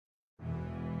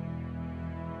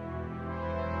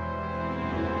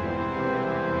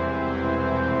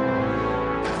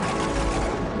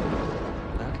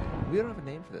We don't have a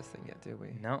name for this thing yet, do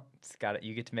we? No, it's got it.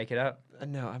 You get to make it up.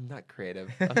 No, I'm not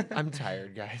creative. I'm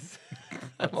tired, guys.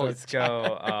 Let's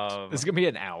go. This is gonna be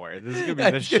an hour. This is gonna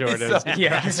be the shortest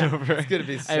crossover. It's gonna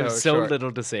be so I have so short.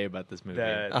 little to say about this movie.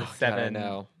 the God, I seven.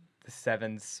 know. The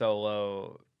seven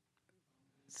solo.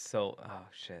 Oh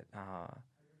shit.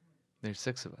 There's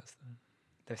 6 of us. Then.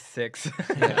 There's 6.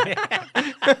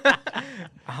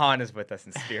 Han is with us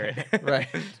in spirit. Right.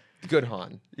 Good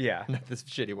Han. Yeah. Not this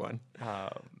shitty one. Um,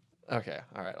 Okay.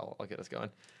 All right. I'll get us going.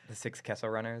 the 6 Kessel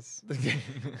Runners. I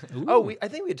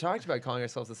think we had talked about calling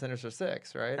ourselves the Sinister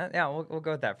Six, right? Yeah, we'll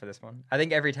go with that for this one. I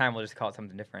think every time we'll just call it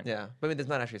something different. Yeah. But I mean, there's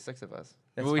not actually 6 of us.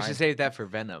 That's Well, we fine. should save that for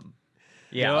Venom.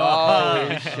 Yeah. Oh,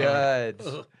 we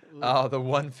should. Oh, the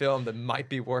one film that might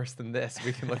be worse than this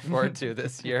we can look forward to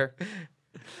this year.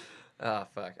 Oh,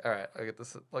 fuck. All right. I'll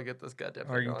get this goddamn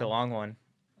Or thing the going. long one.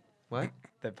 What?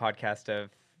 The podcast of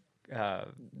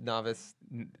Novice.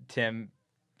 Tim,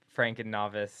 Frank, and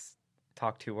Novice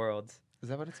talk 2 worlds. Is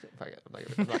that what it's called? Fuck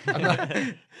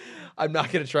it. I'm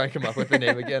not going to try and come up with the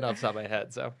name again off the top of my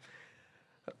head. So,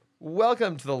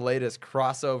 welcome to the latest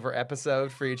crossover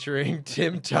episode featuring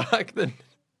Tim Talk, the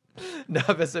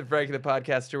Novice and Frank, the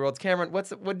podcast 2 worlds. Cameron, what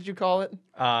did you call it?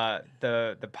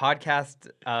 The podcast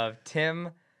of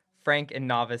Tim, Frank, and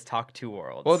Novice talk 2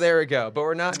 worlds. Well, there we go. But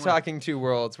we're not talking 2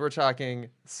 worlds. We're talking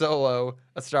Solo,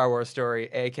 a Star Wars story,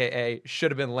 a.k.a.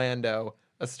 Should Have Been Lando,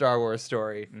 a Star Wars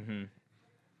story. Mm-hmm.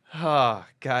 Oh,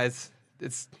 guys,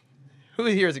 who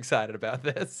here is excited about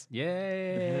this?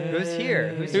 Yay! Who's here?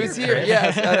 Who's here? Chris?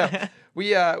 Yes, I know.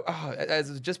 We, as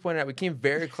was just pointed out, we came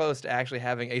very close to actually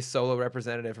having a solo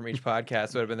representative from each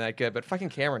podcast. Would have been that good, but fucking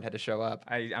Cameron had to show up.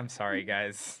 I'm sorry,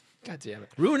 guys. God damn it.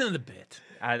 Ruining the bit.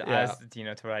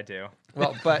 It's what I do.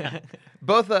 Well, but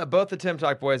both the Tim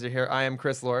Talk boys are here. I am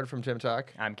Chris Lord from Tim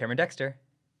Talk, I'm Cameron Dexter.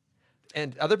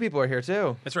 and other people are here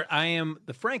too. That's right. I am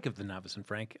the Frank of the Novice and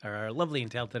Frank, our lovely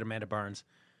and talented Amanda Barnes.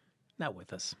 Not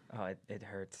with us. Oh, it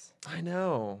hurts. I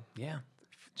know. Yeah.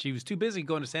 She was too busy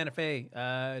going to Santa Fe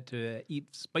to eat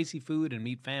spicy food and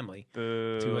meet family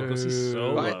to go see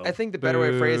Solo. Well, I think the better way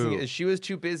of phrasing it is she was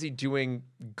too busy doing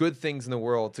good things in the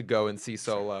world to go and see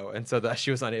Solo, and so that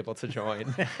she was unable to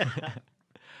join.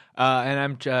 And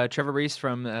I'm Trevor Reese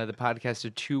from the podcast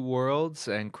of 2 Worlds,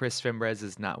 and Chris Fimbrez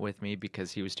is not with me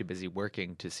because he was too busy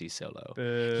working to see Solo.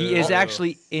 He is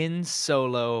actually in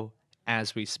Solo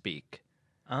as we speak.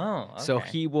 Oh, okay. So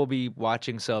he will be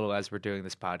watching Solo as we're doing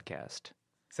this podcast.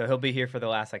 So he'll be here for the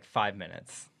last 5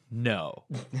 minutes. No,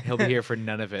 he'll be here for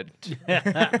none of it.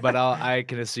 But I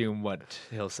can assume what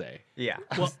he'll say. Yeah.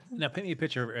 Well, now paint me a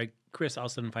picture. Chris all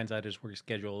of a sudden finds out his work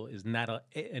schedule is not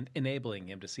enabling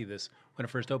him to see this when it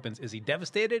first opens. Is he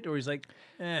devastated, or he's like,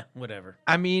 whatever?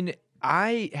 I mean,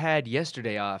 I had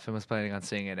yesterday off and was planning on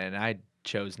seeing it, and I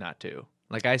chose not to.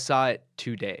 I saw it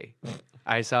today.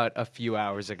 I saw it a few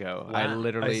hours ago. Wow. I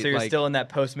literally So you're still in that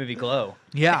post-movie glow.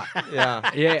 yeah.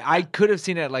 Yeah. Yeah, I could have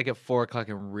seen it at 4 o'clock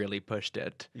and really pushed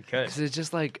it. You could. Because it's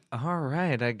just all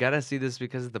right, I gotta see this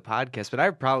because of the podcast. But I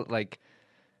probably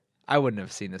I wouldn't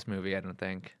have seen this movie. I don't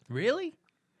think. Really?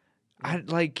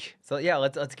 So yeah,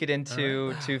 let's get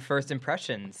into to first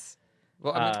impressions.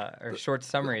 Well, I mean, Or short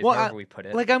summaries, Well, however we put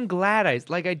it. I'm glad I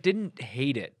didn't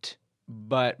hate it,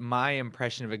 but my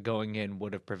impression of it going in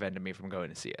would have prevented me from going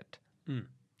to see it.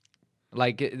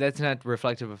 That's not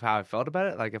reflective of how I felt about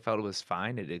it. I felt it was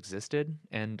fine, it existed,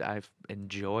 and I've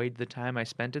enjoyed the time I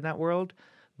spent in that world.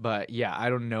 But yeah, I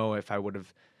don't know if I would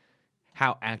have,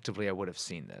 how actively I would have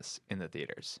seen this in the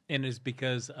theaters. And is it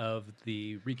because of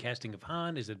the recasting of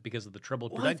Han? Is it because of the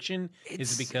troubled production?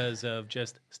 Is it because of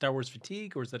just Star Wars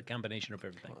fatigue, or is that a combination of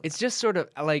everything? It's just sort of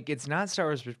it's not Star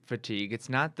Wars fatigue. It's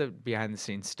not the behind the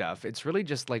scenes stuff. It's really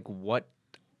just what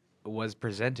was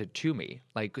presented to me,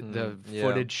 the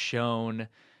footage shown,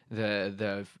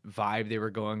 the vibe they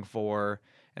were going for,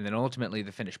 and then ultimately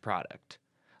the finished product.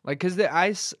 Because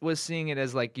I was seeing it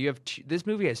as you have this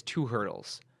movie has 2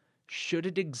 hurdles. Should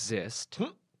it exist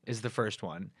is the first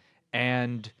one,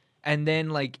 and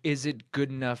then is it good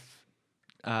enough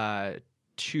to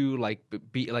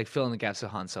be fill in the gaps of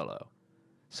Han Solo?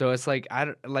 So it's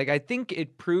I think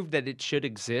it proved that it should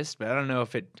exist, but I don't know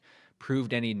if it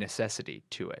proved any necessity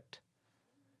to it,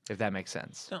 if that makes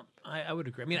sense. No, I would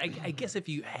agree. I mean, I guess if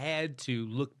you had to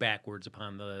look backwards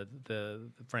upon the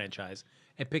franchise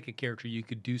and pick a character you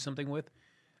could do something with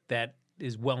that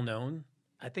is well known,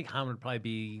 I think Han would probably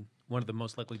be one of the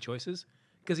most likely choices,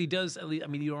 because he does. At least, I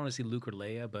mean, you don't want to see Luke or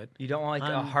Leia, but you don't want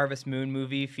a Harvest Moon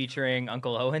movie featuring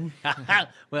Uncle Owen?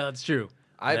 well, it's true.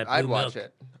 I'd watch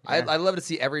it. I'd love to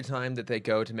see every time that they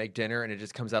go to make dinner and it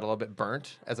just comes out a little bit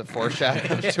burnt as a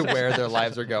foreshadow to where their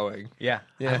lives are going. Yeah.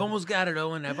 I've almost got it,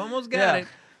 Owen. I've almost got it.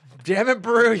 Damn it,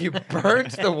 Brew, you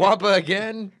burnt the Wampa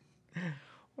again.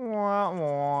 Wah,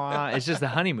 wah. It's just the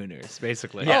honeymooners,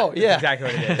 basically. Yeah, Oh, yeah. that's exactly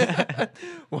what it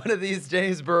is. One of these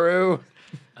days, Brew.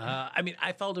 I mean,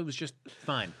 I felt it was just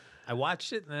fine. I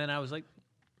watched it and then I was like,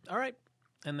 all right,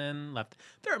 and then left.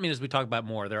 I mean, as we talk about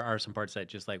more, there are some parts that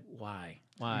just like, why?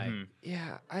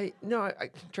 Yeah,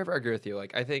 Trevor, I agree with you.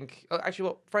 Like, I think,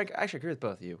 Frank, I actually agree with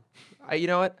both of you. You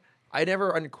know what? I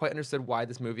never quite understood why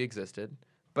this movie existed,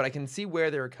 but I can see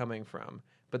where they were coming from.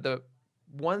 But the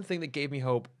one thing that gave me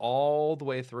hope all the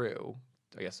way through,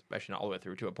 I guess actually not all the way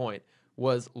through to a point,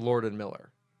 was Lord and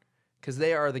Miller. Because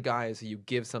they are the guys who you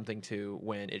give something to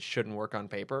when it shouldn't work on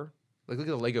paper. Like, look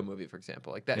at the Lego movie, for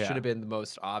example. Like, that should have been the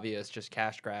most obvious, just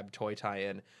cash grab, toy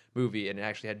tie-in movie, and it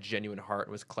actually had genuine heart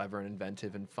and was clever and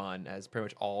inventive and fun, as pretty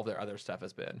much all their other stuff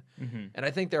has been. Mm-hmm. And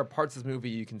I think there are parts of this movie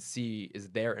you can see is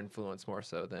their influence more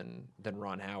so than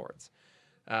Ron Howard's.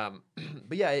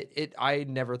 But yeah, I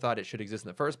never thought it should exist in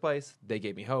the first place. They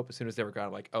gave me hope. As soon as they were gone,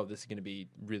 I'm like, oh, this is going to be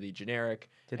really generic.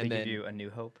 Did they give you a new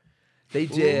hope? They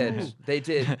did. Ooh. They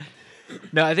did.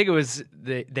 No, I think it was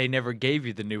they never gave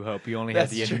you the new hope. You only had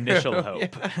That's the true. initial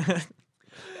hope. Yeah.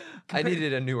 I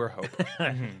needed a newer hope.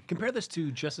 Compare this to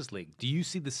Justice League. Do you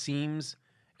see the seams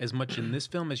as much in this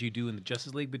film as you do in the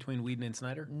Justice League between Whedon and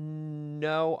Snyder?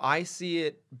 No, I see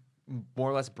it more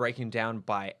or less breaking down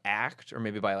by act or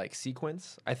maybe by like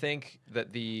sequence. I think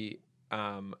that the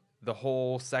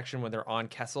whole section when they're on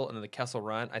Kessel and then the Kessel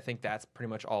Run, I think that's pretty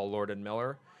much all Lord and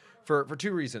Miller for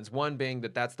two reasons. One being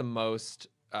that that's the most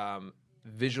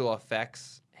visual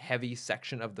effects heavy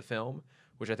section of the film,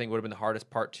 which I think would have been the hardest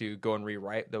part to go and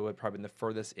rewrite. That would have probably been the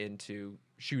furthest into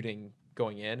shooting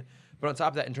going in. But on top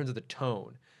of that, in terms of the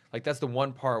tone, like that's the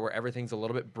one part where everything's a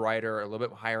little bit brighter, a little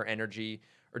bit higher energy,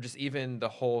 or just even the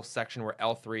whole section where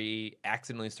L3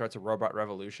 accidentally starts a robot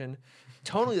revolution.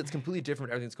 Tonally, that's completely different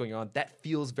from everything that's going on. That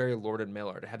feels very Lord and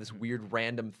Miller to have this weird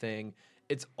random thing.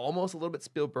 It's almost a little bit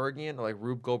Spielbergian or like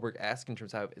Rube Goldberg-esque in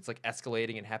terms of how it's like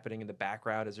escalating and happening in the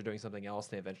background as they're doing something else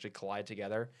and they eventually collide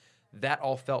together. That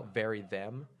all felt very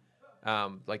them.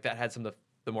 Like that had some of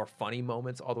the more funny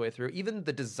moments all the way through. Even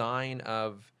the design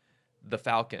of the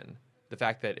Falcon, the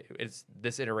fact that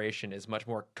this iteration is much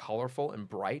more colorful and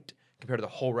bright compared to the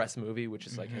whole rest movie, which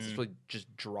is like has this really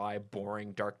just dry,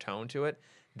 boring, dark tone to it.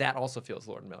 That also feels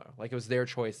Lord and Miller. Like it was their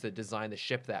choice to design the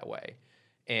ship that way.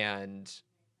 And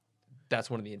that's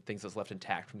one of the things that's left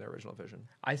intact from their original vision.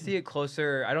 I see it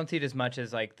closer. I don't see it as much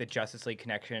as like the Justice League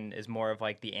connection is more of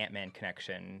like the Ant-Man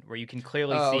connection, where you can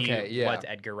clearly see what's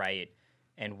Edgar Wright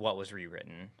and what was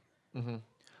rewritten. Mm-hmm.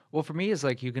 Well, for me, it's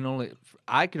like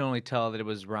I can only tell that it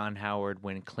was Ron Howard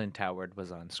when Clint Howard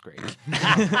was on screen.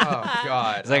 Oh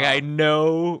God! It's like I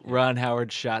know Ron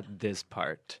Howard shot this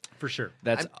part For sure.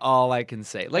 That's all I can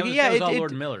say. Like, that was all Lord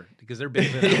and Miller because they're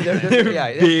big. they're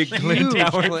big huge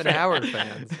Clint Howard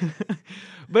fans.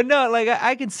 But no, like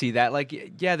I can see that.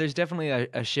 Like, yeah, there's definitely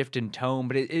a shift in tone,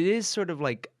 but it is sort of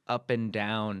like up and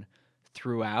down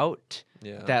throughout.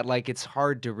 Yeah. That like it's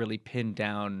hard to really pin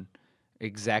down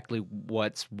exactly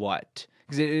what's what,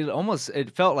 because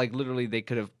it felt like literally they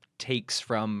could have takes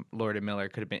from Lord and Miller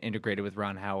could have been integrated with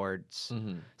Ron Howard's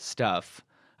stuff,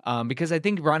 because I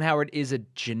think Ron Howard is a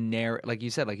generic, like you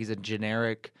said, like he's a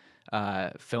generic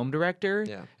film director.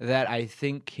 Yeah. That I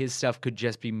think his stuff could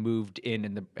just be moved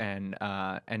in and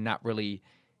not really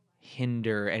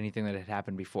hinder anything that had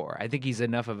happened before. I think he's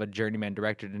enough of a journeyman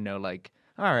director to know, like,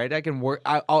 all right, I can work.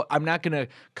 I'm not going to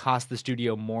cost the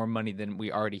studio more money than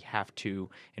we already have to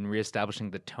in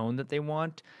reestablishing the tone that they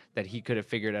want, that he could have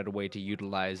figured out a way to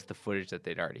utilize the footage that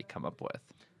they'd already come up with.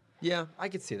 Yeah, I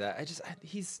could see that.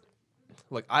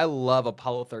 Look, I love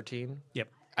Apollo 13. Yep.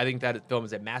 I think that film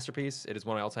is a masterpiece. It is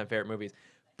one of my all-time favorite movies.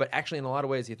 But actually, in a lot of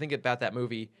ways, you think about that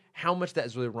movie, how much that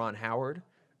is really Ron Howard,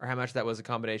 or how much that was a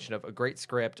combination of a great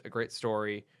script, a great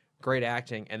story, great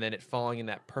acting, and then it falling in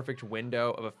that perfect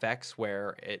window of effects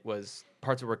where it was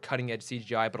parts that were cutting-edge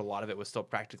CGI, but a lot of it was still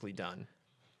practically done.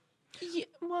 Yeah,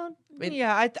 well,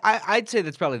 I'd say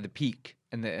that's probably the peak,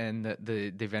 and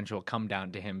the eventual come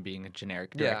down to him being a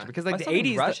generic director. Yeah. Because like I the still think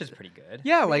 '80s, Rush is pretty good.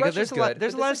 yeah, like Rush there's is a lot. good,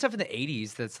 There's but a lot this of stuff in the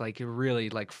 '80s that's like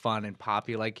really like fun and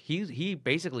poppy. Like he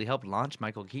basically helped launch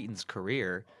Michael Keaton's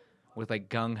career with like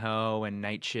Gung Ho and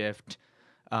Night Shift.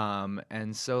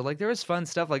 And so like there was fun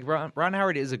stuff. Like Ron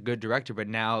Howard is a good director, but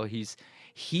now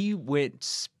he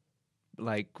went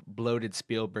like bloated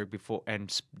Spielberg before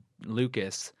and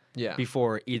Lucas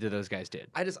before either of those guys did.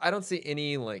 I don't see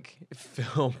any like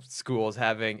film schools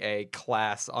having a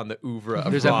class on the oeuvre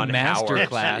of There's Ron a master Howard.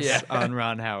 class Yeah. on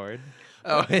Ron Howard.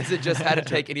 Oh, is it just how to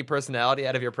take any personality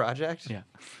out of your project? Yeah.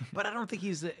 But I don't think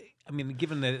he's. I mean,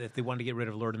 given that if they wanted to get rid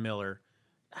of Lord and Miller,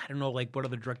 I don't know, like what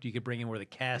other director you could bring in where the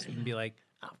cast would be like,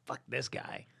 oh, fuck this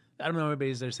guy. I don't know.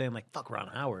 Everybody's there saying like, fuck Ron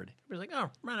Howard. Everybody's like,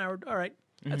 oh, Ron Howard. All right,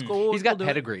 that's cool. He's got we'll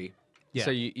pedigree. Yeah.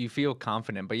 So you feel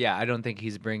confident. But yeah, I don't think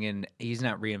he's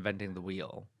not reinventing the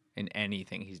wheel in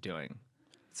anything he's doing.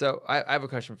 So I have a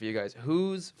question for you guys.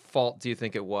 Whose fault do you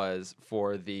think it was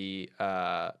for the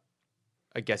I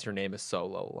guess your name is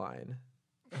Solo line?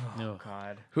 Oh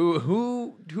God.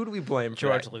 Who do we blame for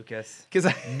George that? Lucas. Because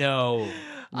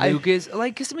Lucas,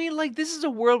 because I mean, like this is a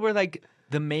world where like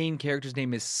the main character's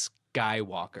name is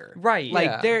Skywalker, right?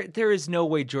 Like there is no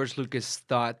way George Lucas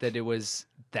thought that it was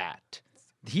that.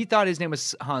 He thought his name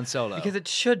was Han Solo. Because it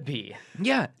should be.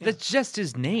 Yeah, that's just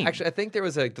his name. Actually, I think there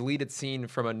was a deleted scene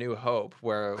from A New Hope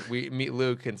where we meet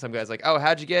Luke and some guy's like, "Oh,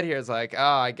 how'd you get here?" It's like, "Oh,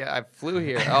 I flew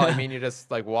here." "Oh, I mean, you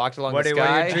just like walked along the sky." What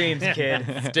are your dreams, kid?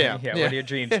 Stamp. Yeah, what are your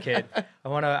dreams, kid? I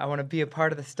wanna be a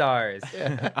part of the stars.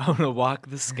 I want to walk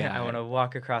the sky. I wanna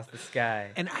walk across the sky.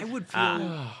 And I would feel.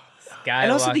 Skywalker.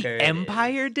 And also the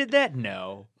Empire did that?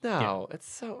 No. It's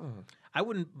so... I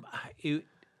wouldn't.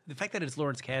 The fact that it's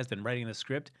Lawrence Kasdan writing the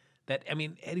script, that, I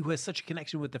mean, Eddie, who has such a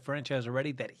connection with the franchise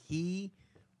already, that he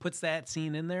puts that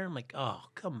scene in there. I'm like, oh,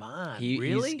 come on.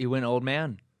 Really? He went old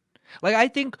man. Like, I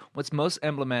think what's most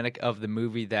emblematic of the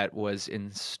movie that was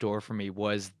in store for me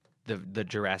was the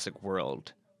Jurassic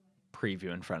World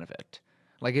preview in front of it.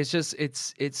 Like, it's just,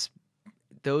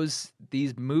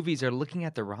 these movies are looking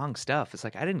at the wrong stuff. It's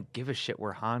like, I didn't give a shit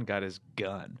where Han got his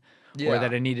gun. Or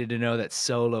that I needed to know that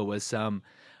Solo was some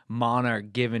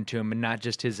monarch given to him and not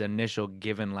just his initial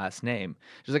given last name.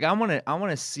 Just like I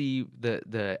want to see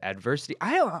the adversity.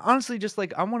 I honestly just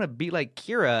like I want to be like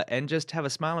Kira and just have a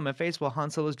smile on my face while Han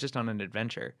Solo's just on an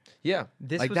adventure. Yeah,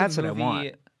 this like was that's a what movie I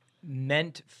want.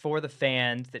 Meant for the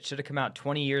fans that should have come out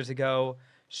 20 years ago,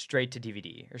 straight to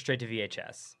DVD or straight to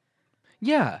VHS.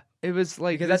 Yeah, it was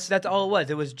like because that's all it was.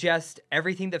 It was just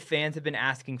everything that fans have been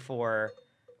asking for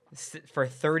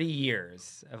 30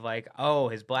 years of like, oh,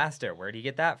 his blaster, where'd he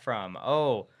get that from?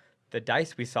 Oh, the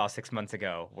dice we saw 6 months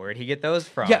ago, where'd he get those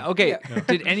from? Yeah, okay.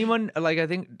 Did anyone, like,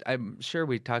 I'm sure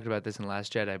we talked about this in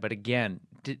Last Jedi, but again,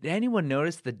 did anyone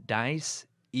notice the dice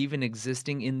even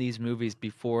existing in these movies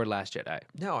before Last Jedi?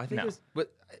 No, I think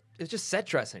it's just set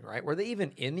dressing, right? Were they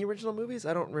even in the original movies?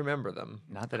 I don't remember them.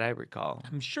 Not that I recall.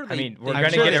 I'm sure I mean, we're I'm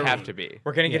gonna sure get they have to be.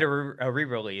 We're gonna get a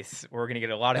re-release. We're gonna get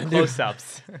a lot of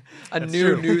close-ups. A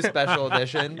new special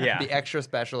edition. Yeah. The extra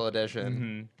special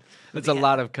edition. That's a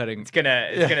lot of cutting. It's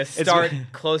gonna start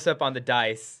close up on the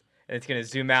dice, and it's gonna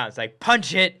zoom out. It's like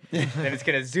punch it, and then it's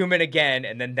gonna zoom in again,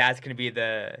 and then that's gonna be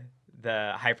the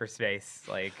hyperspace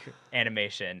like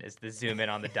animation is the zoom in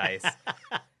on the dice.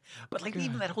 But like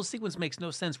even that whole sequence makes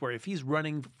no sense. Where if he's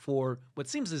running for what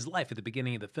seems his life at the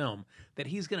beginning of the film, that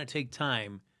he's gonna take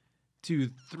time to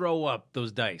throw up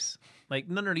those dice. Like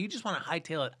no, you just want to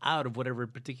hightail it out of whatever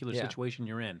particular situation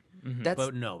you're in.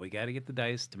 But no, we got to get the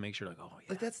dice to make sure. Like, oh yeah,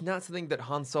 like that's not something that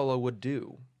Han Solo would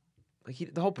do.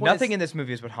 Like the whole point. Nothing in this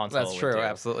movie is what Han Solo That's would true. do.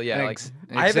 Absolutely. Yeah. Like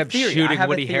I have a theory. Shooting I have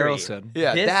Woody a theory. Harrelson.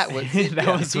 yeah, that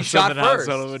was he shot something Han first.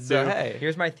 Solo would So do. hey,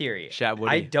 Here's my theory. Shot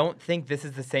Woody. I don't think this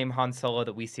is the same Han Solo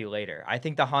that we see later. I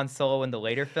think the Han Solo in the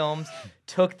later films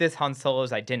took this Han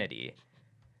Solo's identity.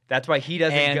 That's why he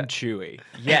doesn't. And Chewie.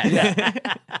 Yes.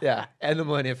 yeah, and the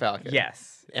Millennium Falcon.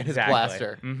 Yes. And his exactly.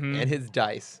 blaster. Mhm. And his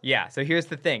dice. Yeah. So here's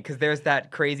the thing, because there's that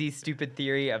crazy, stupid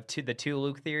theory of the two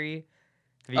Luke theory.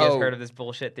 Have you guys heard of this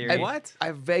bullshit theory? What?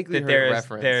 I've vaguely That heard a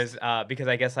reference. There's because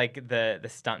I guess like the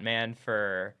stuntman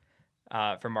for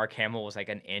Mark Hamill was like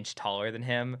an inch taller than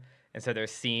him, and so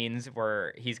there's scenes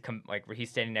where where he's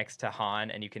standing next to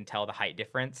Han, and you can tell the height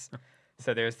difference.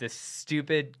 So there's this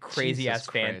stupid, crazy ass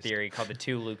fan theory called the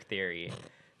two Luke theory.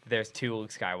 There's two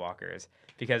Luke Skywalkers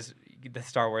because the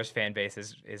Star Wars fan base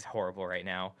is horrible right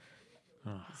now.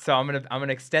 So I'm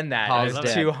gonna extend that. Paul There's is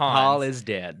dead. two Hans. Paul is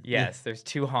dead. Yes, there's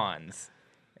two Hans,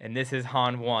 and this is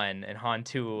Han 1, and Han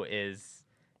 2 is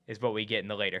what we get in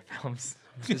the later films.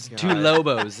 Two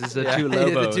Lobos. This is a two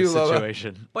Lobos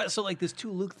situation. But so like this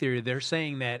two Luke theory, they're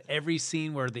saying that every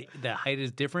scene where the height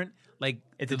is different, like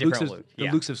It's a the different Lukes Luke, the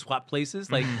yeah. Lukes have swapped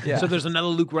places. Like Yeah. so there's another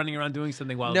Luke running around doing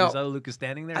something while No. this other Luke is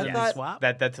standing there I and then thought they swap.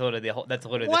 That's literally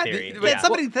the What? theory. Man, Yeah.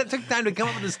 somebody that took time to come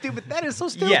up with this stupid. That is so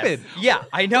stupid. Yes. Yeah,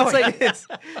 I know. It's like- it is.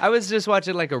 I was just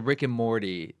watching like a Rick and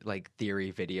Morty like theory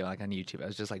video like on YouTube. I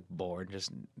was just like bored, just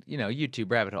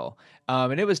YouTube rabbit hole.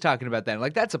 And it was talking about that.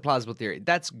 Like that's a plausible theory.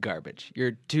 That's garbage.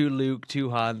 Your two Luke, two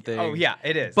Han thing. Oh yeah,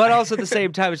 it is. But also at the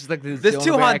same time, it's just like this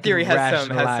two Han theory has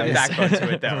some backbone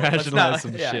to it though. Let's Rationalize not-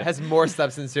 some Yeah, shit. it has more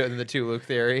substance to it than the two Luke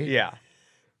theory. Yeah.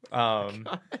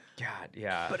 God,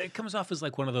 yeah. But it comes off as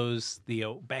like one of those,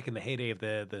 back in the heyday of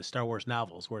the Star Wars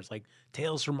novels, where it's like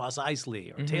Tales from Mos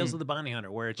Eisley or Tales of the Bounty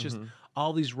Hunter, where it's just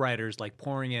all these writers like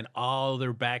pouring in all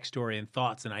their backstory and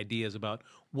thoughts and ideas about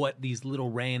what these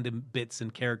little random bits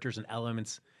and characters and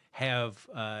elements have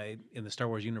in the Star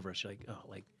Wars universe. You're like, oh,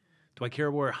 like, do I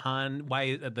care where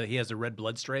why he has a red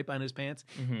blood stripe on his pants?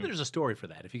 There's a story for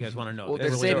that if you guys want to know. Well,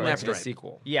 There's they're a saving red that for the stripe.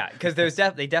 sequel. Yeah, because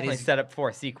they definitely set up for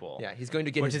a sequel. Yeah, he's going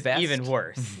to get which his is vest even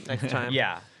worse. next time.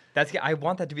 Yeah, I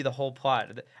want that to be the whole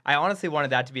plot. I honestly wanted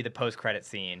that to be the post-credit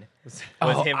scene.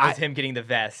 Was him getting the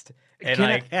vest, and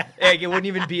like it wouldn't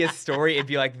even be a story. It'd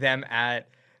be like them at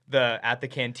the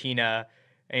cantina.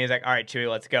 And he's like, all right, Chewie,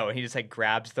 let's go. And he just like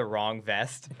grabs the wrong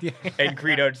vest. And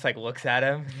Greedo just like looks at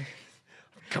him.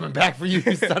 Coming back for you,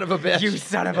 you son of a bitch. You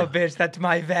son of a bitch, that's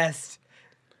my vest.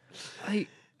 I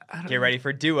don't Get ready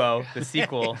for Duo, the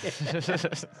sequel.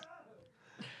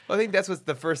 Well, I think that's what's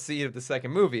the first scene of the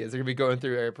second movie is they're going to be going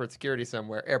through airport security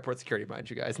somewhere. Airport security, mind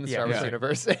you guys, in the Star Wars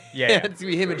universe. Yeah. And it's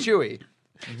going to be him and Chewie.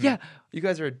 Yeah, You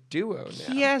guys are a duo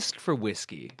now. he asked for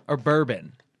whiskey or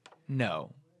bourbon.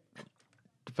 No.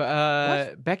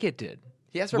 Beckett did.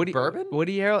 He asked for bourbon?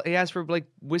 He asked for like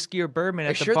whiskey or bourbon Are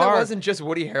at you the sure bar. that wasn't just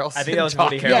Woody Harrelson? I think that was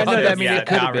Woody talking? Harrelson. Yeah, no, I mean, it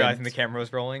could've not been. realizing the camera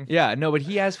was rolling. Yeah, no, but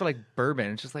he asked for like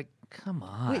bourbon. It's just like, come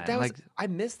on. Wait, that was, like, I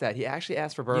missed that. He actually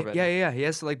asked for bourbon. yeah. He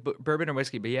asked for like bourbon or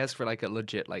whiskey, but he asked for like a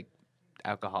legit like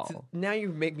alcohol. Now you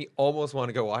make me almost want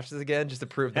to go watch this again just to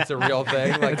prove that's a real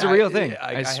thing. Like, It's a real thing.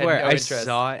 I had swear. no I interest.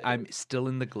 saw it. I'm still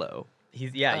in the glow. You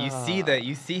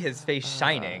see his face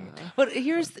shining. But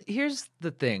here's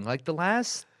the thing. Like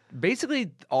basically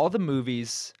all the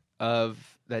movies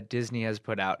that Disney has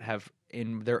put out have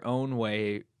in their own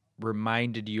way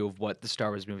reminded you of what the Star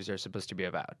Wars movies are supposed to be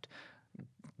about.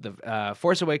 The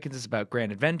Force Awakens is about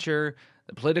grand adventure,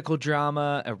 the political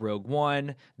drama of Rogue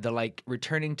One, the like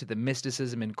returning to the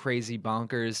mysticism and crazy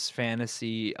bonkers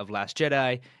fantasy of Last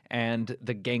Jedi, and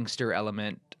the gangster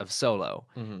element of Solo.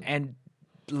 And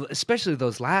especially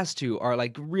those last two are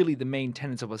like really the main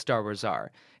tenets of what Star Wars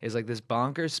are. Is like this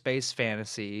bonkers space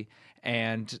fantasy,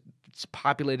 and it's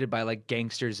populated by like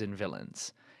gangsters and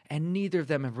villains. And neither of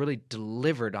them have really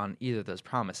delivered on either of those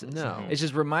promises. No. It's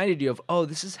just reminded you of, oh,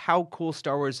 this is how cool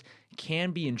Star Wars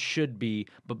can be and should be,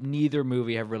 but neither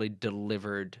movie have really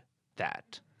delivered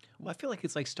that. Well, I feel like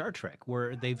it's like Star Trek,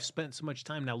 where they've spent so much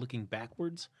time now looking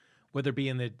backwards, whether it be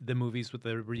in the movies with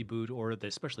the reboot or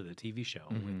especially the TV show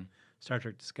with Star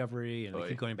Trek Discovery, and they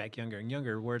keep going back younger and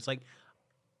younger, where it's like,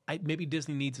 maybe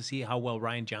Disney needs to see how well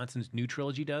Rian Johnson's new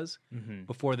trilogy does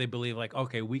before they believe, like,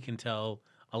 okay, we can tell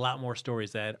a lot more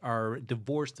stories that are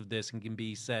divorced of this and can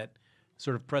be set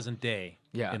sort of present day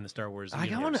in the Star Wars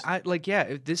universe.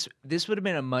 This would have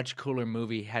been a much cooler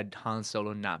movie had Han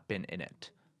Solo not been in it.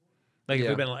 Like if it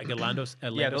had been like a Lando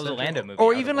Yeah, if it was a Lando movie. Or I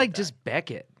would even love like that. just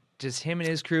Beckett. Just him and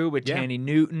his crew with Tandy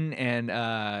Newton and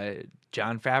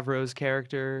John Favreau's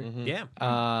character. Yeah.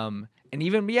 And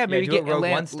even maybe do it get Rogue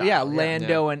One style.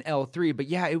 Lando and L3. But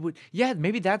it would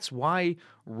maybe that's why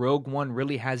Rogue One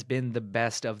really has been the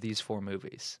best of these four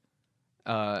movies.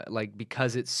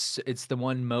 Because it's the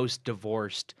one most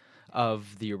divorced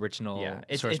of the original. Yeah,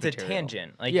 it's source a material.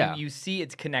 tangent. Like you see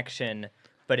its connection,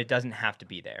 but it doesn't have to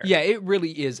be there. Yeah, it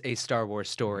really is a Star Wars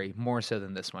story, more so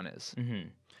than this one is.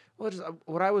 Well,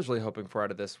 what I was really hoping for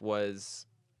out of this was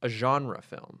a genre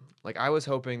film. Like, I was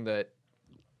hoping that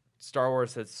Star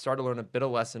Wars had started to learn a bit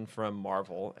of lesson from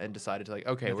Marvel and decided to, like,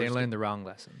 okay, They learned the wrong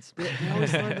lessons. They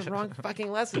always learn the wrong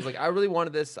fucking lessons. Like, I really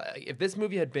wanted this. If this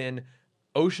movie had been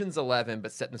Ocean's 11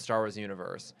 but set in the Star Wars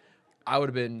universe, I would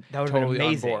have been That would've been totally on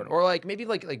amazing. board. Or like maybe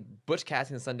like Butch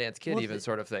Cassidy and the Sundance Kid even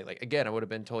sort of thing. Like, again, I would have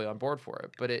been totally on board for it.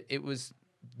 But it was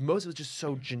most of it was just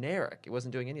so generic. It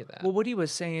wasn't doing any of that. Well, Woody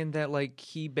was saying that like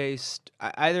he based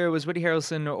either it was Woody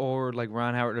Harrelson or like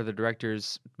Ron Howard or the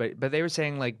directors, but they were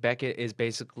saying like Beckett is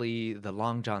basically the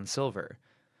Long John Silver,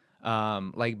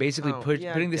 like basically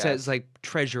putting this as like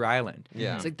Treasure Island.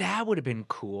 Yeah. It's like that would have been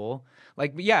cool.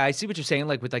 Like I see what you're saying.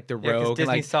 Like with like the Yeah, 'cause Rogue Disney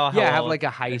and like saw how have well like a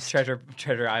heist.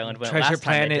 Treasure Island went Treasure last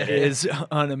time they Planet did it. is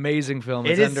an amazing film.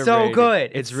 It It's is so underrated. good.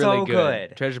 It's It's really so good.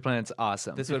 good. Treasure Planet's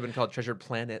awesome. This would have been called Treasure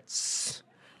Planets.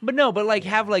 But like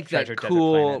have like Treasure that Desert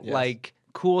cool, Planet, yes. like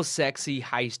cool, sexy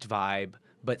heist vibe,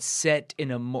 but set in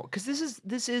a more because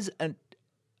this is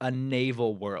a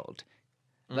naval world.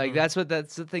 Like that's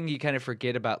the thing you kind of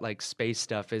forget about like space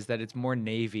stuff is that it's more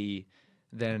navy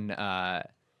than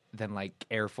like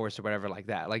Air Force or whatever like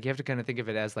that. Like you have to kind of think of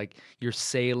it as like you're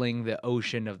sailing the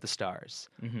ocean of the stars,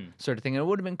 sort of thing. And it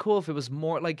would have been cool if it was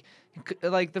more like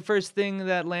the first thing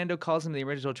that Lando calls him in the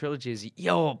original trilogy is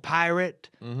 "Yo, pirate."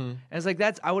 And it's like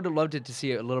I would have loved it to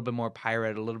see a little bit more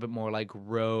pirate, a little bit more like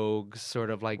rogue, sort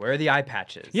of like. Where are the eye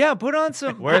patches? Yeah, put on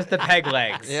some. Where's the peg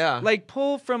legs? Yeah. Like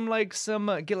pull from like some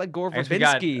get like Gore Actually, we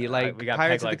got- Verbinski, like we got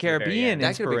Pirates peg of the legs at the very Caribbean end.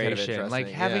 That could be kind of inspiration, like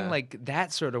interesting, having yeah. like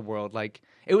that sort of world. Like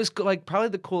it was like probably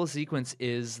the coolest sequence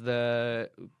is the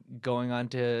going on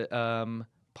to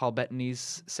Paul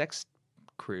Bettany's sex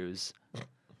cruise.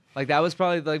 Like that was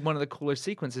probably like one of the cooler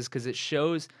sequences because it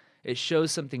shows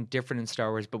something different in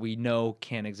Star Wars, but we know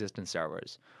can't exist in Star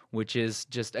Wars, which is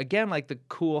just again like the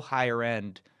cool higher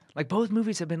end. Like both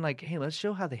movies have been like, hey, let's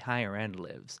show how the higher end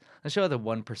lives. Let's show how the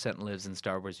 1% lives in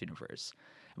Star Wars universe.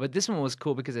 But this one was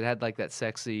cool because it had like that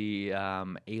sexy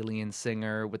alien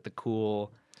singer with the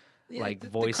cool like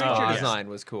voice The creature box. design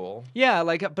was cool. Yeah,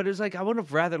 like but it was like I would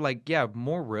have rather like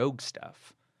more rogue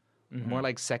stuff, more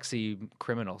like sexy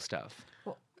criminal stuff.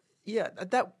 Yeah,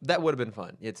 that would have been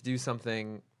fun. Yeah, to do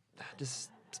something,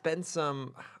 just spend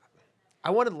some.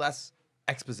 I wanted less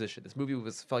exposition. This movie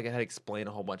felt like it had to explain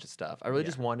a whole bunch of stuff. I really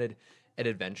just wanted an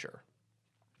adventure.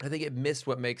 I think it missed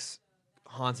what makes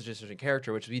Han such an interesting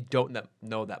character, which we don't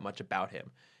know that much about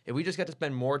him. If we just got to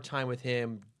spend more time with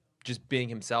him, just being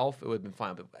himself, it would have been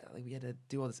fine. But like, we had to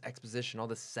do all this exposition, all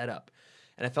this setup,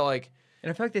 and I felt like. And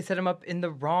I feel like they set him up in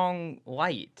the wrong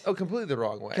light. Oh, completely the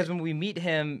wrong way. Because when we meet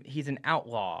him, he's an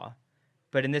outlaw.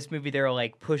 But in this movie, they were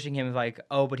like pushing him like,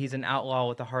 oh, but he's an outlaw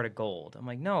with a heart of gold. I'm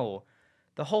like, no.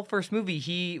 The whole first movie,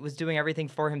 he was doing everything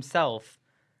for himself.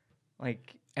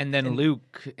 Like, And then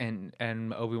Luke and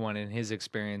Obi-Wan in his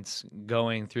experience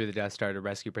going through the Death Star to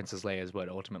rescue Princess Leia is what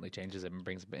ultimately changes him and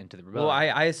brings him into the rebellion. well,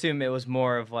 I assume it was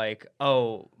more of like,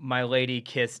 oh, my lady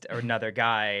kissed another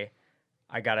guy.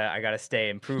 I gotta stay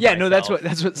and prove. Yeah, no, that's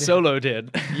myself. what Solo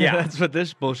did. Yeah. That's what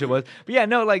this bullshit was. But yeah,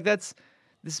 no, like that's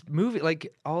this movie,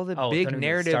 like all the Oh, big don't even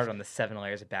narrative, start on the 7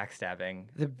 layers of backstabbing.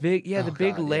 the big Oh,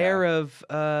 big God, layer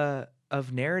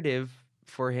of narrative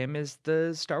for him is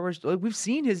the Star Wars. Like we've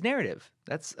seen his narrative.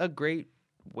 That's a great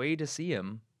way to see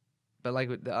him. But like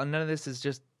none of this is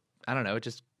just I don't know, it's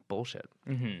just bullshit.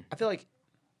 Mm-hmm. I feel like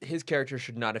his character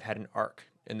should not have had an arc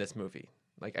in this movie.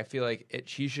 Like I feel like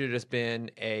she should have just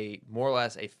been a more or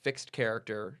less a fixed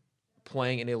character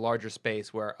playing in a larger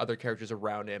space where other characters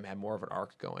around him had more of an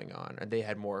arc going on and they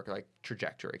had more like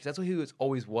trajectory because that's what he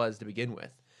always was to begin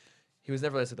with. He was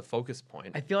never at the focus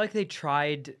point. I feel like they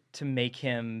tried to make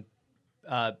him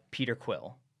Peter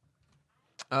Quill,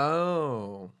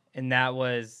 Oh, and that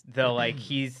was the like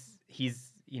he's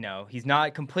he's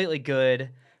not completely good,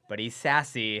 but he's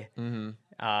sassy.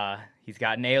 He's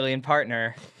got an alien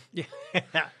partner. Yeah.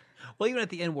 Well, even at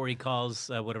the end where he calls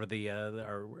whatever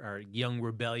our young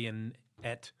rebellion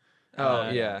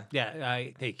yeah.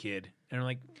 hey kid, and I'm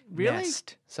like, really?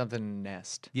 Nest. Something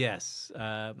Nest. Yes,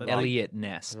 but Elliot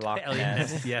Nest. Loch Elliot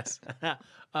Ness. Ness, yes.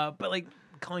 But like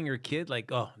calling your kid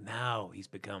like, oh, now he's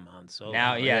become Han Solo.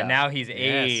 Now, yeah. now he's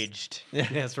aged. Yeah,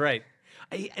 that's right.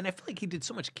 And I feel like he did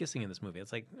so much kissing in this movie.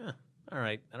 It's like, all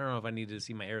right. I don't know if I needed to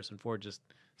see my Harrison Ford just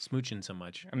smooching so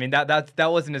much. I mean, that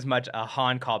wasn't as much a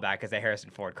Han callback as a Harrison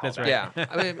Ford callback. That's right. Yeah,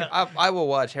 I mean, I will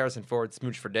watch Harrison Ford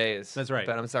smooch for days. That's right.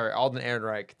 But I'm sorry, Alden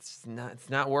Ehrenreich, it's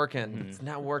not working. It's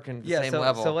not working at the Yeah, same so,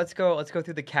 level. so let's go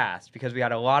through the cast because we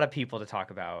got a lot of people to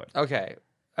talk about. Okay,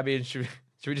 I mean, should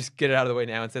we just get it out of the way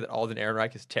now and say that Alden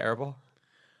Ehrenreich is terrible?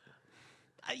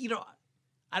 I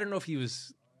don't know if he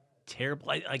was terrible.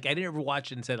 I didn't ever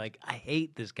watch it and said like, I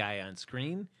hate this guy on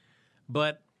screen.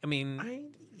 But I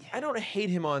mean, I don't hate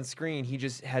him on screen. He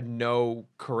just had no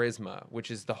charisma,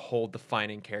 which is the whole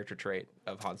defining character trait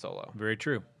of Han Solo. very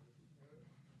true.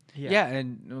 Yeah,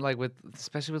 and like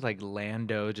especially with like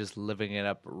Lando just living it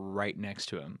up right next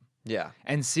to him. Yeah.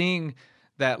 And seeing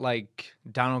that like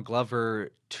Donald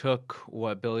Glover took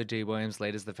what Billy D. Williams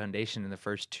laid as the foundation in the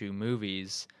first two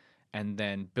movies and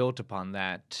then built upon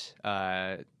that.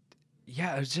 It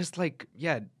was just like,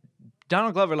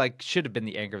 Donald Glover like should have been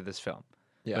the anchor of this film.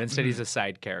 Yeah. But instead he's a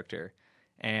side character.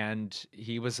 And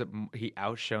he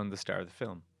outshone the star of the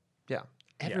film. Yeah.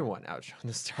 Everyone outshone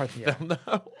the star of the film,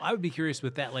 though. I would be curious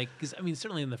with that, like, because I mean,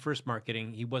 certainly in the first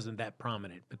marketing, he wasn't that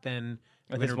prominent. But then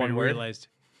With when his everybody one word? realized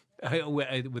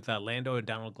with Lando and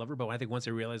Donald Glover, but I think once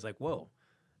they realized, like, whoa,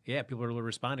 yeah, people are really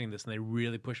responding to this, and they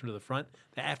really pushed him to the front.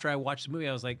 After I watched the movie,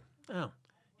 I was like, oh,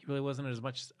 he really wasn't as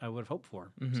much as I would have hoped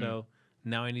for. So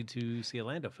now I need to see a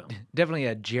Lando film. Definitely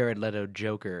a Jared Leto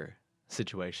Joker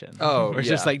situation. Oh, Where it's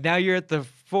just yeah. like, now you're at the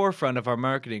forefront of our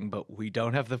marketing, but we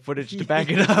don't have the footage to back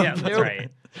it up. Yeah, that's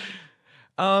right.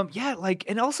 Yeah, like,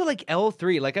 and also like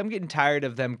L3. Like, I'm getting tired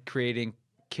of them creating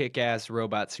kick-ass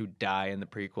robots who die in the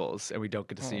prequels, and we don't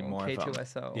get to see more of them.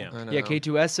 K2SO. Yeah. I know. Yeah,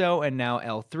 K2SO and now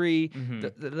L3.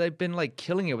 Mhm. They've been like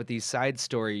killing it with these side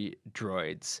story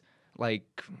droids. Like,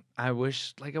 I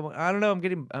wish, like, I don't know, I'm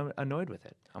getting annoyed with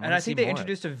it. And I think they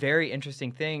introduced a very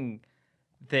interesting thing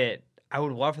that I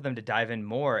would love for them to dive in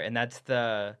more, and that's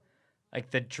the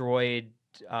droid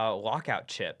lockout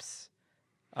chips.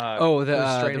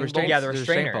 The restraint, Yeah, the the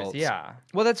restraint restrainers. bolts. Yeah.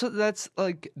 Well, that's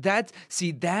like that.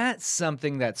 See, that's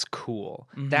something that's cool.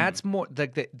 That's more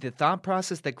like the thought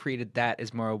process that created that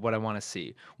is more of what I want to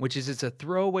see, which is it's a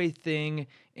throwaway thing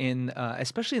in,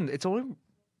 especially in it's only.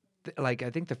 Like I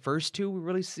think the first two we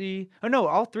really see. Oh no,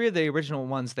 all three of the original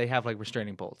ones they have like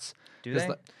restraining bolts. Do they?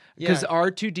 Because Yeah.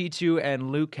 R2D2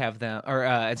 and Luke have them, or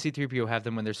and C3PO have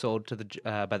them when they're sold to the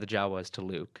by the Jawas to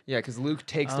Luke. Yeah, because Luke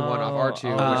takes the one off R2,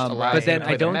 Oh, which allows right. him But then to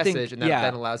play I don't the think- message, and that yeah.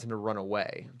 then allows him to run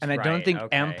away. And I don't Right, think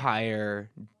okay. Empire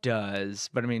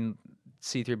does, but I mean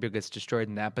C3PO gets destroyed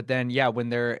in that. But then yeah, when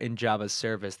they're in Jabba's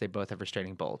service, they both have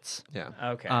restraining bolts. Yeah.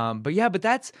 Okay.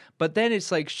 But then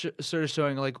it's like sort of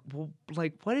showing like, well,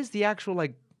 like what is the actual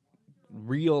like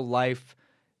real life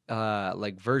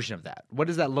like version of that? What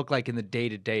does that look like in the day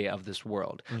to day of this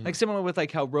world? Like similar with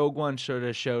like how Rogue One sort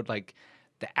of showed like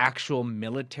the actual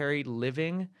military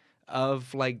living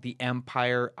of like the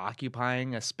Empire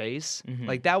occupying a space.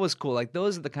 Like that was cool. Like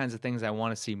those are the kinds of things I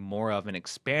want to see more of and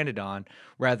expanded on,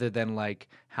 rather than like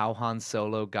how Han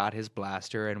Solo got his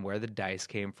blaster and where the dice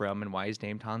came from and why he's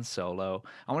named Han Solo.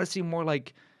 I want to see more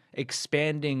like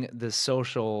expanding the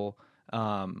social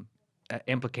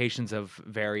implications of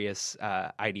various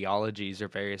ideologies or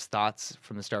various thoughts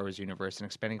from the Star Wars universe and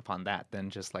expanding upon that than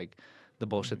just like the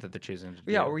bullshit that they're choosing to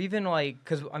do. Yeah, or even like,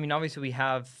 because I mean, obviously we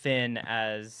have Finn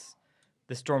as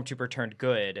the stormtrooper turned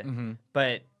good,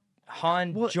 but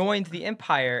Han joins the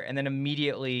Empire and then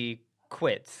immediately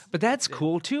quits. But that's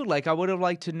cool too. Like I would have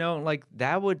liked to know like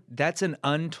that's an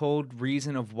untold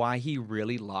reason of why he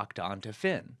really locked on to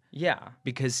Finn. Yeah.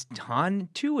 Because Han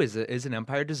too is an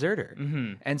Empire deserter,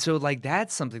 and so like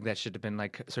that's something that should have been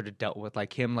like sort of dealt with,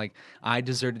 like him, like I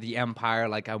deserted the Empire,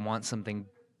 like I want something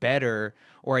better,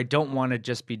 or I don't want to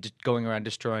just be going around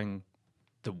destroying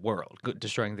the world,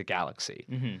 destroying the galaxy.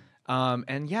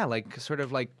 And yeah, like sort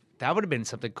of like that would have been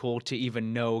something cool to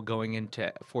even know going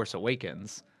into Force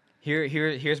Awakens.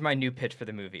 Here's my new pitch for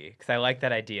the movie, because I like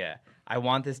that idea. I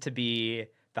want this to be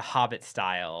the Hobbit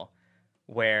style,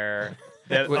 where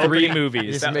the With opening- 3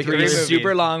 movies, Just make three it movies.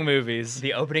 super long movies.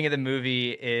 The opening of the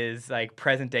movie is like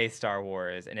present day Star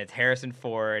Wars, and it's Harrison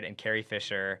Ford and Carrie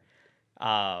Fisher.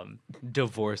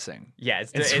 Divorcing. Yeah,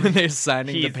 It's when they're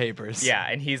signing the he's- papers. Yeah,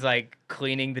 and he's like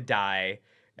cleaning the die,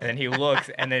 and then he looks,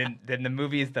 and then the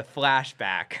movie is the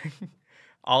flashback,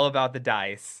 all about the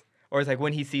dice, or it's like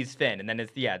when he sees Finn, and then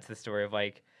it's the story of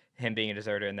like him being a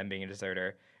deserter and then being a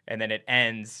deserter, and then it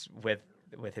ends with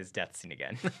his death scene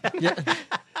again. Yeah.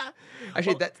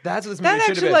 Actually, that's what this movie That should have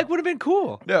actually been. like would have been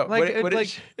cool. No,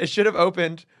 like it should have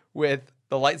opened with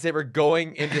the lightsaber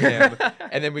going into him,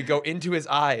 and then we go into his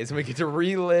eyes, and we get to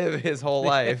relive his whole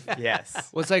life. Yes.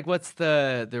 what's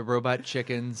the robot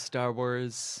chicken Star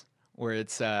Wars where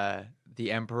it's the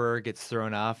Emperor gets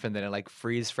thrown off and then it like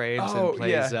freeze frames Oh, and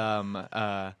plays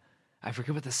yeah. I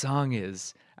forget what the song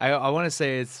is. I want to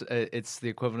say it's the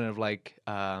equivalent of like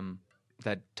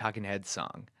that Talking Heads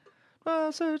song.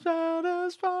 Just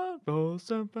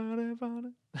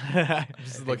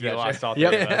looking You at lost you. all three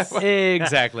of us.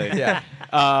 Exactly. Yeah.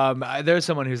 There's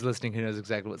someone who's listening who knows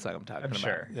exactly what song I'm talking I'm about.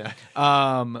 sure. Yeah.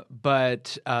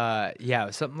 But yeah,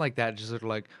 something like that, just sort of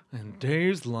like, and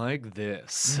days like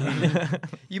this.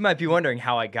 You might be wondering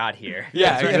how I got here.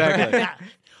 Yeah, exactly.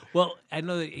 Well, I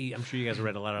know that I'm sure you guys have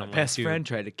read a lot online Best too. friend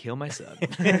tried to kill my son.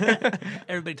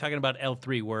 Everybody talking about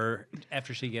L3, where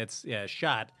after she gets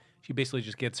shot, she basically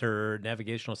just gets her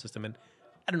navigational system, and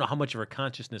I don't know how much of her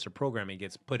consciousness or programming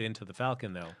gets put into the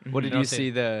Falcon, though. What did know, you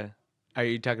say- see Are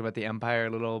you talking about the Empire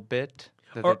little bit?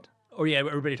 Or yeah,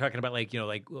 everybody talking about like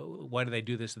why do they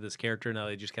do this to this character? Now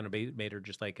they just kind of made her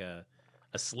just like a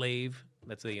slave.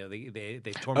 That's they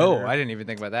torment Oh, her. I didn't even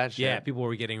think about that shit. Yeah, people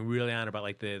were getting really on about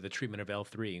like the treatment of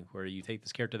L3, where you take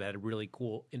this character that had a really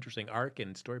cool, interesting arc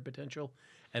and story potential,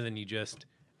 and then you just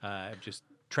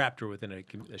trapped her within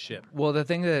a ship. Well, the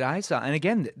thing that I saw, and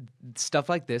again, stuff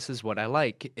like this is what I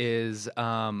like, is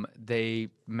they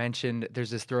mentioned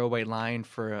there's this throwaway line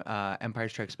for Empire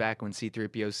Strikes Back when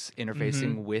C-3PO's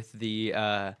interfacing with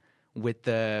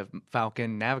the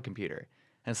Falcon navicomputer.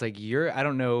 And it's like I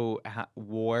don't know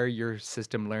where your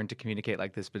system learned to communicate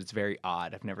like this, but it's very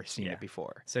odd. I've never seen it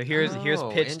before. So here's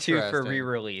pitch 2 for interesting.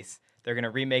 re-release. They're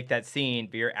gonna remake that scene,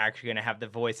 but you're actually gonna have the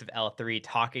voice of L3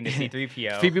 talking to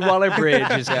C-3PO. Phoebe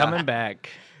Waller-Bridge is coming back.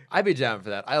 I'd be down for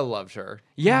that. I loved her.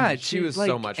 Yeah, she was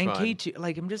so much and fun. K2,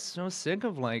 like I'm just so sick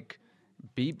of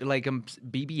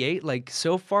BB-8. Like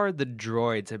so far, the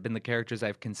droids have been the characters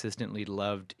I've consistently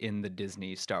loved in the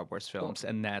Disney Star Wars films,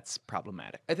 and that's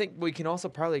problematic. I think we can also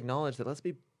probably acknowledge that. Let's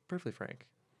be perfectly frank.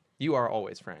 You are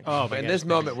always frank. Oh, but in my this gosh,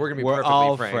 moment, we're gonna be We're perfectly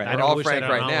all frank. frank. I We're don't all wish frank that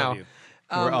on right all now. of you.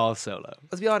 We're all Solo.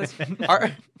 Let's be honest.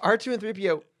 R2 and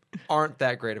 3PO aren't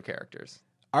that great of characters.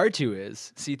 R2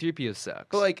 is. C-3PO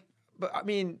sucks. But I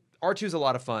mean, R2's a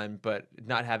lot of fun, but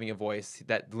not having a voice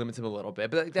that limits him a little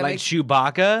bit. But that like makes,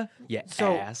 Chewbacca,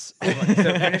 So- ass. So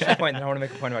finish your point, then I want to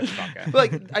make a point about Chewbacca.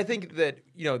 but I think that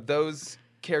those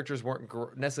characters weren't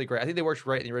necessarily great. I think they worked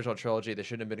great in the original trilogy. They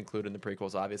shouldn't have been included in the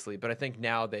prequels, obviously. But I think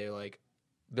now they're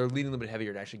leaning a little bit heavier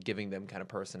and actually giving them kind of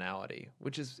personality,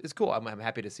 which is cool. I'm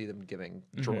happy to see them giving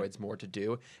droids more to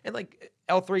do. And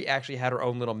L3 actually had her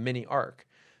own little mini arc,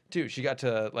 too. She got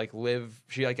to live.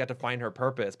 She got to find her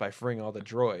purpose by freeing all the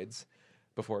droids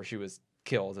before she was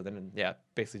killed, and then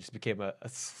basically just became a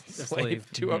slave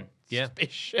to a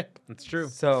spaceship. That's true.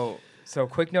 So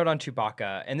quick note on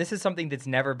Chewbacca, and this is something that's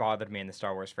never bothered me in the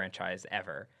Star Wars franchise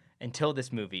ever until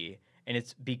this movie, and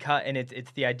it's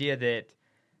the idea that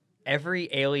every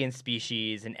alien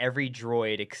species and every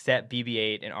droid except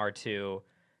BB-8 and R2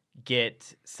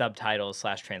 get subtitles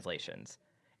 / translations.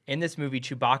 In this movie,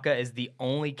 Chewbacca is the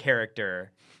only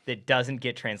character that doesn't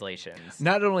get translations.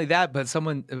 Not only that, but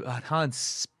Han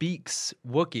speaks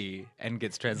Wookiee and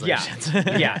gets translations.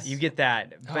 Yeah, you get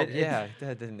that. But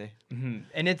that didn't they?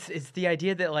 And it's the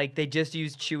idea that they just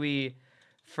use Chewie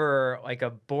for a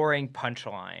boring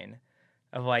punchline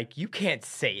of you can't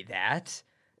say that.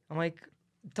 I'm like,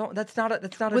 that's not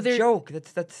a joke.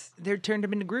 That's They turned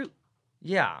him into Groot.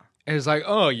 yeah. And it's like,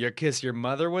 oh, you kiss your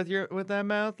mother with that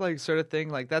mouth, sort of thing.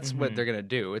 That's what they're gonna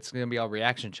do. It's gonna be all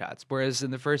reaction shots. Whereas in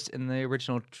the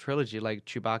original trilogy,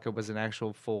 Chewbacca was an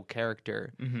actual full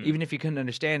character. Even if you couldn't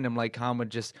understand him, Han would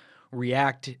just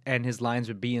react, and his lines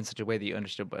would be in such a way that you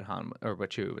understood what what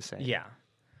Chewie was saying. Yeah.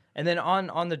 And then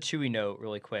on the Chewie note,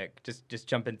 really quick, just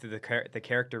jumping through the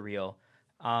character reel.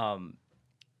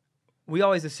 We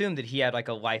always assumed that he had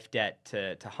a life debt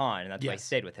to Han, and that's why he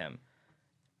stayed with him.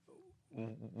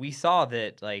 We saw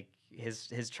that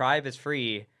his tribe is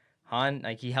free. Han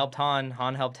he helped Han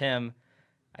helped him.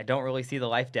 I don't really see the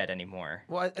life debt anymore.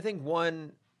 Well, I think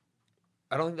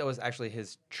I don't think that was actually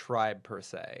his tribe per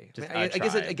se. Just I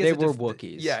guess They were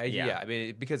Wookiees. Yeah. I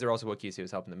mean, because they're also Wookiees, he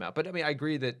was helping them out. But I mean, I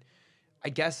agree that.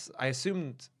 I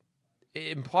assumed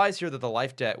it implies here that the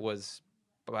life debt was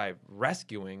by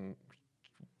rescuing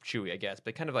Chewie, I guess,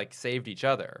 but kind of saved each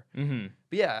other. Mm-hmm.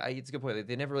 But yeah, it's a good point.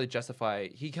 They never really justify.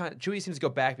 Chewie seems to go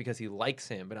back because he likes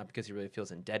him, but not because he really feels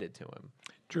indebted to him.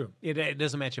 True. It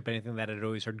doesn't match up anything that I'd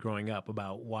always heard growing up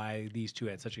about why these two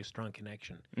had such a strong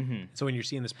connection. Mm-hmm. So when you're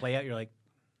seeing this play out, you're like,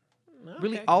 okay.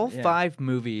 Really, all 5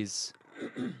 movies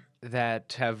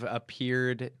that have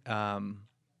appeared,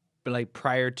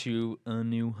 prior to A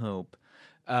New Hope,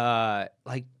 have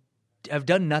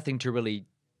done nothing to really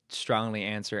strongly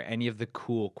answer any of the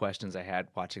cool questions I had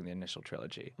watching the initial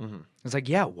trilogy. It's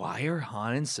why are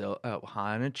Han and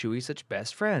Chewie such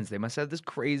best friends? They must have they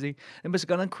must have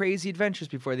gone on crazy adventures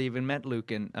before they even met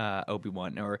Luke and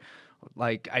Obi-Wan. Or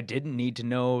I didn't need to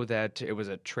know that it was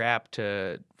a trap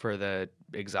for the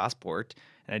exhaust port,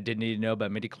 and I didn't need to know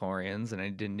about midichlorians, and I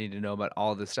didn't need to know about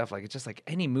all this stuff. It's just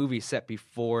any movie set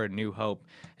before A New Hope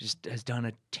just has done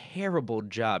a terrible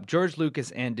job. George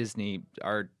Lucas and Disney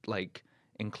are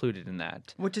included in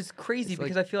that. Which is crazy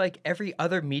because I feel like every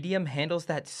other medium handles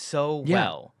that so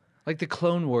well. The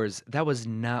Clone Wars, that was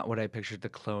not what I pictured the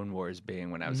Clone Wars being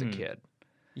when I was a kid.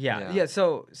 Yeah.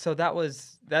 So that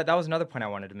was another point I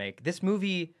wanted to make.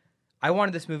 I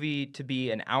wanted this movie to be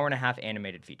an hour and a half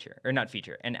animated feature, or not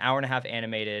feature, an hour and a half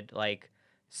animated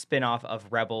spin-off of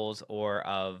Rebels or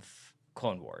of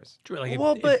Clone Wars. True.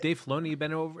 If Dave Filoni had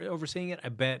been overseeing it, I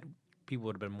bet people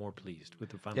would have been more pleased with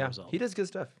the final result. He does good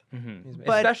stuff.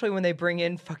 Especially when they bring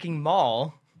in fucking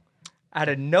Maul out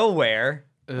of nowhere.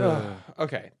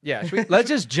 Okay, yeah. Let's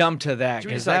just jump to that Should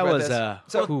we because just talk that about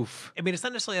was this? oof. I mean, it's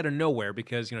not necessarily out of nowhere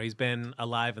because he's been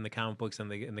alive in the comic books and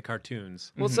the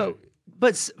cartoons. Well,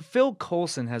 But Phil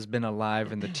Coulson has been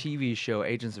alive in the TV show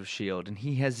Agents of S.H.I.E.L.D., and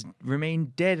he has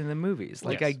remained dead in the movies.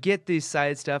 Yes. I get these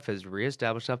side stuff as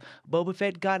reestablished stuff. Boba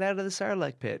Fett got out of the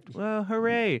Sarlacc pit. Well,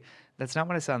 hooray. That's not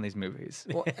what I saw in these movies.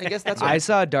 Well, I guess that's what I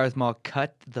saw Darth Maul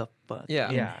cut the fuck.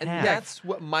 Yeah. And half. that's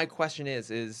what my question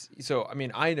is so I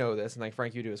mean I know this and like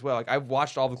Frank you do as well. Like I've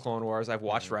watched all the Clone Wars, I've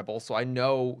watched Rebels, so I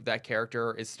know that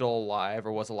character is still alive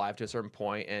or was alive to a certain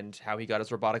point and how he got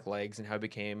his robotic legs and how he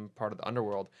became part of the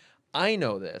underworld. I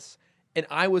know this. And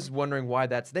I was wondering why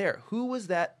that's there. Who was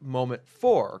that moment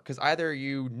for? Because either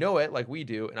you know it like we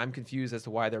do, and I'm confused as to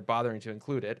why they're bothering to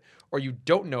include it, or you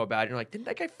don't know about it. And you're like, didn't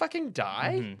that guy fucking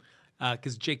die?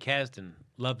 Because Jake Kasdan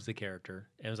loves the character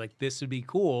and was like, this would be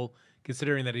cool,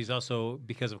 considering that he's also,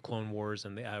 because of Clone Wars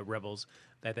and the Rebels,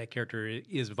 that character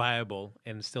is viable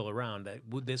and still around.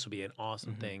 This would be an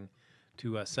awesome thing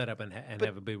to set up and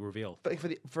have a big reveal. But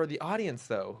for the audience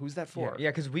though, who's that for? Yeah,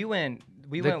 because we went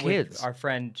kids. with our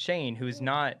friend Shane, who's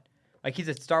not like he's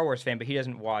a Star Wars fan, but he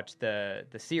doesn't watch the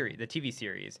series, the TV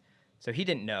series, so he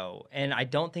didn't know. And I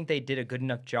don't think they did a good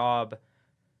enough job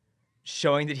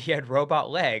showing that he had robot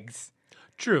legs.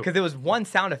 True. Because it was one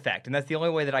sound effect, and that's the only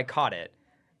way that I caught it.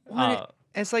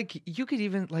 It's like you could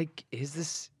even like,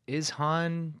 is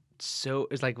Han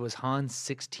was Han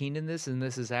 16 in this, and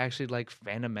this is actually like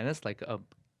Phantom Menace, like a.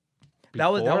 That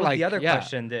was like, the other yeah.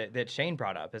 question that Shane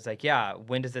brought up. It's like, yeah,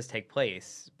 when does this take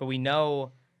place? But we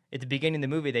know at the beginning of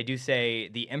the movie they do say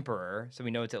the Emperor, so we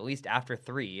know it's at least after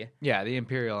 3. Yeah, the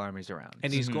Imperial Army's around.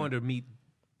 And he's going to meet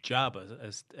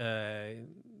Jabba,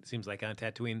 seems like, on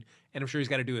Tatooine. And I'm sure he's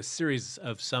got to do a series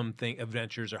of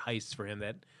adventures or heists for him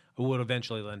that will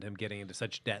eventually lend him getting into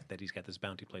such debt that he's got this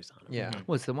bounty placed on him. Yeah.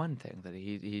 Well, it's the one thing that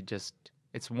he just,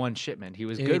 it's one shipment. He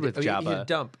was good with Jabba. He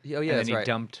dump. Oh yeah, and that's then he right.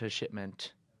 dumped a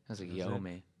shipment. I was like, yo,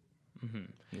 me.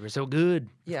 You were so good.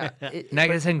 Yeah. Now I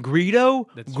gotta send Greedo?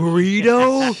 That's-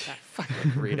 Greedo?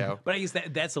 Fucking burrito. But I guess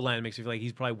that's the line that makes me feel like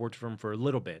he's probably worked for him for a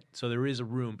little bit. So there is a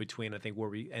room between, I think, where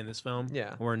we end this film,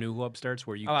 Yeah. where A New Hope starts,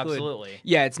 where you Oh, could. absolutely.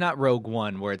 Yeah, it's not Rogue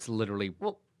One where it's literally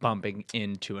bumping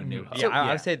into a New Hope. Yeah,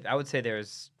 I would say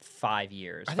there's 5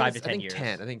 years, I 5 think to 10 I think years.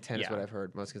 10. I think 10 is Yeah. what I've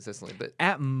heard most consistently. But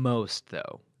At most,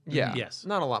 though. yeah, Yes.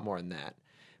 not a lot more than that.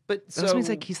 But So that means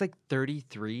so like he's like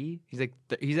 33. He's like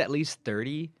he's at least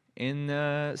 30 in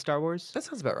Star Wars. that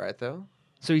sounds about right though.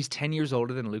 So he's 10 years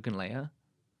older than Luke and Leia.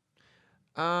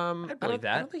 I'd believe I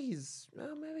that. don't think he's.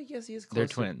 Well, maybe yes, he is close. They're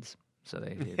to- twins. So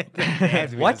they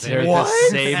What? they're What? the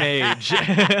same age.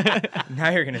 Now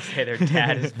you're gonna say their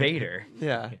dad is Vader.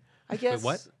 Yeah, I guess.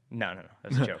 what? No,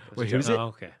 that's a joke. That's Wait, a joke. who's it? Oh,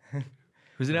 okay.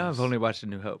 Who's it now? I've only watched A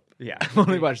New Hope. Yeah. I've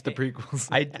only watched the prequels.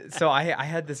 I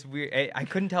had this weird. I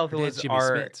couldn't tell if it That's was Jimmy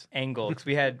our Smits. angle because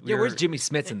we had. Yeah, where's Jimmy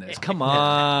Smits in this? Come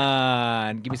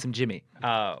on, give me some Jimmy.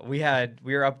 We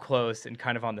were up close and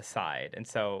kind of on the side, and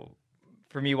so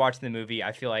for me watching the movie,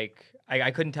 I feel like I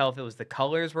couldn't tell if it was the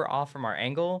colors were off from our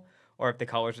angle or if the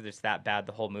colors were just that bad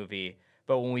the whole movie.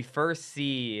 But when we first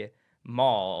see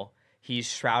Maul, he's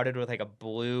shrouded with like a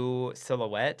blue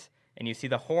silhouette, and you see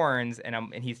the horns, and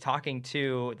he's talking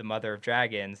to the Mother of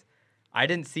Dragons. I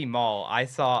didn't see Maul. I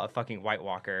saw a fucking White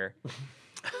Walker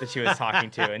that she was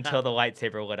talking to until the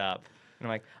lightsaber lit up. And I'm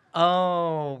like,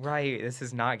 oh, right, this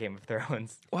is not Game of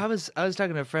Thrones. Well, I was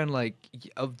talking to a friend, like,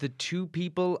 of the two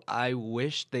people I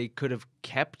wish they could have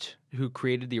kept who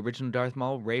created the original Darth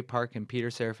Maul, Ray Park and Peter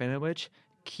Serafinowicz.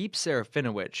 Keep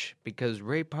Serafinowicz because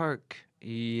Ray Park,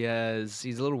 he's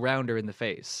a little rounder in the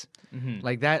face.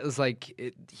 Like that was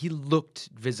like he looked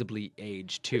visibly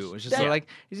aged too. It's just sort of like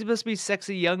he's supposed to be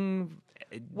sexy young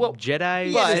Jedi.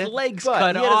 He had Sith. his legs cut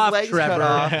cut off, legs Trevor. cut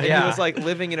off, and he Yeah. was like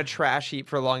living in a trash heap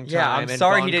for a long time. Yeah, I'm and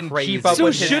sorry gone he didn't crazy. keep up So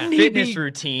with his shouldn't he fitness be-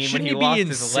 routine when Shouldn't he he lost be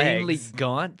his insanely legs.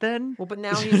 gaunt then? Well, but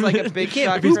now he's like a big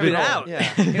shot. if he's been criminal. out.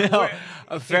 Yeah.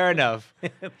 No, fair enough.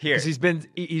 Here, Because he's been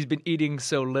eating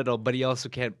so little, but he also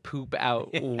can't poop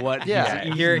out what Yeah. he's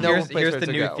eating. Here, no here's place here's for it the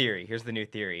to new go. theory. Here's the new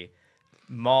theory.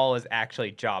 Maul is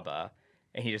actually Jabba,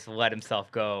 and he just let himself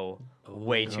go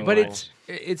way too But much.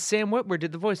 it's Sam Witwer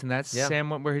did the voice, and that's Yeah. Sam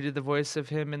Witwer who did the voice of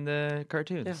him in the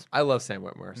cartoons. Yeah. I love Sam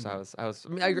Witwer, so I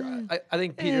mean, I agree. I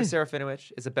think Peter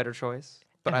Serafinowicz is a better choice,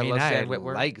 but I, love Sam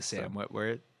Witwer. like Sam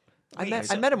Witwer. I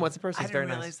met him once in person. I He's didn't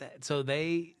very realize nice. that. So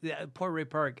poor Ray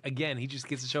Park, again, he just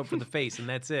gets to show up for the face, and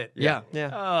that's it. Yeah.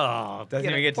 Yeah. Oh, Doesn't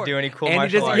even get to do any cool And he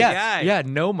martial doesn't, arts. yeah, guy. yeah,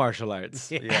 no martial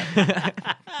arts.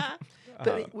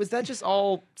 But was that just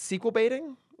all sequel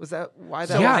baiting? Was that why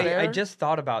that So Yeah. was there? I just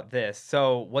thought about this.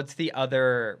 So what's the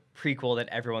other prequel that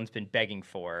everyone's been begging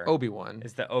for? Obi-Wan.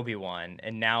 Is the Obi-Wan.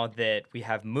 And now that we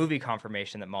have movie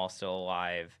confirmation that Maul's still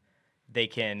alive, they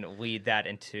can lead that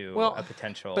into a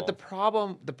potential. But the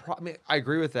problem, I mean, I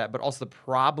agree with that, but also the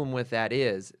problem with that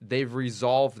is they've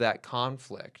resolved that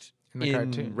conflict In the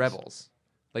cartoons. Rebels.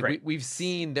 Like Right. we've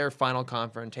seen their final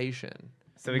confrontation.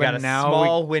 So we But got a now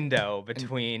small window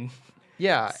between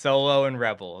Yeah, Solo and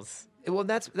Rebels. Well,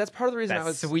 that's part of the reason That I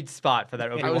was sweet spot for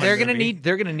that Obi-Wan They're gonna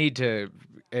movie. need to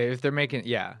if they're making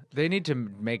they need to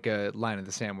make a line in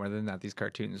the sand whether or not these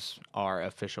cartoons are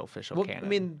official Well, canon. I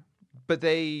mean, but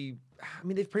they've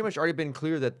pretty much already been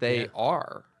clear that they Yeah.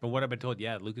 are. From what I've been told,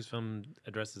 yeah, Lucasfilm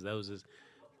addresses those as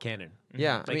canon.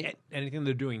 Yeah, It's like anything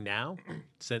they're doing now,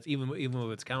 since even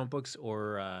with its comic books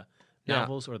or Yeah.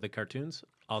 novels or the cartoons,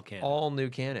 all canon. all new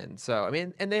canon. So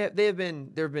and there have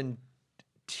been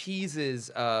teases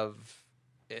of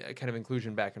kind of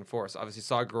inclusion back and forth. So obviously,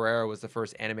 Saw Gerrera was the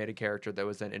first animated character that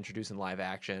was then introduced in live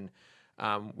action.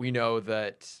 We know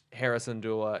that Harrison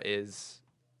Dula is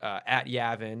at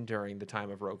Yavin during the time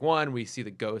of Rogue One. We see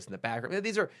the ghost in the background.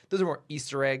 Those are more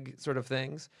Easter egg sort of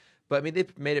things. But I mean,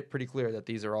 they've made it pretty clear that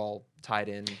these are all tied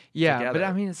in. Yeah, together. but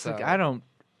I mean, it's like So-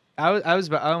 I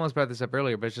almost brought this up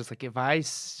earlier, but it's just like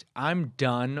I'm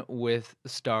done with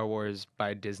Star Wars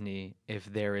by Disney if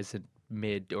there is a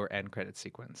mid or end credit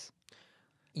sequence.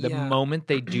 The Yeah. moment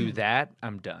they do that,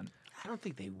 I'm done. I don't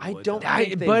think they would. I don't though. I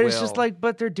think they But it's just will. like,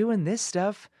 but they're doing this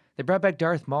stuff. They brought back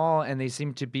Darth Maul, and they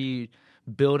seem to be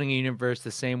building a universe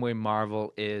the same way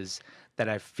Marvel is. That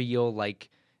I feel like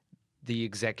the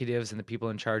executives and the people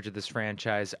in charge of this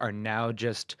franchise are now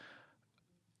just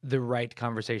the right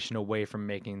conversation away from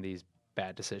making these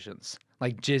bad decisions.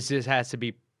 Like, just has to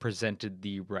be presented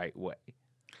the right way.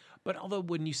 But although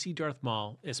when you see Darth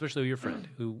Maul, especially your friend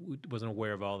who wasn't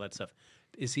aware of all that stuff,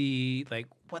 is he like,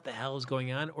 what the hell is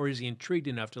going on, or is he intrigued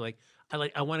enough to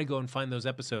I want to go and find those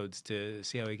episodes to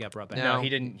see how he got brought back? No, he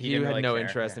didn't- he didn't had really no care,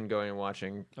 interest yeah. in going and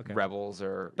watching Okay. Rebels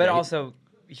or. But yeah, he- also,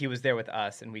 he was there with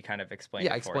us, and we kind of explained.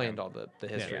 yeah, I it for explained him. all the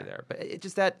history Yeah. there. But it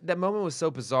just that moment was so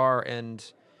bizarre, and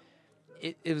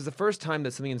it was the first time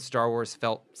that something in Star Wars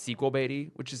felt sequel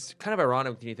baity, which is kind of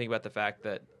ironic when you think about the fact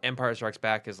that Empire Strikes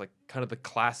Back is like kind of the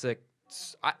classic.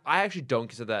 I actually don't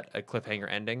consider that a cliffhanger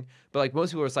ending, but like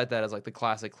most people recite that as like the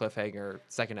classic cliffhanger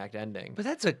second act ending. But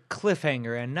that's a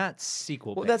cliffhanger and not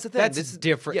sequel. Well, bait. that's the thing. That's This is-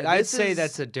 different. yeah, I'd this say is-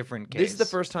 that's a different case. This is the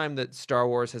first time that Star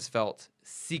Wars has felt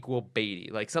sequel baity.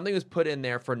 Like something was put in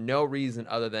there for no reason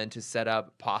other than to set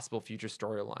up possible future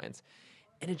storylines.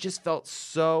 And it just felt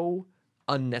so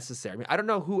unnecessary. I mean, I don't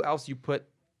know who else you put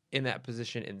in that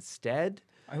position instead.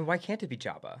 I mean, why can't it be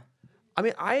Jabba? I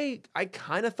mean, I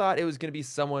kind of thought it was going to be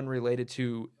someone related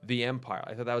to the Empire.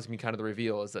 I thought that was going to be kind of the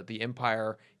reveal, is that the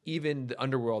Empire, even the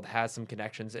underworld, has some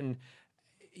connections. And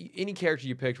any character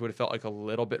you picked would have felt like a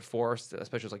little bit forced,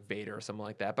 especially like Vader or something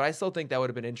like that. But I still think that would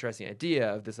have been an interesting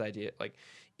idea of this idea. Like,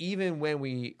 even when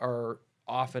we are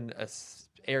often a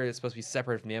area that's supposed to be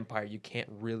separated from the Empire, you can't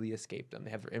really escape them.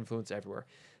 They have their influence everywhere.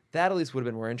 That at least would have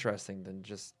been more interesting than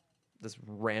just this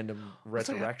random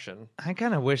resurrection. I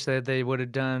kind of wish that they would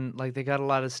have done like they got a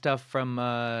lot of stuff from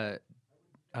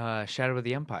Shadow of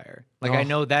the Empire. Like I Oh.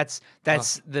 know that's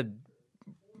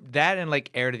that and like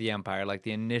Heir to the Empire, like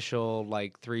the initial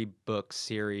like 3-book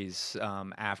series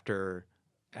after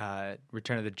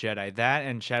Return of the Jedi. That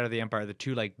and Shadow of the Empire are the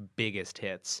two like biggest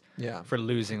hits Yeah. for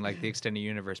losing like the extended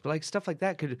universe. But like stuff like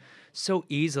that could so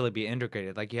easily be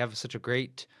integrated. Like you have such a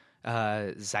great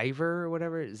Zyver or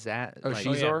whatever is that? Oh, like,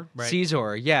 Shizor? Right.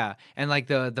 Caesar, yeah, and like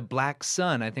the Black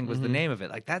Sun, I think was the Mm-hmm. name of it.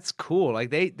 Like that's cool. Like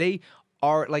they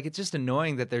are like it's just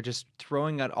annoying that they're just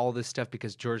throwing out all this stuff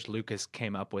because George Lucas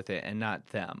came up with it and not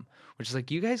them. Which is like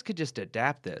you guys could just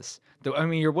adapt this. Though I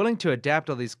mean, you're willing to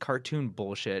adapt all these cartoon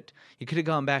bullshit. You could have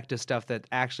gone back to stuff that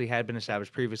actually had been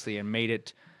established previously and made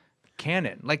it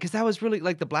canon. Like, because that was really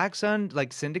like the Black Sun,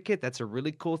 like Syndicate. That's a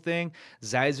really cool thing.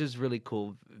 Zizer's really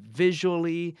cool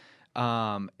visually.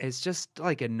 It's just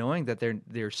like annoying that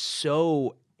they're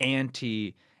so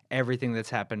anti everything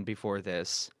that's happened before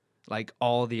this. Like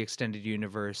all the extended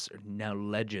universe, or now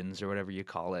Legends or whatever you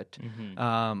call it,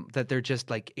 that they're just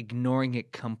like ignoring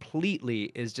it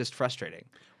completely is just frustrating.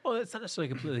 Well, it's not necessarily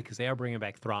completely because they are bringing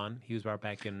back Thrawn. He was brought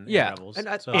back in Yeah. Rebels. And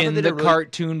I- so, I In thought the they did really-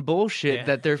 cartoon bullshit Yeah.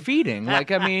 that they're feeding.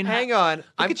 Like, I mean, Hang on. look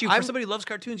I'm, at you. For I'm, somebody who loves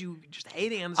cartoons, you just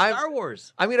hating on I'm- Star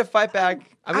Wars. I'm gonna fight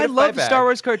back. I love the Star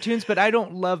Wars cartoons, but I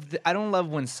don't love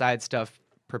when side stuff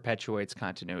perpetuates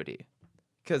continuity.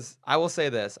 Because I will say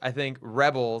this: I think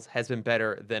Rebels has been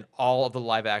better than all of the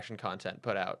live action content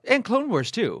put out. And Clone Wars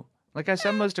too. Like I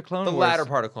saw most of Clone The Wars. latter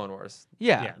part of Clone Wars.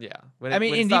 Yeah. Yeah. I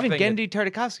mean, and even Gendy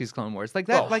Tartakovsky's Clone Wars. Like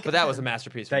that. Well, like, but that was a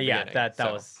masterpiece. From That, the yeah, beginning, that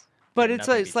so. was. But it's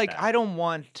nothing like beats that. I don't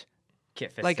want.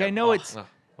 Kit Like Fisto. I know Oh, it's Ugh,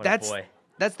 what a that's boy.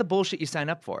 that's the bullshit you sign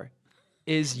up for.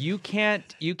 Is you can't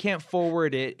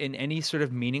forward it in any sort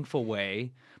of meaningful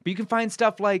way, but you can find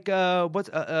stuff like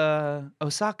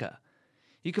Osaka.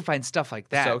 You can find stuff like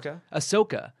that.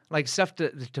 Ahsoka, like stuff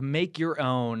to make your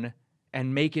own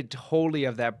and make it wholly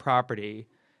of that property.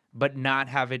 but not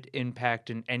have it impact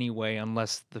in any way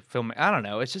unless the film. I don't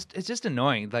know. It's just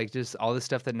annoying. Like just all this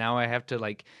stuff that now I have to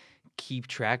like keep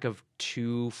track of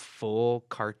 2 full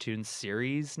cartoon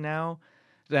series now.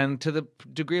 Then to the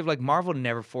degree of like Marvel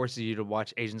never forces you to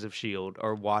watch Agents of S.H.I.E.L.D.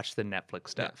 or watch the Netflix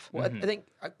stuff. Well,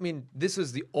 I mean, this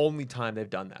is the only time they've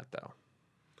done that, though.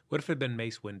 What if it had been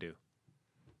Mace Windu?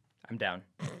 I'm down.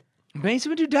 Mace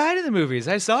Windu died in the movies.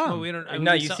 I saw him. Well, we don't. I mean,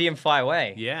 No, we you saw- see him fly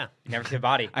away. Yeah. You never see a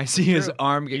body. I see his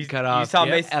arm get cut off. You saw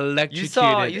Yeah. Mace,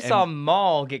 electrocuted. You saw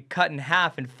Maul get cut in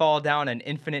half and fall down an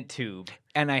infinite tube.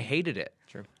 and I hated it.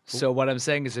 True. So what I'm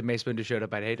saying is if Mace Windu showed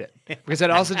up, I'd hate it. Because I'd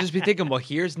also just be thinking, well,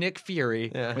 here's Nick Fury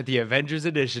with the Avengers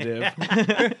Initiative.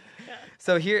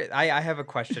 So here, I have a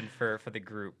question for the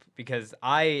group because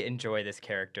I enjoy this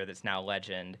character that's now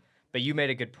legend, but you made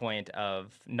a good point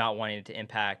of not wanting it to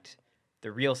impact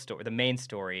the real story, the main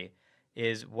story.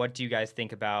 Is what do you guys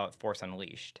think about Force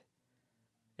Unleashed?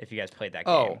 If you guys played that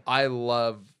game. Oh, I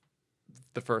love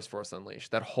the first Force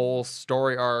Unleashed. That whole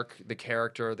story arc, the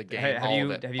character, the game, Have all you-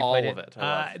 of it. have you all played of it? it.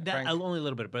 I love. That, only a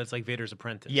little bit, but it's like Vader's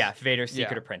apprentice. Yeah, Vader's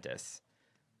Secret Yeah. Apprentice,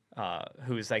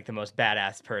 who's like the most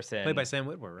badass person. Played by Sam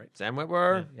Witwer, right? Sam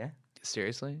Witwer. Yeah.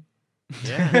 Seriously?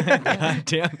 Yeah. God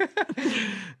damn.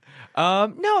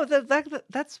 No,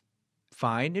 that's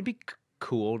fine. It'd be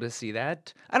cool to see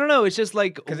that. I don't know. It's just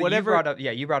like Because whatever.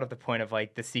 you brought up the point of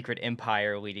like the secret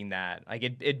empire leading that. Like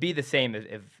it'd be the same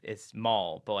if it's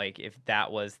Maul, but like if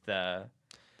that was the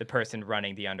person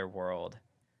running the underworld,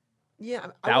 Yeah,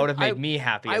 that would have made me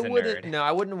happy as a wouldn't. nerd. No,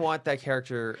 I wouldn't want that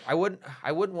character. I wouldn't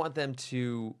want them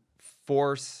to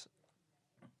force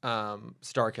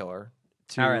Starkiller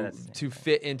to All right, that's- to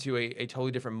fit into a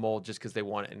totally different mold just because they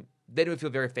want it. And then it would feel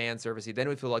very fan servicey. Then it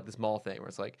would feel like this Maul thing where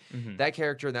it's like that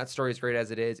character and that story is great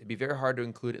as it is. It'd be very hard to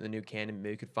include it in the new canon.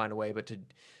 Maybe you could find a way, but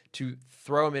to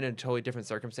throw him in totally different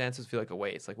circumstances feel like a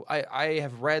waste. Like I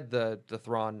have read the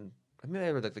Thrawn. I mean, I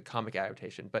read like the comic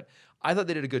adaptation, but I thought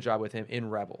they did a good job with him in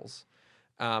Rebels.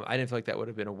 I didn't feel like that would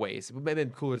have been a waste. It would have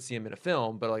been cooler to see him in a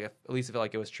film, but like at least it felt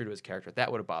like it was true to his character.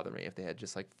 That would have bothered me if they had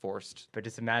just like forced. But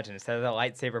just imagine, instead of the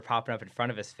lightsaber popping up in front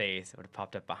of his face, it would have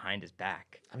popped up behind his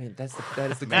back. I mean, that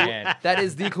is the Man. that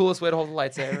is the coolest way to hold a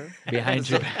lightsaber Behind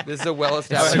your back. This is a well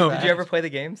established. So- Did you ever play the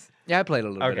games? Yeah, I played a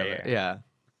little bit of Okay, it. Yeah.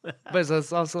 But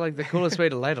it's also like the coolest way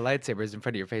to light a lightsaber is in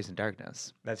front of your face in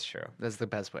darkness. That's true. That's the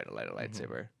best way to light a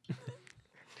lightsaber.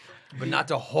 but not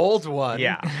to hold one.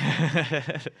 Yeah.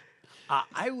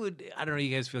 I don't know how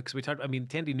you guys feel because we talked. I mean,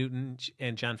 Tandy Newton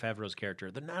and Jon Favreau's character,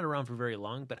 they're not around for very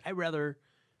long, but I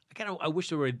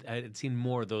wish I had seen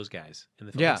more of those guys in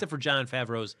the film, Yeah. except for Jon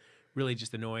Favreau's really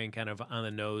just annoying, kind of on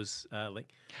the nose.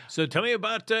 So tell me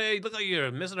about. You look like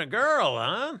you're missing a girl,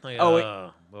 huh? Like,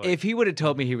 Oh, boy. If he would have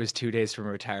told me he was 2 days from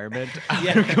retirement, I would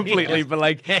have completely. But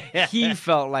like, he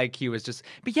felt like he was just.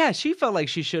 But yeah, she felt like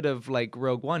she should have like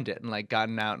Rogue One'd it and like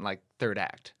gotten out in like third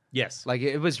act. Yes. Like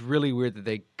it was really weird that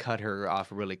they cut her off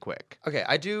really quick. Okay,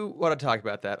 I do want to talk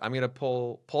about that. I'm gonna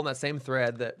pull on that same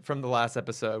thread that from the last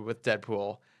episode with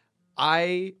Deadpool.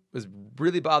 I was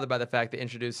really bothered by the fact they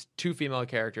introduced 2 female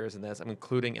characters in this. I'm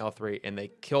including L3, and they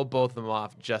killed both of them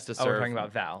off just to serve. Oh, we're talking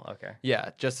about Val. Okay. Yeah,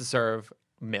 just to serve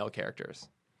male characters.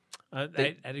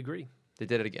 I'd agree. They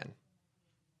did it again.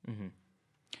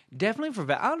 Definitely for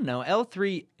I don't know.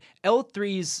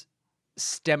 L3's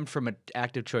stemmed from an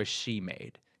active choice she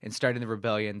made in starting the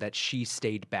rebellion that she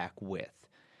stayed back with.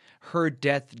 Her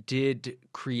death did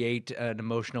create an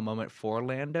emotional moment for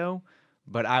Lando,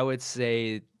 but I would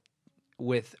say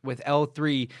with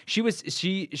L3,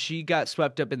 she got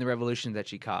swept up in the revolution that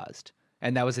she caused,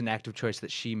 and that was an active choice that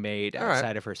she made All right.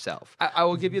 outside of herself. I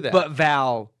will give you that. But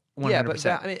Val, 100%. Yeah, but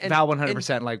Val- I mean, and- Val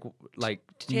 100%, like no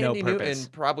Tandy purpose.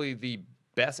 Newton, probably the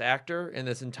best actor in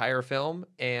this entire film,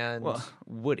 and Well,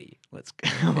 Woody, let's go.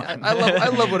 I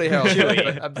love Woody Harrelson.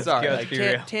 But I'm sorry, go, like, let's be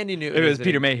real. Tandy Newton. It was is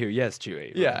Peter an, Mayhew, yes,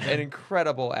 Chewie. Yeah, an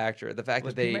incredible actor. The fact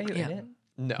Was that they Pete Mayhew in it?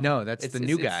 No, that's the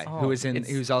new guy who was in.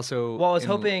 He was also. Well, I was in-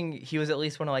 hoping he was at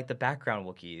least one of like the background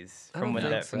Wookiees I from don't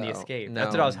think from the so. Escape. No.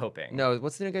 That's what I was hoping. No,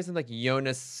 what's the new guy's name? Like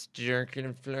Jonas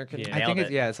Jerkin Flurkin. Yeah. I think nailed it's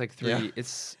it. it's like 3. Yeah.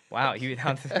 It's Wow, he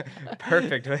sounds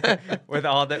perfect with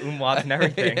all the umlauts and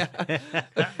everything.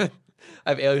 Yeah.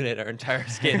 I've alienated our entire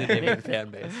Scandinavian fan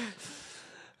base.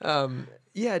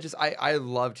 Yeah, just I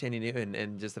love Tandy Newton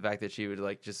and just the fact that she would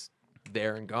like just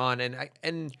there and gone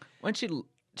and when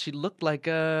she looked like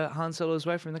Han Solo's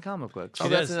wife from the comic books. oh, She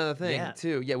that's does. another thing Yeah.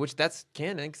 too. Yeah, which that's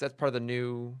canon because that's part of the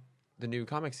new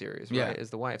comic series, right? Yeah. Is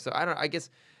the wife. So I guess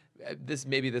this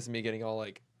is me getting all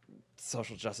like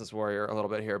social justice warrior a little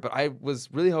bit here, but I was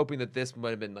really hoping that this might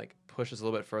have been like pushed us a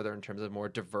little bit further in terms of more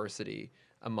diversity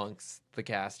amongst the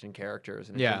cast and characters,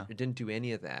 and Yeah. it didn't do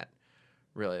any of that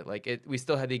really. Like we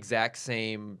still had the exact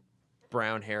same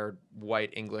brown-haired,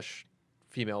 white English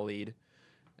female lead,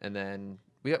 and then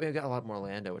we got a lot more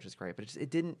Lando, which is great. But it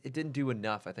didn't do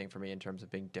enough, I think, for me in terms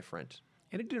of being different.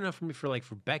 And it didn't do enough for me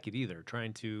for Beckett either.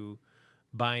 Trying to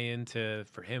buy into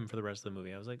for him for the rest of the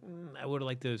movie, I was like, I would have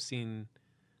liked to have seen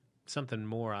something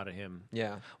more out of him.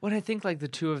 Yeah. Well, I think like the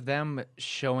two of them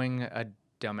showing a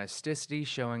domesticity,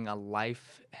 showing a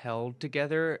life held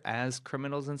together as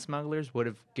criminals and smugglers would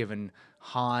have given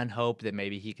Han hope that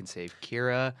maybe he can save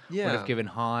Kira. Yeah. Would have given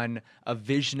Han a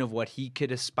vision of what he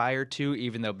could aspire to,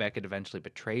 even though Beckett eventually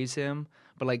betrays him.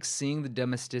 But like seeing the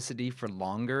domesticity for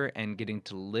longer and getting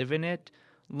to live in it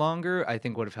longer, I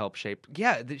think would have helped shape.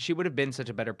 Yeah, she would have been such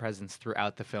a better presence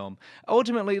throughout the film.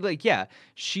 Ultimately, like, yeah,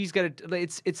 she's got to.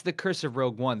 It's the curse of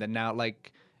Rogue One that now,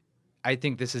 like, I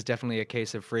think this is definitely a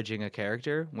case of fridging a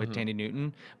character with Tandy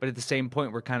Newton. But at the same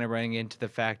point, we're kind of running into the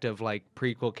fact of like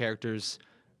prequel characters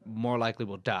more likely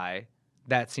will die.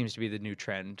 That seems to be the new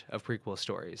trend of prequel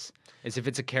stories. Is if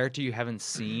it's a character you haven't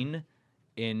seen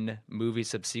in movie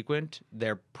subsequent,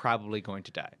 they're probably going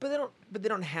to die. But they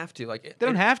don't have to. Like They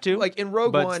don't have to. Like in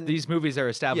Rogue but One, these movies are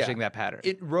establishing that pattern.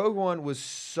 Rogue One was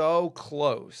so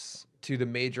close to the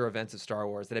major events of Star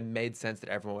Wars that it made sense that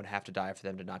everyone would have to die for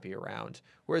them to not be around.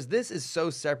 Whereas this is so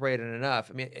separated enough.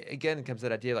 I mean, again, it comes to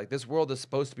that idea like this world is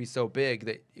supposed to be so big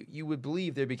that you would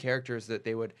believe there'd be characters that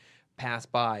they would pass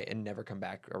by and never come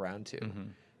back around to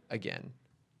again.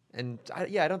 And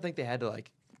I don't think they had to like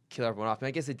kill everyone off. I mean,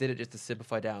 I guess they did it just to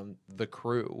simplify down the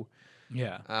crew.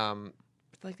 Yeah. But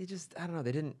like they just, I don't know,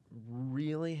 they didn't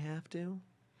really have to.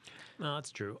 No,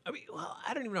 that's true. I mean, well,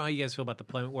 I don't even know how you guys feel about the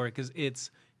point where because it's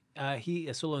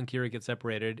Solo and Kira get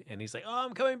separated, and he's like, "Oh,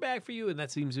 I'm coming back for you," and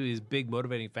that seems to be his big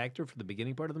motivating factor for the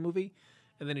beginning part of the movie,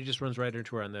 and then he just runs right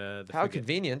into her on the How frigate.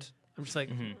 convenient. I'm just like,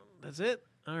 that's it.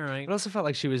 All right. It also felt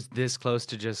like she was this close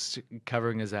to just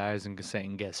covering his eyes and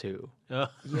saying, "Guess who?" Oh.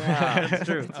 Yeah, that's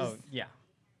true. Oh yeah.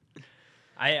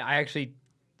 I actually,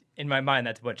 in my mind,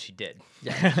 that's what she did.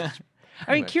 Yeah.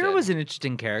 I mean, much Kira did. was an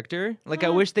interesting character. Like, I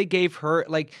wish they gave her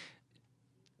like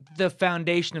the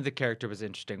foundation of the character was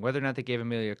interesting. Whether or not they gave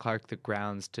Emilia Clarke the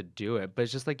grounds to do it, but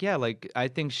it's just like, yeah, like I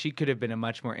think she could have been a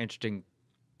much more interesting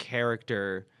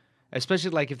character,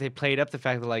 especially like if they played up the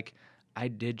fact that like I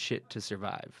did shit to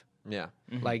survive. Yeah.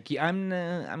 Like I'm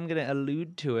gonna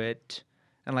allude to it,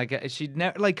 and like she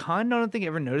never like Han. I don't think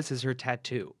ever notices her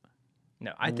tattoo.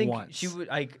 No, I think Once. she would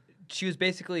like. She was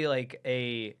basically like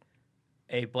a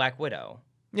Black Widow.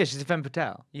 Yeah, she's a femme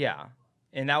fatale. Yeah,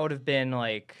 and that would have been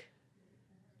like,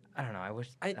 I don't know.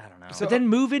 I don't know. so- But then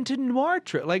move into noir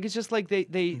like it's just like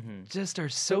they just are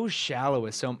so shallow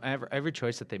with so every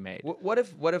choice that they made. What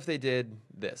if they did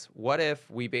this? What if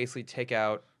we basically take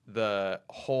out the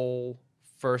whole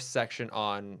first section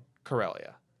on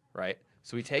Corellia, right?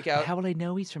 So we take out. How will I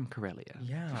know he's from Corellia?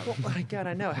 yeah, Oh my god,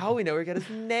 I know. How will we know we got his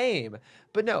name?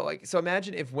 But no, like so.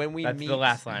 Imagine if when we that's meet the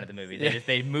last line of the movie.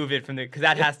 They move it from the because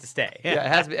that has to stay. Yeah,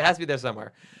 it has to be there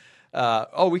somewhere.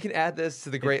 We can add this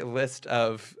to the great list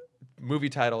of movie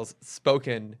titles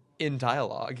spoken in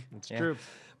dialogue. It's true.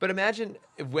 But imagine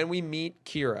if when we meet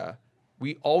Kira,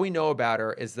 all we know about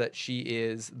her is that she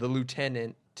is the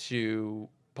lieutenant to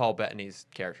Paul Bettany's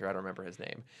character. I don't remember his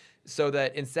name. So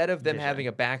that instead of them having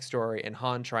a backstory and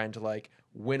Han trying to like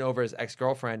win over his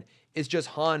ex-girlfriend, it's just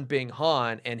Han being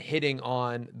Han and hitting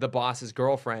on the boss's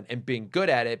girlfriend and being good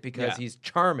at it because he's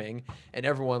charming and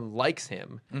everyone likes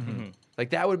him.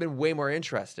 Like that would have been way more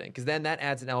interesting because then that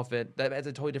adds a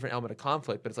totally different element of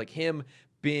conflict. But it's like him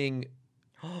being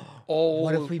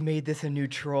What if we made this a new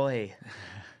Troy?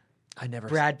 I never.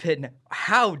 Brad Pitt.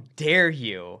 How dare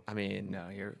you? I mean, no,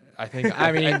 you're. I think.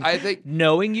 I think.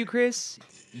 Knowing you, Chris,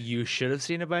 you should have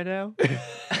seen it by now.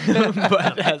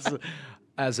 But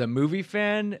as a movie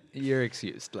fan, you're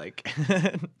excused. Like,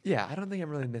 Yeah, I don't think I'm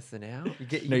really missing out.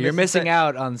 no, you're missing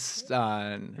out on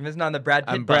You're missing on the Brad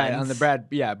Pitt buns.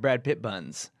 Brad Pitt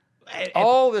buns.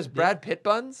 Oh, there's Brad Pitt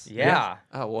buns. Yeah.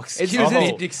 Oh well,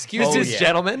 Excuses- excuses, yeah.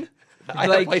 gentlemen. I have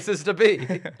Like- places to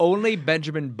be. Only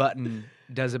Benjamin Button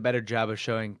does a better job of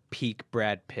showing peak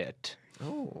Brad Pitt.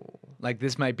 Oh. Like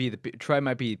this might be Troy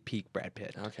might be peak Brad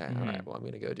Pitt. Okay. All right. Well, I'm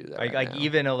gonna go do that. Like, right like now.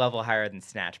 even a level higher than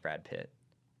Snatch Brad Pitt.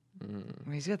 I mean,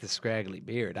 he's got the scraggly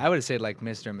beard. I would have said like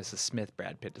Mr. and Mrs. Smith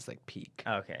Brad Pitt is like peak.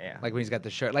 Okay, yeah. Like when he's got the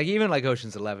shirt. Like even like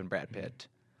Ocean's 11 Brad Pitt.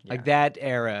 Like Yeah. that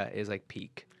era is like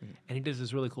peak. And he does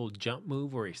this really cool jump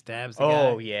move where he stabs the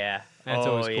Oh guy. yeah. That's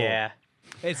oh always cool. yeah.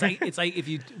 It's like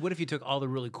what if you took all the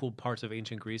really cool parts of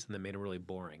ancient Greece and then made it really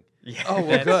boring? Yeah. Oh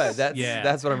well, good. That's yeah.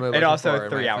 that's what I'm really And looking also for in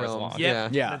 3 my hours films. long. Yeah.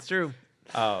 Yeah. That's true.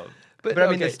 But But, I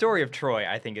mean, the okay. story of Troy,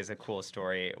 I think, is a cool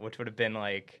story, which would have been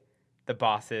like the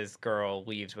boss's girl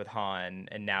leaves with Han,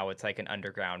 and now it's like an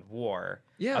underground war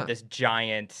Yeah. of this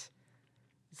giant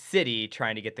city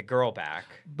trying to get the girl back.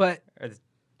 But Or th-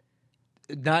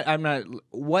 I'm not.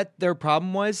 What their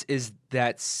problem was is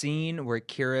that scene where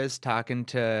Kira's talking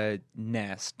to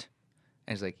Nest,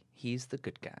 and he's like, "He's the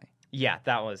good guy." yeah,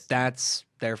 that was. That's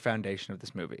their foundation of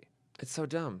this movie. It's so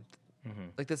dumb.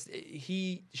 Mhm. Like this,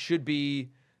 he should be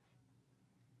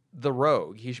the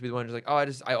rogue. He should be the one who's like, oh,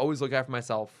 I always look after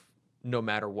myself, no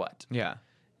matter what. Yeah.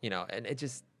 And it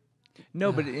just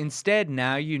No, but instead,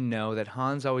 now you know that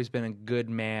Han's always been a good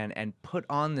man and put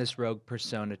on this rogue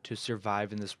persona to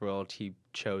survive in this world he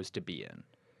chose to be in.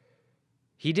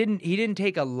 He didn't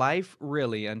take a life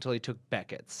really until he took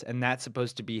Beckett's, and that's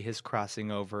supposed to be his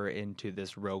crossing over into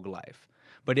this rogue life.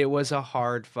 But it was a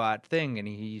hard fought thing, and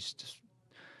he just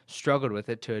struggled with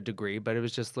it to a degree. But it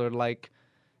was just sort of like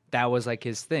that was like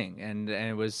his thing, and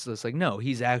it was just like, no,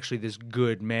 he's actually this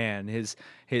good man. His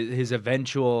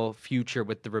eventual future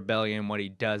with the rebellion, what he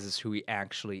does is who he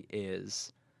actually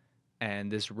is,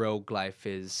 and this rogue life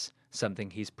is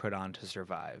something he's put on to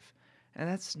survive. And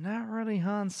that's not really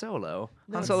Han Solo.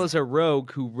 Han Solo's a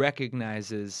rogue who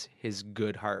recognizes his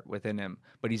good heart within him,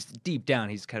 but he's deep down,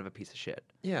 he's kind of a piece of shit.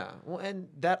 Yeah, well, and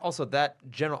that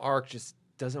general arc just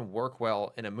doesn't work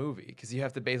well in a movie because you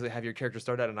have to basically have your character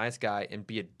start out a nice guy and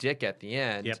be a dick at the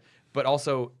end. Yep. But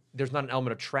also, there's not an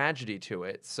element of tragedy to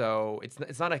it, so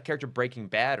it's not a character breaking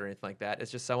bad or anything like that.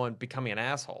 It's just someone becoming an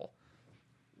asshole.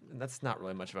 And that's not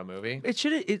really much of a movie.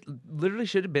 It literally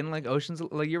should have been like Ocean's,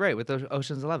 like you're right with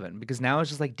Ocean's 11, because now it's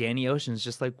just like Danny Ocean's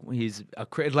just like he's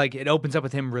like it opens up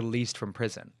with him released from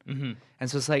prison, and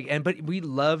so it's like but we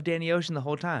love Danny Ocean the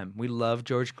whole time. We love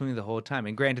George Clooney the whole time,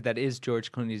 and granted that is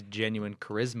George Clooney's genuine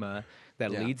charisma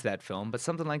that leads that film, but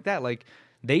something like that, like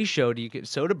they showed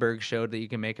Soderbergh showed that you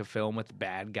can make a film with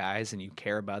bad guys and you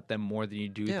care about them more than you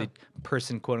do the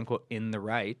person quote unquote in the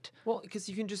right. Well, because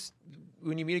you can just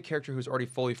when you meet a character who's already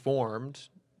fully formed,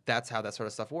 that's how that sort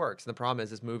of stuff works. And the problem is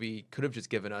this movie could have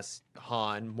just given us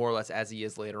Han more or less as he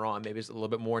is later on. Maybe just a little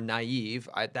bit more naive.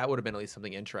 That would have been at least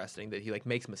something interesting, that he like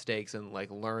makes mistakes and like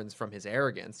learns from his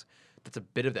arrogance. That's a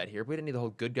bit of that here. We didn't need the whole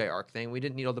good guy arc thing. We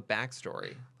didn't need all the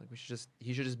backstory. Like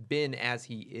he should just been as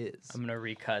he is. I'm gonna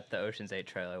recut the Ocean's 8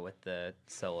 trailer with the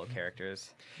Solo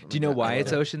characters. Do you know why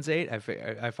it's Ocean's 8?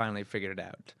 I finally figured it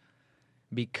out.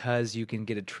 Because you can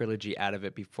get a trilogy out of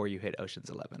it before you hit Ocean's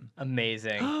 11.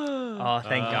 Amazing. Oh,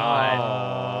 thank God.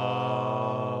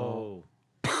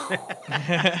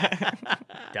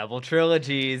 Double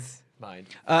trilogies. Mind.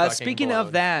 Speaking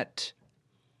of that,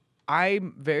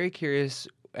 I'm very curious,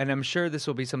 and I'm sure this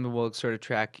will be something we'll sort of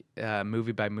track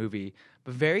movie by movie,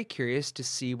 but very curious to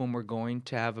see when we're going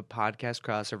to have a podcast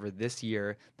crossover this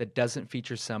year that doesn't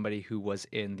feature somebody who was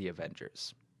in the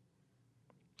Avengers.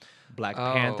 Black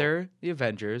Panther, The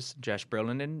Avengers, Josh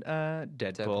Brolin in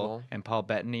Deadpool, and Paul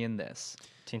Bettany in this.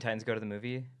 Teen Titans Go to the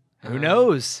movie. Who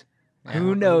knows?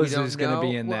 Who knows We don't who's going to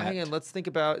be know. in Well, that? hang on, let's think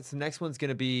about. The next one's going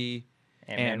to be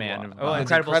Ant-Man. Oh, it's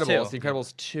Incredibles 2. The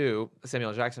Incredibles 2.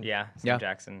 Samuel Jackson. Yeah, Sam Yeah.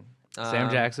 Jackson. Sam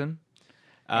Jackson.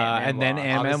 Ant-Man And then Wasp.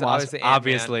 Ant-Man Wasp.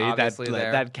 Obviously Ant-Man, Obviously,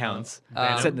 there. that counts.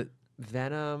 Venom.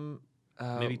 Venom.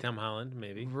 Maybe Tom Holland,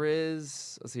 maybe.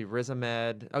 Riz. Let's see. Riz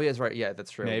Ahmed. Oh, yeah, that's right. Yeah, that's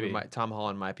true. Maybe. Tom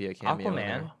Holland might be a cameo. in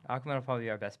there. Aquaman will probably be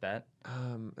our best bet.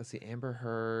 Let's see. Amber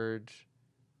Heard.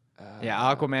 Yeah,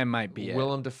 Aquaman might be it.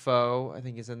 Willem Dafoe, I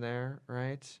think, is in there,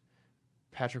 right?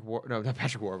 No, not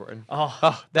Patrick Warburton.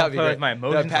 Oh, that would be play great. with my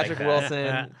emotions Patrick like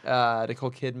that. Wilson,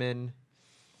 Nicole Kidman.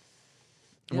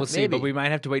 We'll see, but we might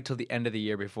have to wait till the end of the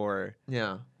year before.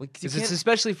 Yeah. Well, 'cause you Because it's can't-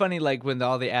 especially funny, like when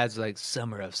all the ads are like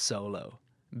 "Summer of Solo."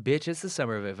 Bitch, it's the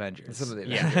Summer of Avengers. Some of the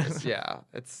Yeah. Avengers. Yeah.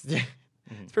 It's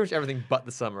it's pretty much everything but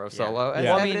the summer of Solo. As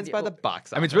Yeah. Well, I mean, evidenced by the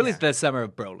box I mean, it's really office. the Summer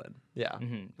of Brolin. Yeah.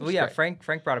 Well, yeah, Frank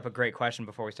brought up a great question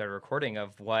before we started recording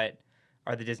of what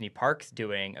are the Disney parks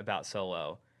doing about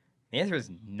Solo. The answer is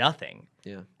nothing.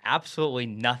 Yeah. Absolutely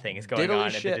nothing is going Diddly on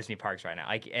at shit. the Disney parks right now.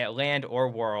 Like at Land or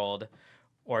World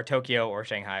or Tokyo or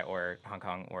Shanghai or Hong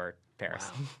Kong or Paris.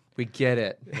 We get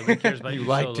it. Nobody cares about You you,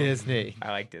 like Solo. Disney.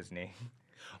 I like Disney.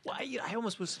 Well, I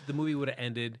almost wish the movie would have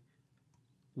ended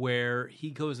where he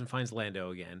goes and finds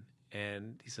Lando again,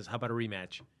 and he says, "How about a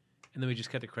rematch?" And then we just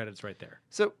cut the credits right there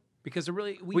So because it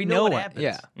really We know know what what- happens.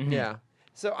 yeah. yeah.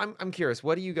 So I'm curious.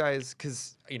 What do you guys?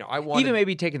 Because I want Even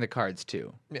maybe taking the cards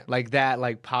too. Yeah. Like that,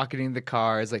 like pocketing the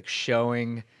cards, like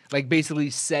showing, like basically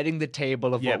setting the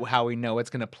table of Yep. how we know it's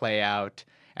going to play out.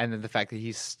 And then the fact that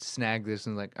he's snagged this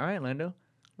and like, all right, Lando,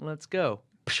 let's go.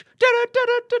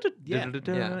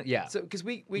 Yeah. Yeah. So because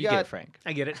we You got get it, Frank.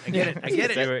 I get it. I get it. I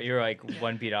get So it. you're like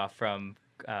one beat off from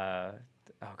oh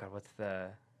god, what's the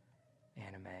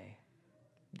anime?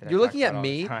 that I You're talk looking at about all the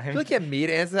me. time. You're looking at me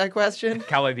to answer that question.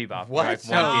 Cowboy Bebop. What? Like, one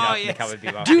beat Oh, up from the yes. Cowboy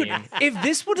Bebop Dude, theme. if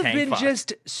this would have Tank been fuck.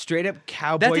 just straight up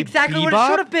Cowboy That's exactly Bebop, what it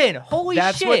should have been. Holy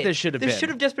that's shit. what this should have been. This should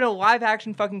have just been a live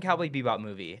action fucking Cowboy Bebop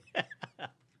movie.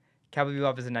 Cowboy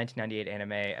Bebop is a 1998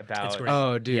 anime about. It's great.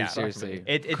 Oh, dude, Yeah. seriously.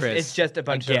 It's it's just a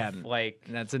bunch again. of like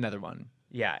That's another one.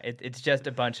 yeah. It's just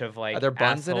a bunch of like Are there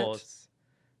buns in it? assholes.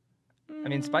 I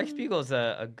mean, Spike Spiegel is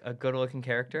a good looking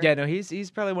character. Yeah, no,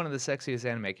 he's probably one of the sexiest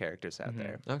anime characters out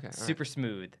there. Okay. all right. Super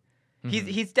smooth.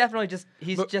 He's definitely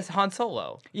just Han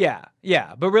Solo. Yeah,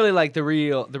 but really, like the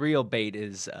real bait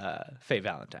is Faye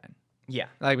Valentine. Yeah.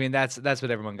 I mean, that's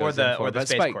what everyone goes in for. Or the but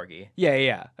space Spike- corgi.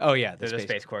 Yeah. Oh yeah, There's a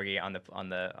space corgi on the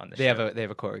They ship. have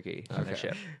a corgi on the Okay.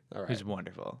 ship, All right. who's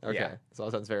wonderful. Okay. Yeah. So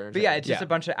all sounds very But yeah, interesting. it's just Yeah. a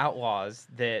bunch of outlaws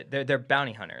that they're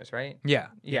bounty hunters, right? Yeah,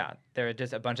 Yeah, they're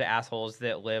just a bunch of assholes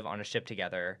that live on a ship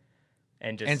together,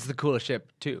 and just and it's the coolest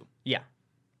ship too. yeah,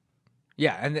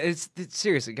 Yeah, and it's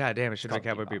seriously, goddamn, it should be called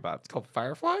Cowboy Bebop. Bebop. It's called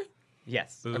Firefly?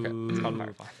 yes, Okay. it's called Boo.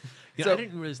 Firefly. You know, I So-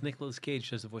 didn't realize Nicolas Cage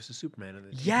does the voice of Superman in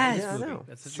this. Yes! Yeah, I movie. know.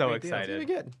 That's such a So great deal. excited. Really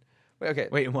good. Wait, okay.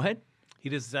 Wait, what? He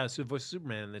does the voice of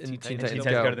Superman in the In Teen Teen Titans Titans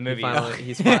Go. Go. Go to the movie. He finally, Oh.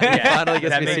 he's finally, Yeah. finally gets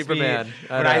That to be makes me- Superman.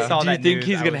 when I know. saw Do you that think news,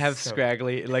 he's I gonna was have so-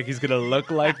 scraggly, like he's gonna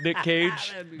look like Nick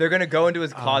Cage? They're gonna go into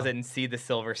his closet and see the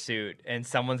silver suit, and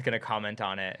someone's gonna comment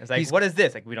on it. It's like, He's- what is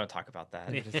this? Like, we don't talk about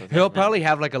that. He'll probably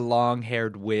have like a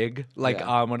long-haired wig, like Yeah.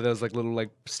 on one of those like little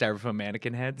like styrofoam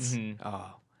mannequin heads. Mhm.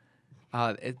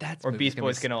 That's Or movie's Beast gonna be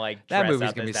Boy's gonna like that dress movie's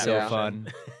up gonna be as that so version.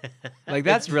 fun. Like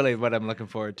that's really what I'm looking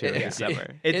forward to this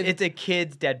summer. It's a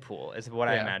kid's Deadpool, is what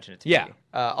I Yeah. imagine it to Yeah. be.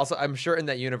 Also, I'm sure in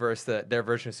that universe that their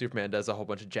version of Superman does a whole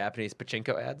bunch of Japanese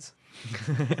pachinko ads.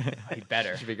 He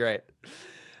better. Should be great.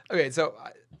 Okay, so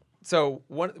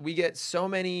we get so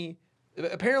many.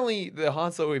 Apparently, the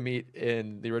Han Solo we meet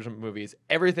in the original movies,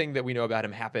 everything that we know about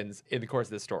him happens in the course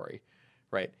of this story,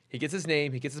 right? He gets his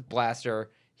name, he gets his blaster,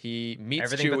 he meets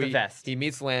Everything Chewie, but the vest. he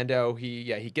meets Lando, he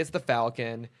gets the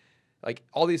Falcon, like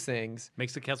all these things.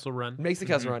 Makes the Kessel Run. Makes the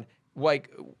Kessel Run. Like,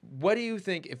 what do you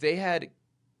think if they had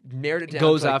narrowed it down?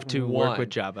 Goes to, like, off to one, work with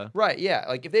Jabba. Right, yeah.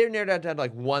 Like if they narrowed it down to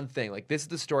like one thing, like this is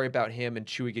the story about him and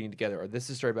Chewie getting together, or this is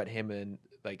the story about him and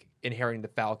like inheriting the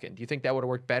Falcon. Do you think that would have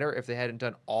worked better if they hadn't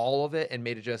done all of it and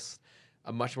made it just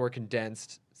a much more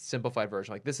condensed, simplified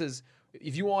version? Like this is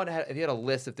if you had a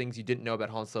list of things you didn't know about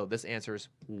Han Solo, this answers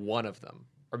one of them.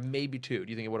 Or maybe two. Do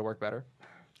you think it would have worked better?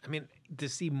 I mean, to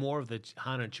see more of the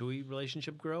Han and Chewie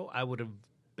relationship grow, I would have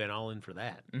been all in for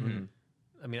that. Mhm.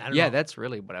 I mean, I don't Yeah, know. that's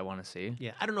really what I want to see.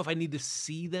 Yeah, I don't know if I need to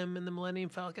see them in the Millennium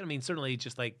Falcon. I mean, certainly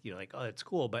just like like oh, it's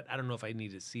cool, but I don't know if I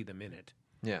need to see them in it.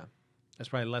 Yeah. That's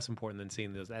probably less important than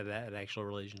seeing that actual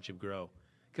relationship grow.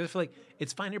 Because I feel like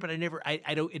it's fine here, but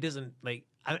I don't. It doesn't like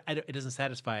it doesn't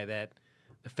satisfy that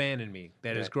the fan in me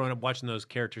that is Right. growing up watching those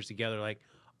characters together. Like,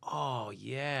 oh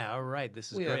yeah, all right,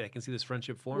 this is Well, yeah. great. I can see this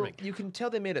friendship Well, forming. you can tell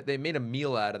they made a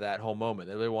meal out of that whole moment.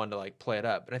 They really wanted to like play it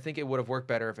up. And I think it would have worked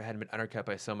better if it hadn't been undercut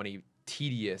by so many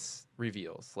tedious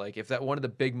reveals. Like if that one of the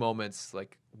big moments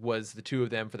like was the two of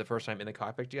them for the first time in the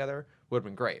cockpit together, would have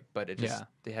been great. But it just Yeah.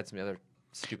 they had some other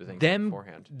stupid things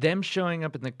beforehand. Them showing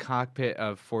up in the cockpit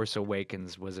of Force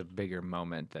Awakens was a bigger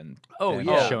moment than Oh, than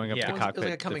yeah. showing up Yeah. in It the was like a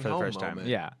cockpit coming for the home first time. moment.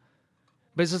 Yeah,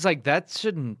 but it's just like that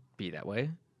shouldn't be that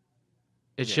way.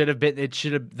 It Yeah. should have been. It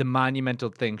should have. The monumental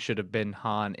thing should have been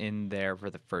Han in there for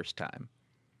the first time.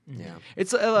 Yeah.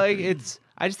 It's like it's.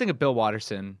 I just think of Bill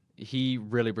Watterson. He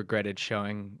really regretted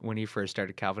showing when he first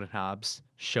started Calvin and Hobbes,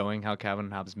 showing how Calvin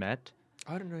and Hobbes met,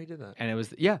 Oh, I didn't know he did that. and it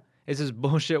was it's this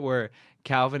bullshit where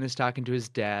Calvin is talking to his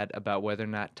dad about whether or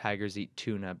not tigers eat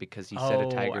tuna because he set a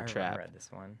tiger trap, read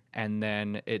this one. and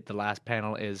then the last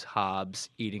panel is Hobbes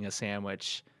eating a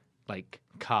sandwich, like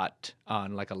caught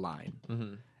on like a line,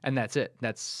 Mm-hmm. and that's it.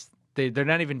 They're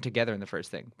not even together in the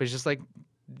first thing, but it's just like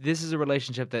this is a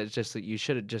relationship that's just like you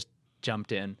should have just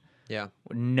jumped in. Yeah.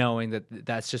 Knowing that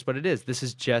that's just what it is. This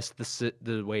is just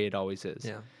the way it always is.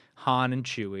 Yeah. Han and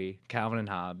Chewie, Calvin and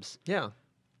Hobbes. Yeah.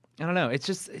 I don't know. It's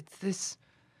this.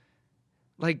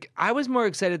 Like I was more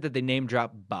excited that they name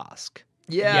dropped Bosk.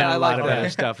 Yeah, than I a lot like of that. other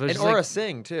stuff. It was And just like- Aura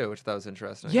Singh too, which I thought was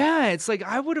interesting. yeah, it's like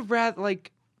I would have rather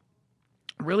like.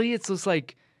 Really, it's just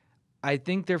like I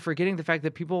think they're forgetting the fact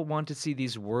that people want to see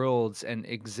these worlds and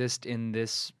exist in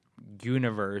this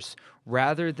universe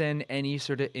rather than any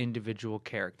sort of individual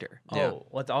character. Yeah. Oh,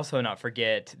 let's also not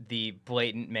forget the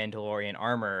blatant Mandalorian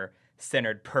armor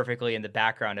centered perfectly in the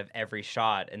background of every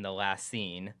shot in the last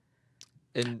scene.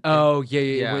 Oh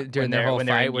Yeah, during When their they're- whole when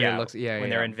they're fight in- where yeah, it looks when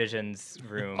they're in Vision's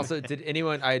room. Also, did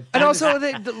anyone? I and also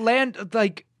the land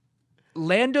like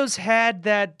Lando's had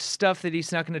that stuff that he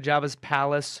snuck into Jabba's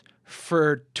palace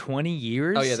for 20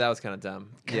 years. Oh yeah, that was kind of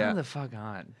dumb. Come Yeah. the fuck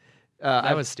on.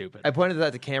 That was stupid. I pointed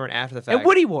that to Cameron after the fact. And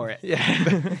Woody wore it.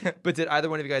 Yeah. But did either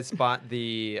one of you guys spot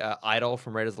the idol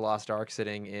from Raiders of the Lost Ark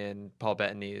sitting in Paul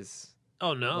Bettany's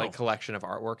Oh no! like collection of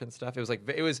artwork and stuff? It was like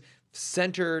it was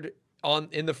centered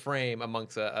in the frame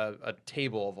amongst a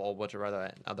table of a whole bunch of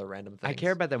other random things. I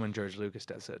care about that when George Lucas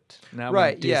does it. Not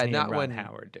right? When Disney yeah, and not Ron when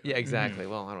Howard do it. Yeah, exactly.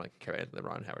 Well, I don't care that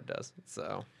Ron Howard does.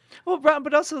 So. Well,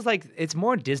 but also it's like it's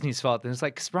more Disney's fault than it's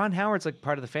like 'cause Ron Howard's like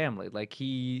part of the family. Like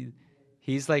he's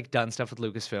like done stuff with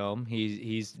Lucasfilm.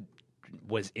 He's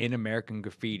was in American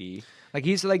Graffiti. Like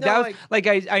he's like No, that was like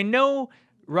I know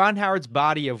Ron Howard's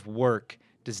body of work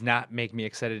does not make me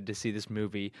excited to see this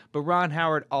movie, but Ron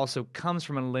Howard also comes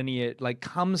from a lineage, like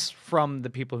comes from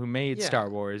the people who made Star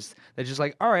Wars. They're just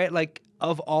like, all right, like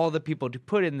of all the people to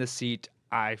put in the seat,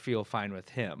 I feel fine with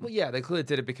him. Well, yeah, they clearly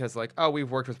did it because like, oh,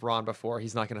 we've worked with Ron before.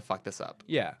 He's not going to fuck this up.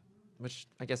 Yeah. Which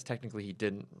I guess technically he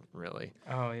didn't really.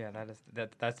 Oh yeah,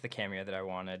 that's the cameo that I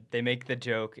wanted. They make the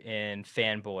joke in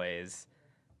Fanboys,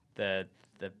 the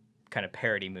kind of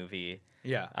parody movie.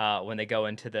 Yeah. When they go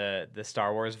into the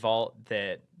Star Wars vault,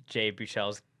 that Jay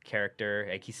Baruchel's character,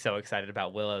 like he's so excited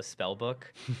about Willow's spell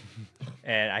book,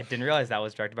 and I didn't realize that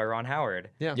was directed by Ron Howard.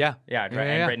 Yeah. Yeah.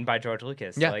 And written by George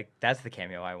Lucas. Yeah. So, like that's the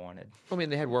cameo I wanted. I mean,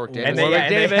 they had Warwick And Davis. they, Warwick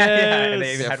and they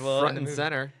Davis. had Willow front in the and movie.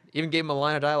 center. Even gave him a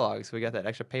line of dialogue, so we got that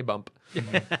extra pay bump.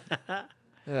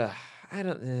 Ugh, I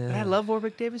don't. But I love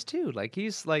Warwick Davis too. Like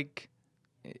he's like,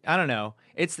 I don't know.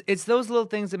 It's those little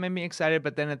things that made me excited,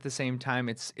 but then at the same time,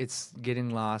 it's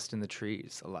getting lost in the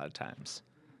trees a lot of times.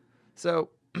 So,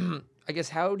 I guess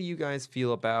how do you guys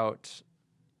feel about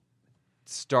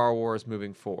Star Wars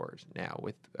moving forward now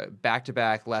with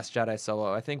back-to-back Last Jedi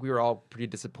Solo? I think we were all pretty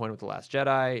disappointed with The Last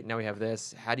Jedi. Now we have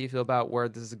this. How do you feel about where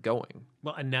this is going?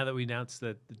 Well, and now that we announced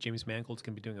that James Mangold's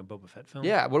going to be doing a Boba Fett film.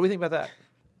 Yeah, what do we think about that?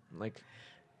 Like,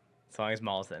 As long as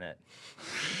Maul's in it.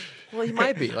 well, he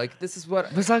might be. Like, this is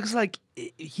what. But it's like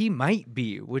he might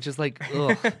be, which is like,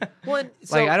 ugh. One,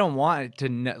 Like I don't want it to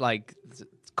like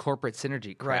corporate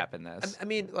synergy crap in this. I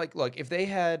mean, like, look, if they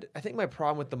had, I think my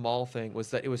problem with the Maul thing was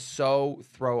that it was so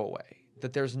throwaway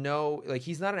that there's no, like,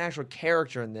 he's not an actual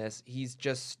character in this. He's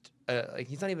just, like,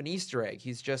 he's not even an Easter egg.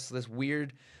 He's just this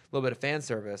weird little bit of fan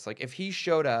service. Like, if he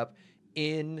showed up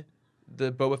in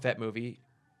the Boba Fett movie,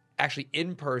 actually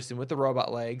in person with the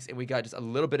robot legs, and we got just a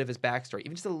little bit of his backstory,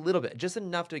 even just a little bit, just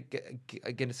enough to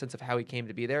get a sense of how he came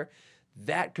to be there,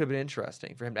 that could have been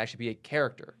interesting for him to actually be a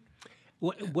character.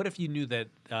 What if you knew that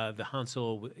the Han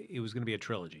Solo it was going to be a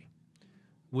trilogy?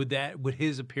 Would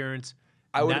his appearance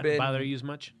I would not have been bother you as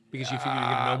much because you figured you're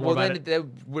going to know more well, about then it?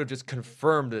 that would have just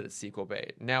confirmed that it's sequel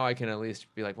bait. Now I can at least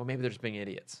be like, well, maybe they're just being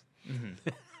idiots.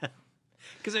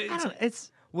 Because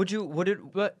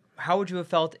How would you have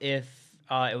felt if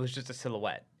it was just a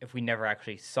silhouette? If we never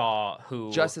actually saw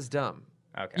who? Just as dumb.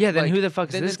 Okay. Yeah, then Like, who the fuck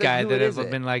is then this it's like, guy who that is have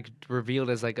it? been like revealed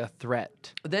as like a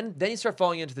threat? Then you start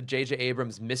falling into the J.J.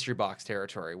 Abrams mystery box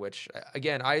territory, which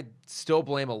again I still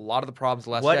blame a lot of the problems of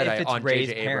Last What Jedi if it's on Rey's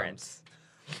J.J. parents?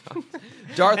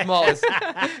 Darth Maul is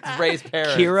Rey's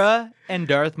parents. Kira and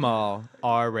Darth Maul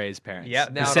are Rey's parents. Yep.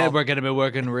 They Now it said all- we're going to be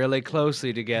working really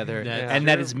closely together, That's and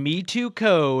that true. is Me Too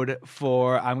code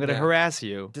for I'm going to Yeah. harass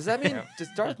you. Does that mean does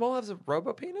Darth Maul have a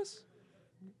robo penis?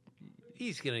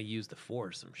 He's going to use the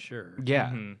Force, I'm sure.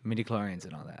 Yeah, midi-chlorians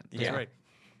and all that. That's Yeah. right.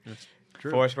 That's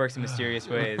true. Force works in mysterious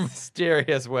ways.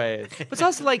 Mysterious ways. But it's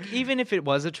also like, even if it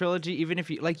was a trilogy, even if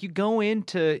you like, you go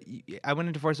into, I went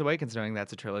into Force Awakens knowing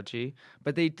that's a trilogy,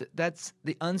 but that's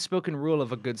the unspoken rule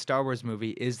of a good Star Wars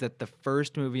movie is that the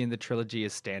first movie in the trilogy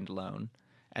is standalone,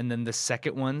 and then the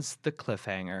second one's the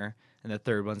cliffhanger, and the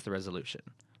third one's the resolution.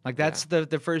 Like that's the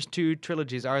first two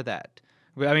trilogies are that.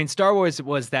 I mean, Star Wars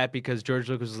was that because George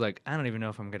Lucas was like, I don't even know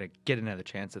if I'm gonna get another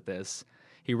chance at this.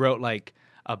 He wrote like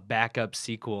a backup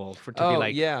sequel to be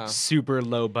like super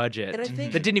low budget And I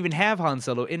think- that didn't even have Han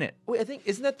Solo in it. Wait, I think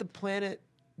isn't that the planet?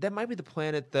 That might be the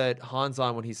planet that Han's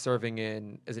on when he's serving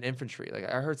in as an infantry. Like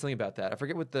I heard something about that. I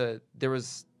forget what there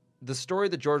was the story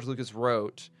that George Lucas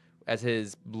wrote as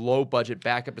his low budget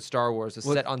backup to Star Wars is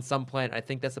set on some planet. I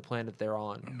think that's the planet they're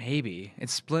on. Maybe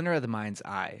it's Splinter of the Mind's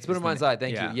Eye. Splinter of is the Mind's na- Eye.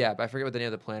 Thank you. Yeah, but I forget what the name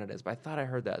of the planet is. But I thought I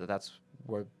heard that's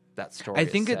where that story. I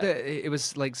is think set. it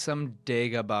was like some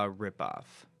Dagobah ripoff.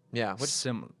 Yeah, which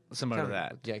Similar kind to of,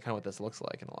 that. Yeah, kind of what this looks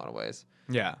like in a lot of ways.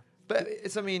 Yeah. But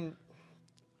it's. I mean,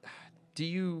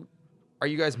 are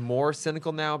you guys more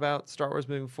cynical now about Star Wars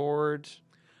moving forward?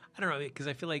 I don't know, because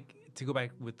I feel like, to go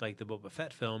back with like the Boba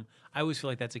Fett film, I always feel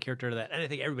like that's a character that, and I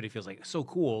think everybody feels like so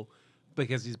cool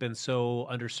because he's been so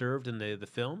underserved in the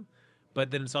film. But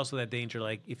then it's also that danger,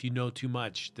 like if you know too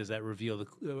much, does that reveal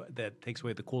that takes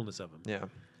away the coolness of him? Yeah.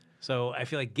 So I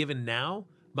feel like given now,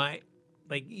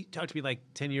 like you talked to me like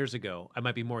 10 years ago, I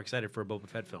might be more excited for a Boba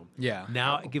Fett film. Yeah.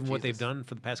 Now, Oh, given what they've Jesus. done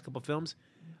for the past couple films,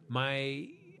 my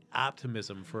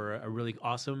optimism for a really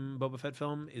awesome Boba Fett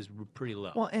film is pretty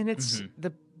low. Well, and it's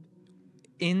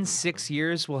in 6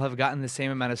 years we'll have gotten the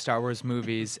same amount of Star Wars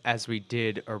movies as we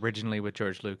did originally with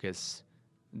George Lucas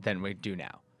than we do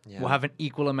now. Yeah. We'll have an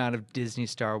equal amount of Disney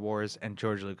Star Wars and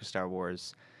George Lucas Star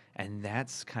Wars, and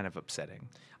that's kind of upsetting.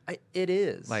 It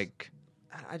is. Like,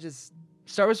 I just,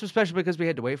 Star Wars was special because we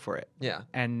had to wait for it. yeah.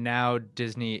 And now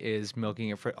Disney is milking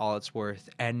it for all it's worth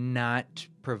and not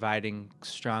providing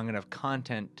strong enough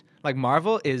content. Like,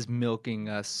 Marvel is milking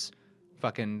us,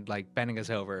 fucking, like, bending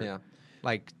us over. Yeah.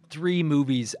 Like, 3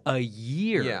 movies a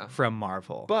year Yeah. from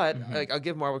Marvel. But like, I'll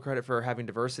give Marvel credit for having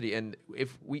diversity, and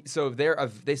they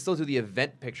still do the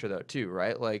event picture though too,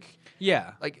 right? Like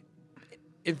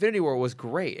Infinity War was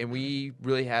great, and we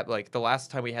really had like the last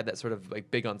time we had that sort of like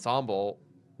big ensemble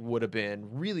would have been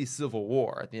really Civil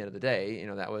War at the end of the day. You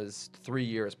know, that was 3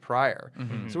 years prior,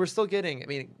 so we're still getting. I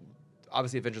mean,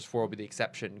 obviously Avengers 4 will be the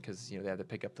exception because they have to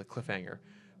pick up the cliffhanger.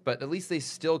 But at least they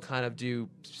still kind of do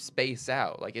space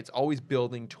out. Like, it's always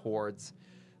building towards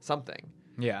something.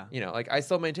 Yeah. Like, I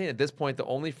still maintain at this point, the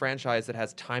only franchise that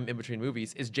has time in between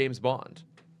movies is James Bond.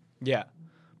 Yeah.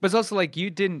 But it's also like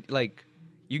you didn't, like,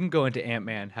 you can go into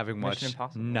Ant-Man having Mission watched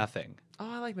Impossible. nothing. Oh,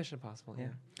 I like Mission Impossible. Yeah.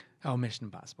 Oh, Mission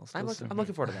Impossible. I'm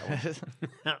looking forward to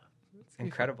that one.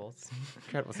 Incredibles.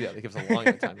 Incredible. So, yeah, it gives a long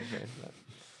time frame.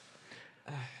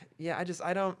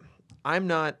 But, I'm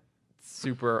not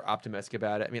super optimistic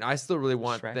about it. I mean, I still really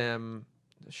want Shrek. them.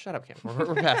 Shut up, Cam.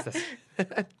 We're past this.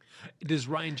 Is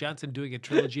Ryan Johnson doing a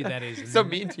trilogy that is So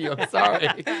mean to you. I'm sorry.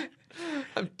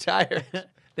 I'm tired.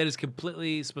 that is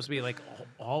completely supposed to be like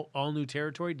all new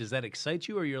territory? Does that excite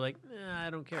you, or you're like, I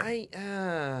don't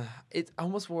care? It's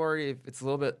almost worry if it's a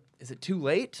little bit. Is it too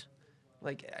late?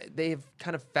 Like they've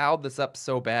kind of fouled this up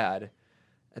so bad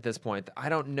at this point. That I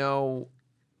don't know.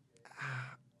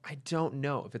 I don't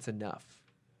know if it's enough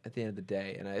at the end of the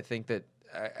day. And I think that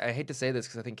I hate to say this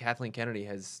because I think Kathleen Kennedy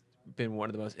has been one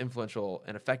of the most influential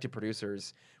and effective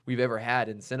producers we've ever had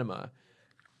in cinema.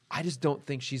 I just don't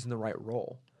think she's in the right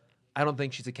role. I don't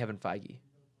think she's a Kevin Feige.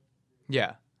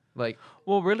 Yeah. Like,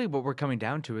 Well, really, what we're coming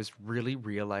down to is really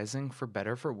realizing, for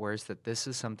better or for worse, that this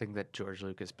is something that George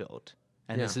Lucas built.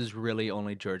 And this is really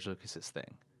only George Lucas's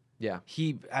thing. yeah.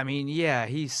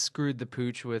 He screwed the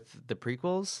pooch with the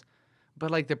prequels, but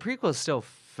like the prequels still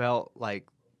felt like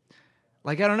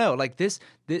I don't know, like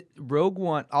the Rogue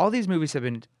One, all these movies have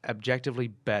been objectively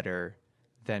better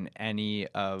than any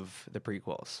of the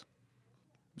prequels.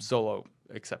 Solo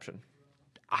exception.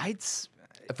 I'd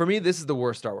For me, this is the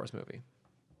worst Star Wars movie.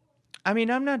 I mean,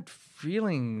 I'm not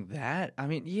feeling that. I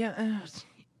mean,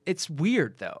 it's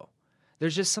weird though.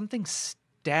 There's just something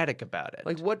static about it.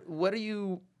 Like, what are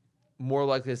you more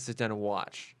likely to sit down and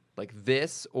watch? Like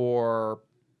this or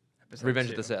Episode Revenge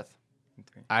of 2. the Sith?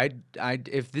 I'd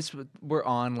if this were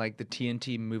on like the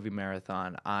TNT movie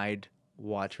marathon, I'd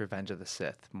watch Revenge of the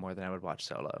Sith more than I would watch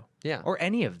Solo. Yeah. Or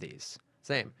any of these.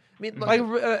 Same. I mean,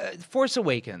 Like Force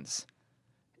Awakens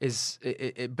is,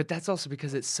 but that's also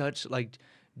because it's such like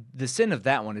the sin of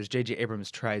that one is J.J.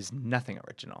 Abrams tries nothing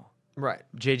original. right.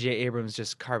 J.J. Abrams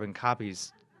just carbon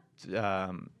copies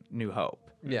New Hope.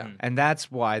 Yeah. And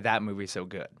that's why that movie's so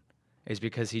good. Is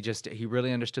because he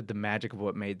really understood the magic of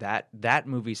what made that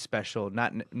movie special,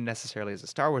 not necessarily as a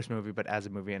Star Wars movie, but as a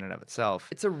movie in and of itself.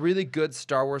 It's a really good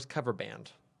Star Wars cover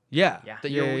band Yeah. Yeah.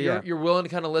 that you're willing to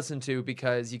kind of listen to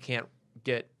because you can't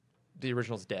get the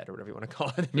originals dead or whatever you want to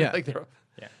call it. Yeah. Like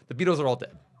Yeah. The Beatles are all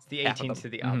dead. It's the Half of 18 them. to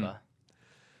the ABBA.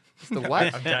 It's the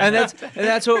what? and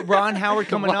that's what Ron Howard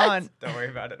coming on. Don't worry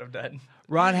about it. I'm done.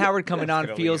 Ron Howard coming That's on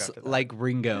gonna leave feels after that. like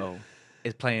Ringo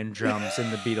is playing drums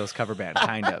in the Beatles cover band,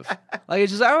 kind of. Like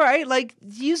it's just all right. Like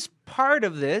he's part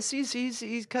of this.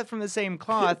 He's cut from the same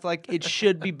cloth. Like it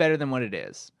should be better than what it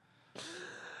is.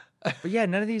 But yeah,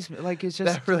 none of these like it's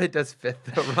just That really does fit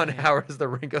though. Ron Howard is the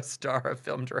Ringo Starr of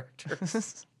film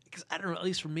directors. Because I don't know, at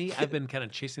least for me, I've been kind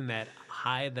of chasing that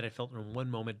high that I felt in one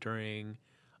moment during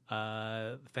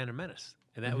Phantom Menace.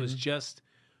 And that was just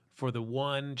for the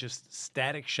one just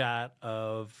static shot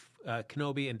of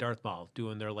Kenobi and Darth Maul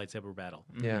doing their lightsaber battle.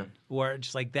 Yeah. Where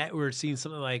just like that, we're seeing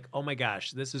something like, oh my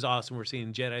gosh, this is awesome. We're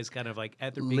seeing Jedi's kind of like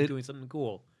at their peak doing something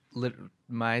cool.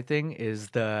 my thing is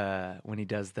when he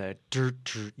does the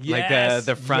like Yes,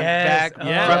 the front yes, back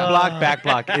yeah. front block back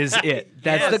block is it.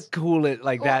 That's Yes. the coolest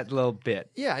like that little bit.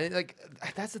 Yeah, and like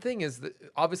that's the thing is that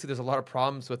obviously there's a lot of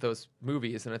problems with those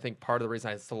movies, and I think part of the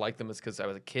reason I still like them is because I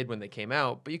was a kid when they came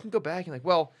out. But you can go back and like,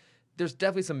 well, there's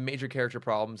definitely some major character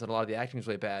problems, and a lot of the acting is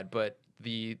really bad. But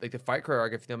the fight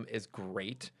choreography of them is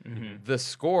great. Mm-hmm. The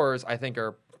scores I think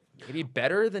are maybe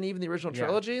better than even the original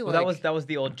trilogy. Well, that was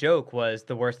the old joke, was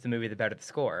the worse the movie, the better the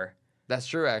score. That's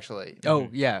true, actually. Oh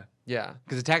yeah, Yeah.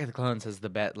 because Attack of the Clones has the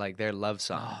bet like their love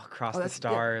song. Oh, Cross Oh, the that's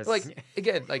Stars. Like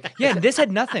again, like Yeah, and this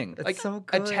had nothing. like so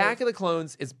good. Attack of the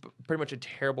Clones is pretty much a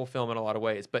terrible film in a lot of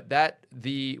ways, but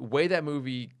the way that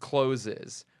movie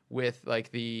closes with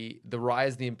like the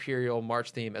rise of the Imperial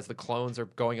March theme as the clones are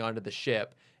going onto the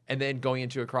ship and then going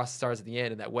into Across the Stars at the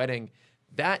end and that wedding,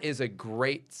 that is a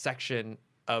great section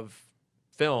of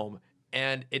film,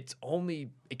 and it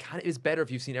kind of is better if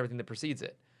you've seen everything that precedes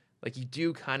it. Like you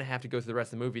do kind of have to go through the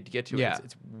rest of the movie to get to Yeah. it.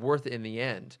 It's worth it in the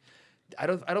end. I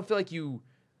don't feel like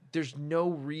there's no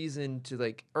reason to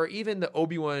like, or even the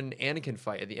Obi-Wan Anakin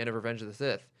fight at the end of Revenge of the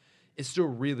Sith is still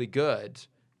really good.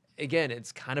 Again,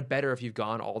 it's kind of better if you've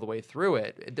gone all the way through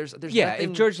it. There's Yeah, nothing,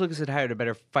 if George Lucas had hired a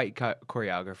better fight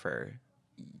choreographer,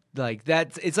 like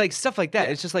it's like stuff like that.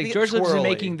 Yeah, It's just like they get George Lucas is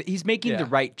twirly. he's making Yeah. the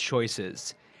right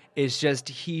choices. It's just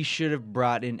he should have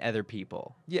brought in other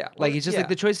people. Yeah, Like well, it's just yeah. like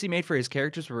the choices he made for his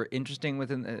characters were interesting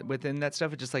within that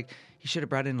stuff. It's just like he should have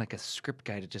brought in like a script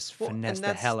guy to just Well, and finesse the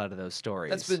that's- hell out of those stories.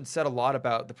 That's been said a lot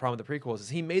about the problem with the prequels is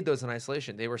he made those in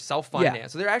isolation. They were self-financed, Yeah.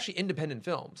 so they're actually independent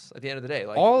films at the end of the day.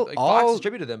 Like, All- Fox all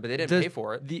distributed them, but they didn't pay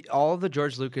for it. All the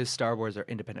George Lucas Star Wars are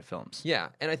independent films. Yeah,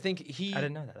 and I think I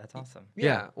didn't know that. That's awesome.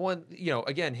 Yeah. Well,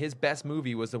 again, his best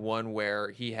movie was the one where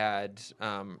he had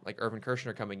like Irvin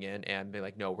Kershner coming in and be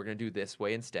like, "No, we're gonna do this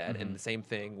way instead." And the same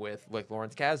thing with like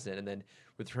Lawrence Kasdan. And then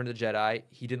with Return of the Jedi,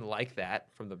 he didn't like that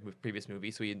from the previous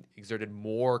movie, so he exerted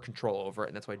more control over it,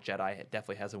 and that's why Jedi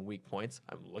definitely has some weak points.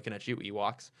 I'm looking at you,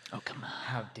 Ewoks. Oh come on.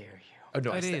 How dare you? Oh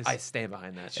no, It is. I stand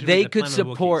behind that. Should've They been the could Planet of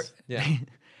support. Wookiees. Yeah.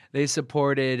 They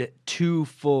supported 2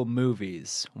 full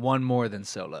movies, one more than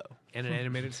Solo. And an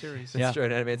animated series. It's true,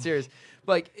 an animated series.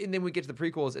 But like, and then we get to the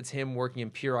prequels, it's him working in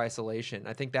pure isolation.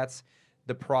 I think that's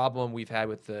the problem we've had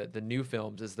with the new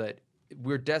films is that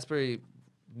we're desperately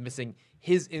missing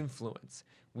his influence.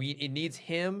 It needs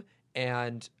him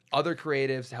and other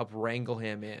creatives to help wrangle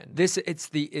him in. It's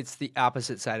the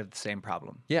opposite side of the same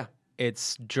problem. Yeah.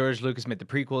 It's George Lucas made the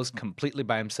prequels completely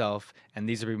by himself, and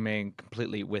these are being made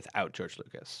completely without George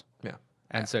Lucas. Yeah.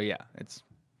 And so it's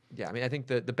Yeah. I mean, I think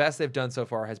the best they've done so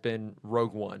far has been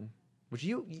Rogue One, which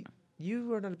you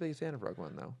are not a big fan of Rogue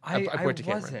One, though. I point to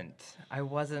Cameron.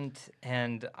 wasn't,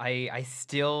 and I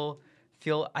still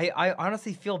feel. I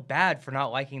honestly feel bad for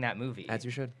not liking that movie. As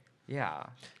you should. Yeah,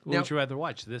 What would you rather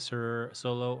watch, this or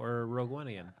Solo or Rogue One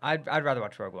again? I'd rather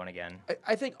watch Rogue One again.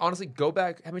 I think, honestly, go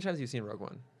back. How many times have you seen Rogue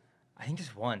One? I think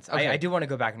just once. Okay. I do want to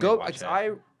go back and Go. watch it.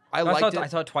 I liked it. I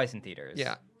saw it twice in theaters.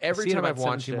 Yeah. I've Every seen it time about I've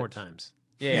watched 17 it. more times.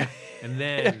 Yeah. And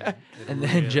then... and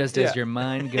then just as Yeah. your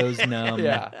mind goes numb.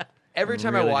 Yeah. Every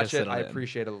time I Really watch just it, settle I in.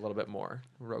 appreciate it a little bit more.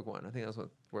 Rogue One. I think that's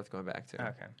worth going back to.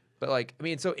 Okay. But like, I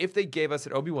mean, so if they gave us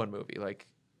an Obi-Wan movie, like,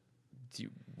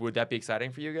 would that be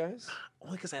exciting for you guys?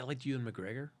 Only because I liked Ewan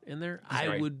McGregor in there. He's I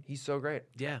great. would... He's so great.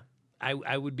 Yeah.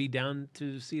 I would be down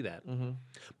to see that. Mm-hmm.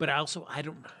 But I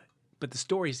don't... But the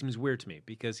story seems weird to me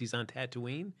because he's on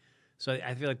Tatooine. So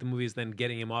I feel like the movie is then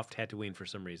getting him off Tatooine for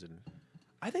some reason.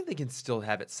 I think they can still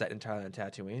have it set entirely on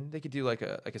Tatooine. They could do like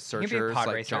a be a Searchers, pod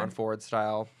like racer. John Ford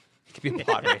style. It could be a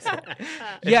pod racer.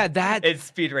 Yeah, that It's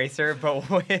Speed Racer, but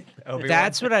with Obi-Wan.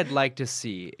 that's what I'd like to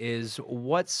see is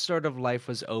what sort of life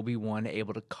was Obi-Wan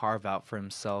able to carve out for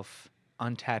himself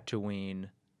on Tatooine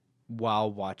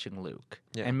while watching Luke.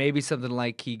 Yeah. And maybe something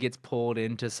like he gets pulled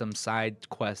into some side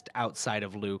quest outside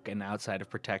of Luke and outside of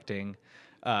protecting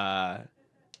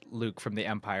Luke from the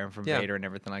Empire and from Yeah. Vader and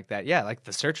everything like that. Yeah, like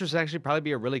the Searchers would actually probably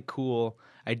be a really cool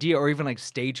idea, or even like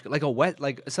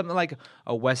something like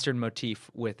a Western motif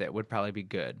with it would probably be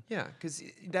good. Yeah, because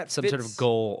that Some fits, sort of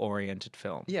goal-oriented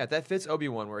film. Yeah, that fits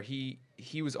Obi-Wan, where he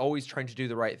was always trying to do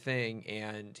the right thing,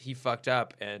 and he fucked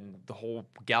up, and the whole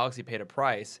galaxy paid a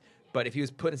price. But if he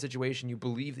was put in a situation, you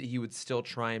believe that he would still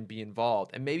try and be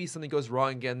involved. And maybe something goes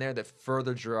wrong again there that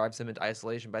further drives him into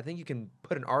isolation. But I think you can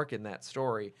put an arc in that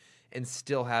story and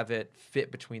still have it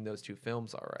fit between those two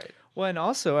films all right. Well, and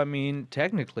also, I mean,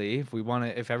 technically,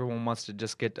 if everyone wants to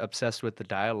just get obsessed with the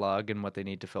dialogue and what they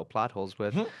need to fill plot holes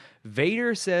with,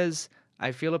 Vader says,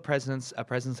 "I feel a presence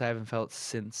I haven't felt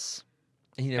since,"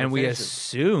 He never and we finishes.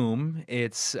 assume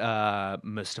it's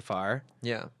Mustafar,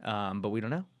 Yeah, but we don't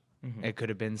know. It could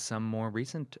have been some more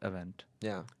recent event.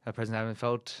 yeah, A presence I haven't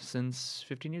felt since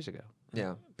 15 years ago.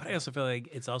 yeah. But I also feel like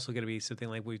it's also going to be something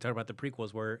like we talked about the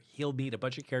prequels, where he'll meet a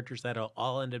bunch of characters that'll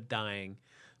all end up dying,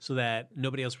 so that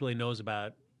nobody else really knows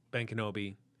about Ben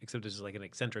Kenobi, except as like an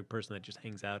eccentric person that just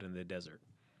hangs out in the desert.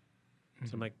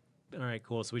 So I'm like, all right,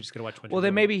 cool. So we just gotta watch. Well,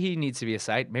 then maybe he needs to be a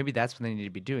side. Maybe that's what they need to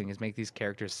be doing is make these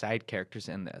characters side characters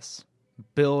in this.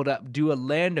 Build up, do a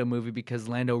Lando movie because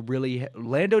Lando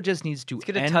just needs to Let's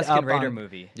get a end Tusken up Raider on,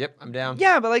 movie. Yep, I'm down.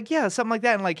 Yeah, but like something like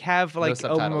that, and like have like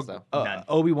subtitles, though. None.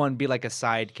 Obi-Wan be like a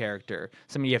side character,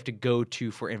 somebody you have to go to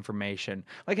for information,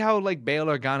 like how like Bail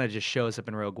Organa just shows up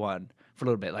in Rogue One for a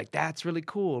little bit. Like that's really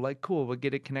cool. Like cool, we'll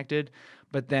get it connected,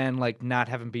 but then like not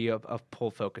have him be a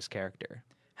full focus character.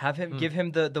 Have him give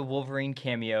him the Wolverine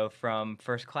cameo from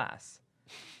First Class.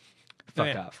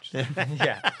 Fuck off.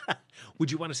 Yeah.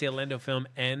 Would you want to see a Lando film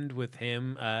end with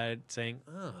him saying,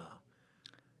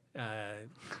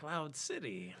 Cloud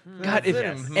City? God,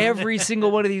 if every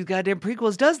single one of these goddamn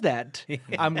prequels does that,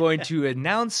 I'm going to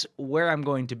announce where I'm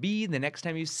going to be the next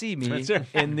time you see me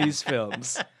in these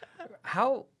films.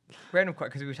 How random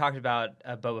question, because we talked about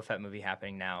a Boba Fett movie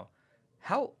happening now.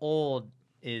 How old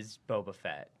is Boba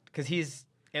Fett? Because he's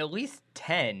at least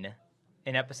 10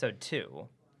 in episode 2.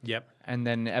 Yep. And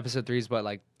then episode 3 is what,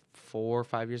 like 4 or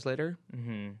 5 years later?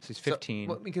 Mm-hmm. So he's 15.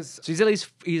 Well, because So he's at least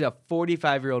he's a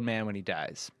 45-year-old man when he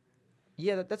dies.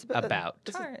 yeah, that's about. About.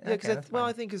 That's All right, yeah, okay, because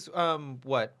I think is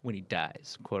what When he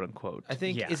dies, quote unquote. I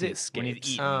think Yeah, is he it escapes. When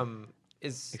he's eaten.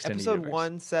 Is Extended episode universe.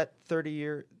 1 set 30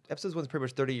 year? Episode 1's pretty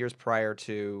much 30 years prior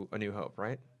to A New Hope,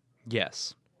 right?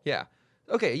 Yes. Yeah.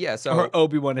 Okay. Yeah. So. Or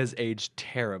Obi-Wan has aged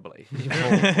terribly.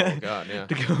 oh God. Yeah.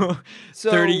 To go So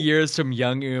 30 years from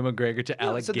young Ewan McGregor to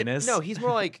Alec so Guinness. no, he's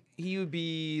more like he would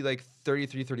be like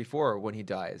 33, 34 when he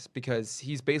dies because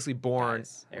he's basically born.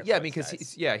 Dies. Air Yeah, quotes, because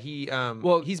dies.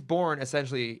 he's born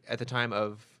essentially at the time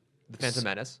of the Phantom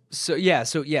Menace. So okay.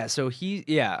 So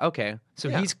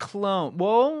Yeah. he's cloned.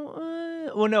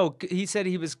 Well, no. He said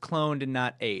he was cloned and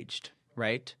not aged,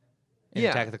 right? In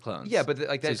Yeah. Attack of the Clones. Yeah, but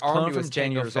like So that he's cloned army from was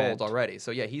 10 Jango years old Fett. already.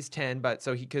 So yeah, he's 10. But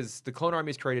so because the clone army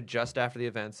is created just after the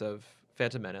events of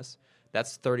Phantom Menace.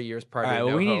 That's 30 years prior All to right. No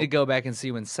Well, we need to Hope. go back and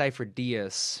see when Cypher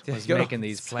Diaz was Go. making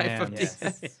these Cypher plans.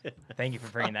 Diaz. Yes. Thank you for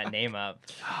bringing that name up.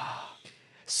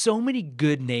 So many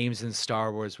good names in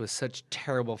Star Wars with such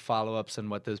terrible follow-ups on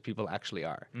what those people actually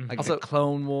are. Like Also- the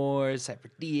Clone Wars, Cypher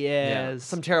Yeah, Diaz.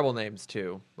 some terrible names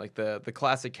too, like the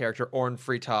classic character Orn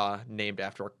Frita named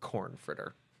after a corn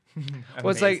fritter.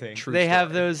 Well, it's like Amazing. True they have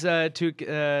story. those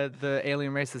the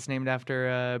alien race that's named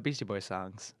after Beastie Boys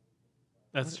songs.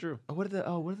 That's true. What are the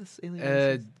alien Uh,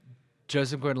 races?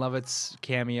 Joseph Gordon-Levitt's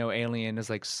cameo alien is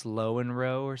like Slow and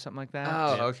Row or something like that.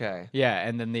 Oh, okay. Yeah,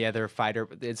 and then the other fighter,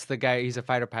 it's the guy. He's a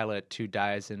fighter pilot who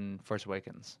dies in Force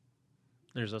Awakens.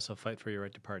 There's also Fight for Your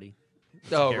Right to Party.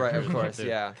 Oh, character right, of as well, course, too.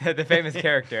 yeah, The famous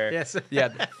character. Yes. yeah,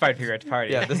 Fight for your right to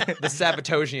party. yeah. The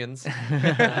Sabatosians.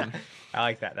 I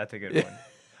like that. That's a good one.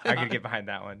 I could get behind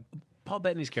that one. Paul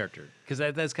Bettany's character, because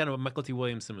that's kind of what Michael T.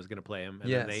 Williamson was going to play him,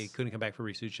 and then they Yes. couldn't come back for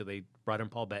reshoot, so they brought in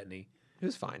Paul Bettany. It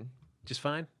was fine. Just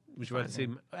fine. Would you want to see?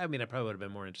 I mean, I probably would have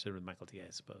been more interested with Michael T. I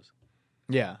suppose.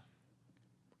 Yeah.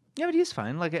 Yeah, but he's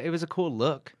fine. Like it was a cool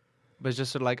look, but it's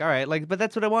just sort of like, all right, like, but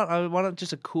that's what I want. I want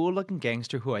just a cool looking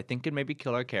gangster who I think could maybe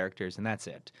kill our characters, and that's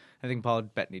it. I think Paul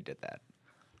Bettany did that.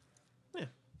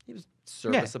 He was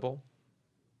serviceable.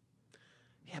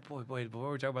 Yeah, boy,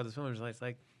 before we talk about this film, it's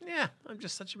like, yeah, I'm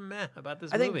just such a meh about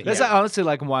this I think movie. That's Yeah. honestly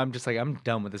like why I'm just like I'm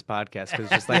done with this podcast because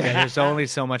just like there's only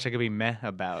so much I could be meh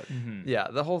about. Yeah,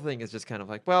 the whole thing is just kind of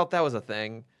like, well, that was a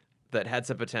thing that had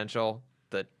some potential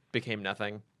that became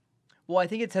nothing. Well, I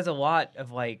think it says a lot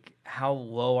of like how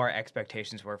low our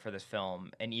expectations were for this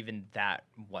film, and even that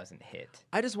wasn't hit.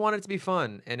 I just wanted it to be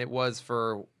fun, and it was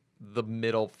for the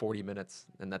middle 40 minutes,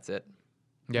 and that's it.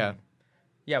 Yeah.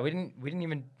 Yeah, we didn't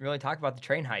even really talk about the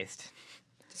train heist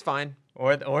It's fine.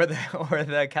 or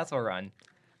the Kessel Run.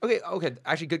 Okay.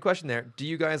 Actually, good question there. Do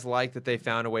you guys like that they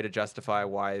found a way to justify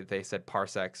why they said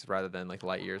parsecs rather than like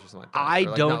light years or something like that? I Or, like,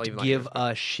 not don't even light give years,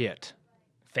 but- a shit.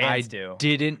 Fans I do.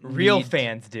 didn't Real need-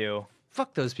 fans do.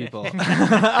 Fuck those people.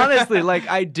 Honestly, like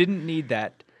I didn't need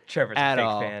that Trevor's at a fake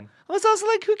all. fan. I was also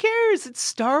like, who cares? It's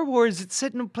Star Wars. It's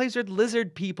set in a place with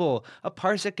lizard people. A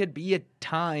parsec could be a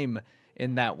time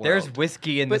in that world. There's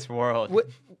whiskey in But this world. What,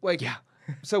 like, Yeah.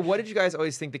 So, what did you guys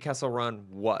always think the Kessel Run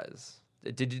was?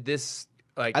 Did you- this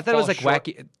like? I thought it was fall like short-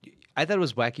 wacky. I thought it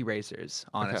was wacky racers,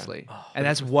 honestly, Oh, and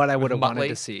that's what I would have wanted Muttley?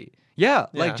 to see. Yeah,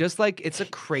 Yeah. like just like it's a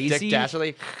Dick crazy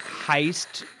Dashley.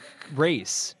 heist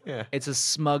race. Yeah. It's a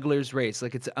smuggler's race,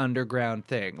 like it's an underground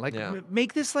thing. Like Yeah.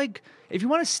 make this like if you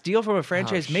want to steal from a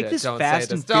franchise, make shit, this don't say Fast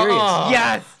this. and Furious. Oh.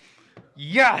 Yes.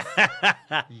 Yes.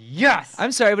 Yes.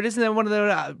 I'm sorry, but isn't that one of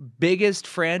the biggest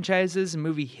franchises in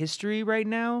movie history right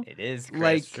now? It is Chris.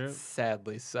 Like- True.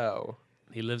 Sadly so.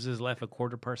 He lives his life a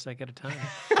quarter parsec at a time.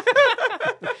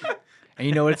 And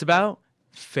you know what it's about?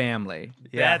 family.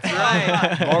 Yeah.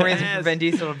 That's right. More reason for Yes. Vin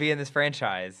Diesel to be in this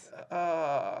franchise.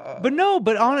 But no,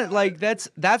 but on it, like that's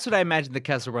what I imagined the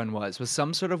Kessel Run was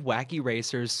some sort of wacky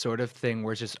racers sort of thing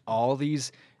where it's just all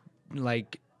these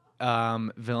like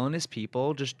villainous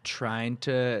people just trying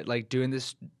to like doing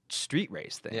this street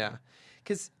race thing. Yeah,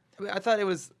 because I thought it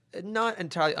was not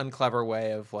entirely unclever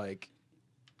way of like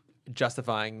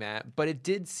justifying that, but it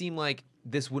did seem like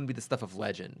this wouldn't be the stuff of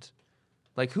legend.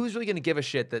 Like, who's really going to give a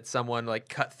shit that someone like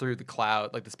cut through the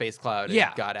cloud, like the space cloud, and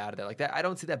Yeah. got out of there like that? I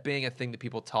don't see that being a thing that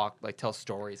people tell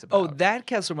stories about. Oh, that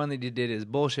Kessel Run that you did is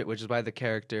bullshit, which is why the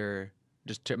character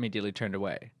just immediately turned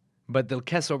away. But the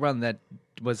Kessel Run that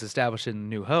was established in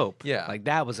New Hope, Yeah. like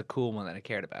that was a cool one that I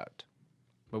cared about.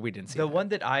 But we didn't see The that. one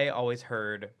that I always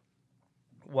heard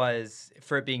was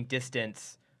for it being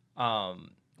distance.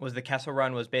 Was the Kessel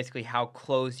Run was basically how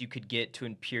close you could get to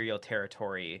Imperial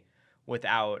territory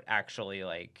without actually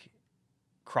like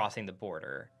crossing the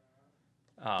border.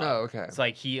 Oh, okay. It's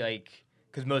like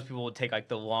because most people would take like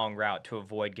the long route to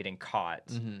avoid getting caught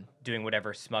doing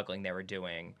whatever smuggling they were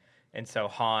doing, and so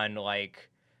Han like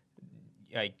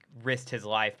risked his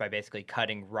life by basically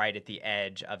cutting right at the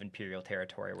edge of Imperial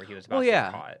territory where he was about Well, to yeah.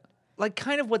 get caught. Like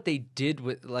kind of what they did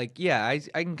with like I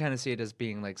can kind of see it as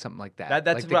being like something like that.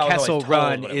 That's like the what I was Kessel always told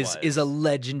Run what it is a was.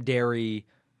 legendary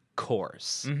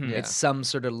course. Mhm. Yeah. It's some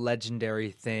sort of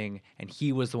legendary thing, and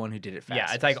he was the one who did it fast.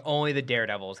 Yeah, it's like only the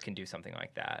Daredevils can do something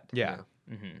like that. yeah.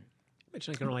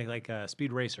 Imagine kind of like a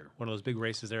Speed Racer, one of those big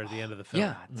races there at the end of the film.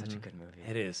 Yeah. It's such a good movie.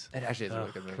 It is. It actually is a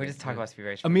really good movie. Can we just talk about Speed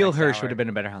Racer? for Emil the next Hirsch hour? would have been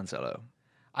a better Han Solo.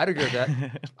 I'd agree with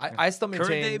that. I still Current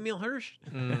day maintain. Emil Hirsch?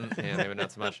 Yeah, maybe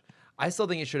not so much. I still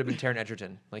think it should have been Taron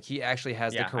Egerton. Like, he actually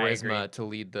has Yeah, the I charisma agree. to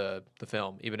lead the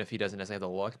film, even if he doesn't necessarily have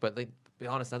the look. But like, to be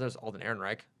honest, now there's Alden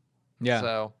Ehrenreich. Yeah.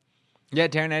 So Yeah,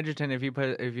 Taron Egerton. If you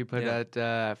put Yeah.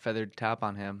 that feathered top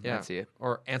on him, yeah, I'd see it.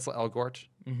 or Ansel Elgort.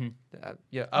 Mhm.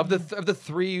 Yeah, of the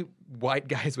three white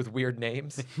guys with weird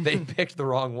names, they picked the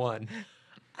wrong one.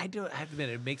 I have to admit,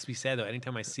 it makes me sad though.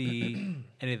 Anytime I see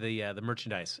any of the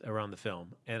merchandise around the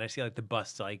film, and I see like the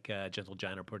busts like Gentle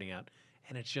Giant are putting out,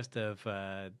 and it's just of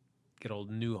good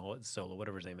old new Solo,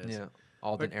 whatever his name is. Yeah,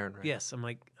 Alden But, Ehrenreich. Yes, I'm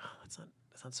like, oh, that's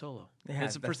not Solo. Yeah,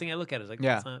 That's the that's- first thing I look at. Is like,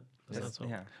 Yeah. that's not Solo.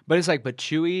 Yeah. But it's like, but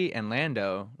Chewie and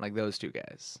Lando, like those two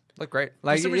guys. Look great.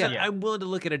 Like, For some reason, yeah. I'm willing to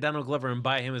look at a Donald Glover and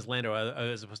buy him as Lando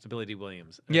as opposed to Billy D.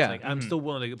 Williams. And Yeah. it's like, I'm still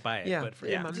willing to buy it, Yeah, but for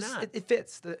Yeah. him, I'm Just- not. It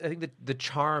fits. I think the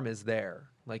charm is there.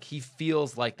 Like, he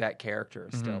feels like that character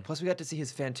still. Plus, we got to see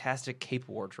his fantastic cape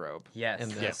wardrobe. Yes. In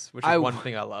Yeah. this, which is one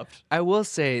thing I loved. I will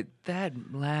say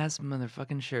that last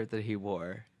motherfucking shirt that he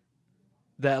wore,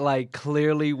 that like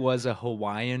clearly was a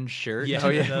Hawaiian shirt. yeah, Oh,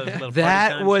 yeah. the little party That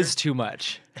time was shirt. too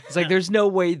much. It's like there's no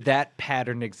way that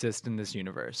pattern exists in this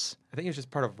universe. I think it's just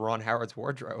part of Ron Howard's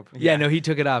wardrobe. Yeah, no, he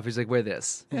took it off. He's like, wear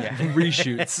this. Yeah.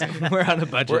 Reshoots. We're on a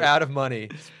budget. We're out of money.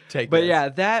 Take But this. yeah,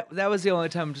 that was the only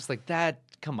time I'm just like, that,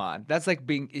 come on. That's like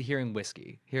hearing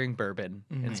whiskey, hearing bourbon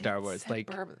in Star Wars. Like,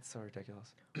 bourbon. It's so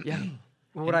ridiculous. yeah.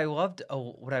 What I loved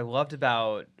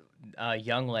about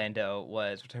young Lando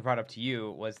was, which I brought up to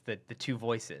you, was the two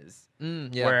voices.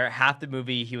 Yeah. Where half the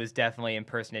movie he was definitely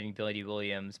impersonating Billy D.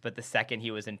 Williams, but the second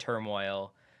he was in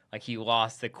turmoil, like he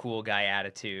lost the cool guy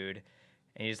attitude,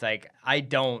 and he's like, I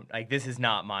don't like this is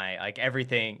not my like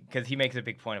everything, because he makes a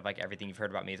big point of like everything you've heard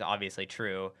about me is obviously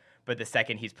true, but the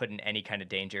second he's put in any kind of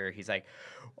danger, he's like,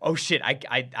 oh shit,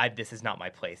 I this is not my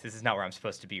place. This is not where I'm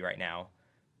supposed to be right now,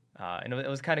 and it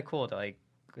was kind of cool to like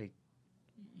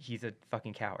he's a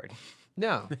fucking coward.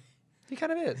 No. He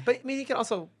kind of is. But, I mean, he can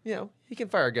also, he can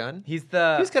fire a gun. He's He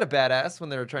was kind of badass when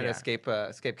they were trying Yeah. to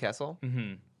escape Kessel.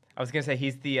 Mm-hmm. I was gonna say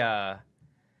he's the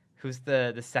who's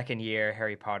the second year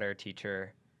Harry Potter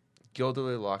teacher.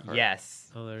 Gilderoy Lockhart.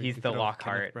 Yes, Oh, there he's you the could have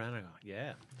Lockhart. Kenneth Branagh.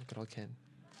 Yeah. Good old Ken.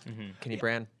 Mm-hmm. Kenny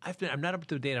Bran. I'm not up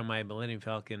to date on my Millennium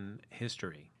Falcon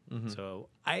history. So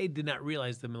I did not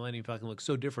realize the Millennium Falcon looks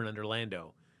so different under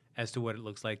Lando as to what it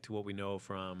looks like to what we know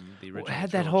from the original It had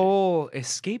that trilogy. whole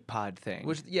escape pod thing.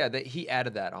 Which, he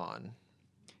added that on.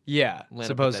 yeah, Lando put that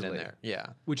supposedly. in there. Yeah.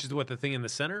 Which is what the thing in the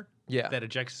center? Yeah. That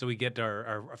ejects so we get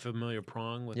our familiar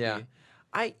prong with Yeah. the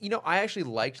I actually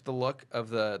liked the look of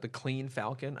the clean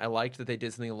Falcon. I liked that they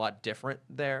did something a lot different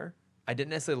there. I didn't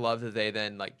necessarily love that they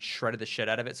then like shredded the shit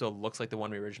out of it so it looks like the one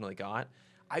we originally got.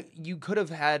 You could have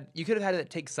had it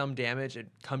take some damage and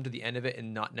come to the end of it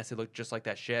and not necessarily look just like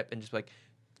that ship and just like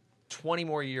 20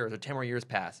 more years or 10 more years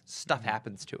pass, stuff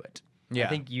happens to it. Yeah. I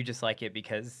think you just like it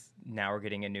because now we're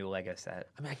getting a new Lego set.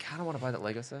 I mean, I kind of want to buy that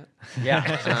Lego set.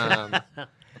 Yeah.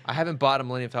 I haven't bought a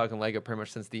Millennium Falcon Lego pretty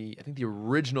much since the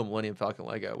original Millennium Falcon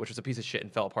Lego, which was a piece of shit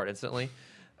and fell apart instantly.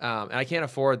 And I can't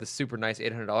afford the super nice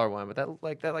 $800 one, but that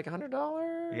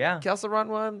 $100 Kessel Run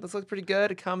one. This looks pretty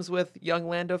good. It comes with young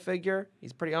Lando figure.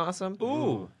 He's pretty awesome.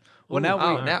 Ooh. Well, now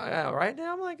right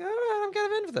now I'm like, all right, I'm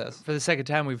kind of into this. For the second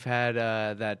time, we've had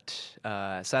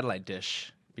that satellite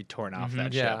dish be torn off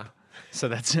that ship. So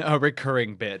that's a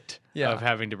recurring bit of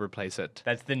having to replace it.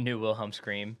 That's the new Wilhelm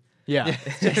scream. Yeah.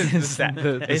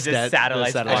 It's just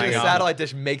satellites Actually, flying the off. satellite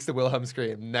dish makes the Wilhelm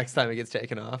scream next time it gets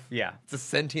taken off. Yeah. It's a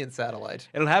sentient satellite.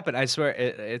 It'll happen. I swear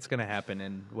it's going to happen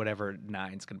in whatever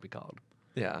 9's going to be called.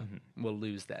 Yeah. We'll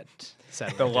lose that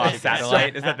satellite. The Lost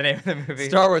Satellite, is that the name of the movie?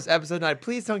 Star Wars Episode 9.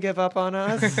 Please don't give up on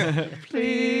us.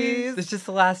 Please. It's just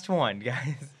the last one,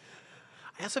 guys.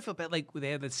 I also feel bad, like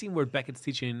they have that scene where Beckett's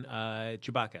teaching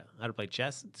Chewbacca how to play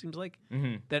chess. It seems like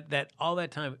that all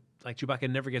that time, like Chewbacca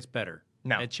never gets better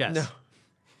at chess. No.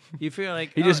 You feel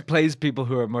like He just plays people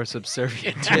who are more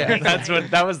subservient. Yeah.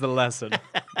 That was the lesson.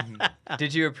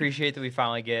 Did you appreciate that we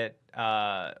finally get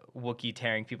Wookiee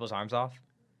tearing people's arms off?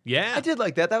 Yeah, I did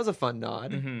like that. That was a fun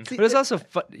nod. See, But it's also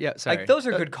fun. Yeah, sorry. Like those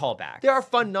are good callbacks. there are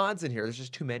fun nods in here. There's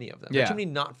just too many of them. There are Yeah. too many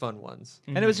not fun ones.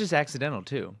 And it was just accidental,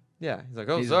 too. Yeah. He's like,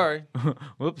 oh, sorry.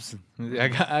 Whoops.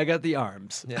 I got the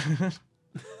arms. Yeah.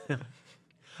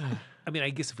 I mean, I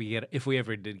guess if we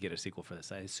ever did get a sequel for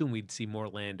this, I assume we'd see more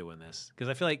Lando in this because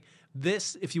I feel like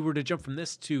this. If you were to jump from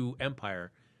this to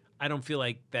Empire, I don't feel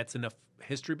like that's enough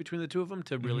history between the two of them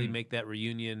to really make that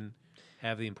reunion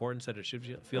have the importance that it should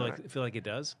feel like it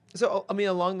does. So, I mean,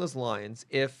 along those lines,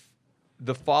 if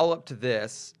the follow-up to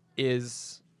this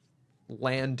is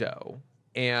Lando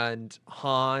and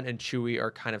Han and Chewie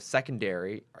are kind of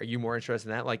secondary, are you more interested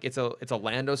in that? Like, it's a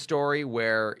Lando story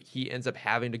where he ends up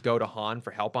having to go to Han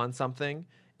for help on something,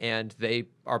 and they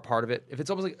are part of it. If it's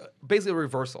almost like basically a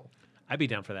reversal. I'd be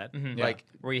down for that. Like,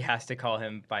 where he has to call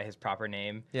him by his proper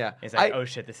name. Yeah. It's like, oh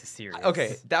shit, this is serious.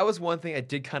 Okay, that was one thing I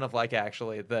did kind of like,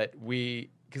 actually, that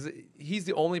because he's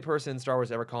the only person in Star Wars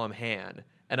to ever call him Han,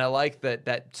 and I like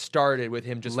that started with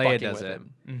him just Leia fucking does with it.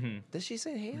 him. Mm-hmm. Does she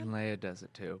say Han? And Leia does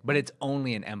it, too. But it's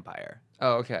only in Empire.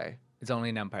 Oh, okay. It's only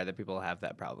in Empire that people have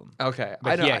that problem. Okay.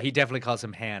 But I know. yeah, he definitely calls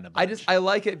him Han a bunch. I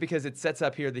like it because it sets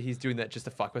up here that he's doing that just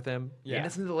to fuck with him. Yeah. And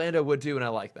that's something that Lando would do, and I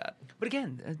like that. But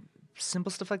again,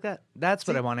 simple stuff like that. That's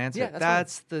what I want to answer. yeah,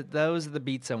 Those are the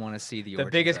beats I want to see The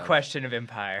biggest question of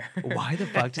Empire. Why the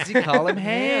fuck does he call him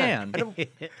Han?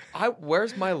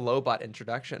 Where's my Lobot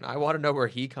introduction? I want to know where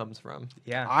he comes from.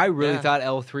 Yeah. I really Yeah. thought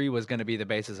L3 was going to be the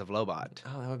basis of Lobot.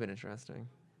 Oh, that would have been interesting.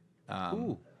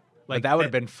 Ooh, But that would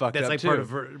have been fucked that's up like too. part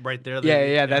of right there.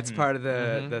 Yeah, that's part of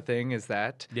the thing is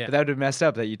that. Yeah. But that would have messed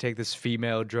up that you take this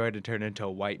female droid and turn it into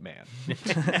a white man.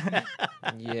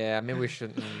 Yeah, maybe we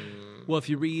shouldn't. Well, if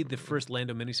you read the first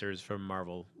Lando miniseries from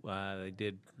Marvel, they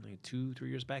did like 2-3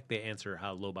 years back. They answer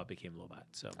how Lobot became Lobot.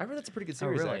 So I heard that's a pretty good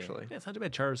series, really? actually. yeah, it's not too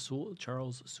bad. Charles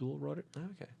Sewell wrote it.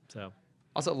 Okay. So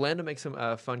Also, Lando makes some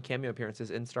fun cameo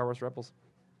appearances in Star Wars Rebels.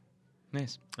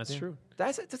 Nice. that's true.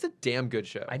 That's a damn good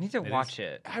show. I need to watch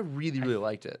it. I really, really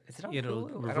liked it. Is it on It'll Hulu?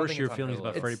 I don't reverse think your it's on feelings Hulu.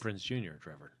 about It's- Freddie Prinze Jr.,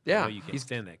 Trevor. Yeah, I know you can't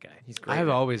stand that guy. He's great. I've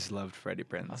always loved Freddie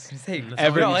I was Prinze. gonna say, That's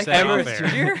Ever- you don't like ever-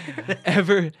 Freddie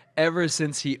Prinze Jr.? ever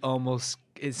since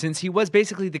he was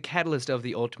basically the catalyst of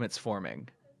the Ultimates forming,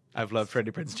 I've loved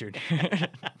Freddie Prinze Jr.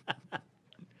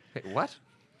 Wait, what?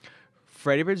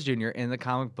 Freddie Prinze Jr. in the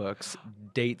comic books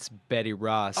dates Betty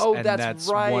Ross. Oh, and that's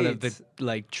one of right.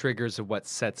 the triggers of what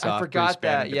sets I off Bruce forgot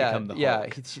Banner that. to Yeah, become the yeah,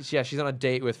 Hulk. she's on a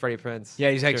date with Freddie Prinze. Yeah,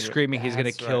 he's like Jr. screaming he's gonna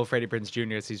That's kill right. Freddie Prinze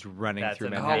Jr. as he's running That's through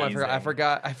an Oh, Manhattan. I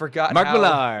forgot. Mark how,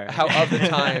 Millar. how of the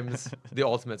times the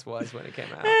Ultimates was when it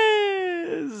came out.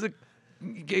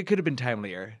 It could have been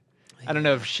timelier. I don't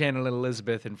know if Shannon and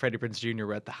Elizabeth and Freddie Prinze Jr.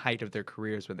 were at the height of their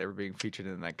careers when they were being featured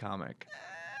in that comic.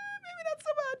 Maybe not so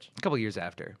much. A couple years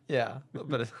after, Yeah,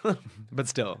 but a but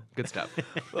still, good stuff.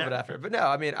 little bit after. But no,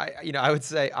 I mean, I would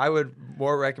say I would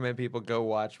more recommend people go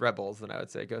watch Rebels than I would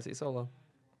say go see Solo.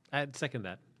 I'd second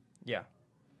that. Yeah.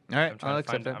 All right, I'm trying, I'll to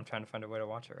accept find, that. I'm trying to find a way to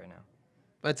watch it right now.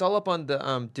 It's all up on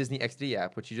the Disney XD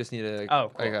app, which you just need a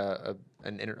Oh, cool. like a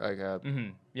Mm-hmm.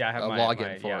 Yeah, I have a my login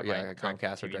my, for yeah, yeah, my a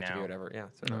Comcast or DirecTV DirecTV now. or whatever. Yeah,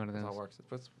 so One of it all those. works.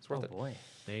 It's worth Oh it. boy.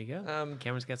 There you go. Um,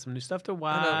 Cameron's got some new stuff to know.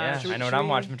 watch. Yeah, should we- I know what should I'm we-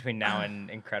 watching between now and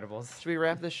Incredibles. Should we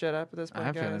wrap this shit up at this point,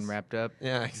 I'm guys? feeling wrapped up.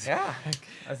 Yeah, Yeah.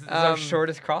 This is our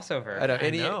shortest crossover. I know.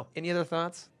 know. Any other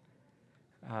thoughts?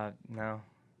 No.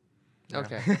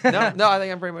 Okay. no, I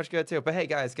think I'm pretty much good too. But hey,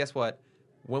 guys, guess what?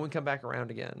 When we come back around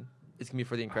again, it's gonna be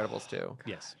for the Incredibles too.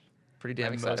 Yes. Pretty My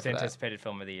damn excited most for that. anticipated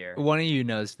film of the year. One of you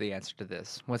knows the answer to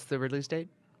this. What's the release date?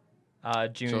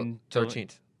 June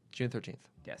 13th. June 13th.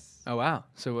 Yes. Oh wow.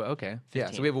 So okay. Yeah,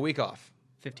 so we have a week off.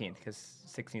 15th, because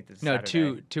 16th is No,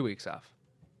 Saturday. two weeks off.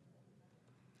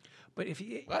 But if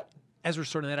you What? as we're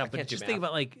sorting that out, but can't do just think math.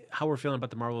 about like how we're feeling about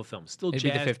the Marvel films. Still It'd be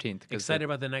the jazzed, 15th, 'cause excited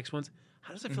about the next ones.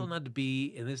 How does it feel not to be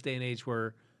in this day and age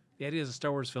where the ideas of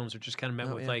Star Wars films are just kind of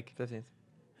met with like, 15th.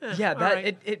 Yeah, all that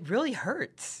right. it really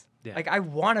hurts. Yeah. Like I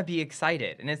want to be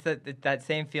excited, and it's that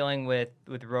same feeling with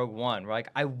Rogue One. Where like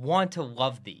I want to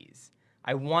love these.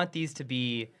 I want these to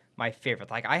be my favorite.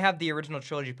 Like I have the original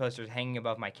trilogy posters hanging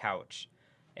above my couch,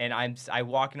 and I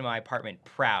walk into my apartment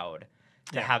proud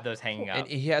to have those hanging up. And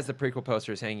he has the prequel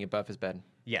posters hanging above his bed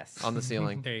Yes. on the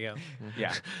ceiling. There you go.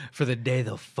 Yeah. For the day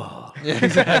they'll fall. Yeah,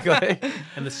 exactly.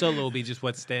 And the solo will be just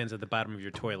what stands at the bottom of your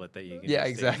toilet that you can Yeah,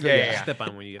 just exactly. Yeah. step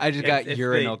on when you get. I just got It's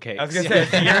urinal the- cakes. I was gonna say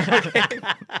it's the urinal cake.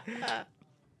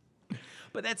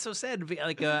 But that's so sad. To be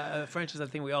like a franchise I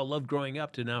think we all loved growing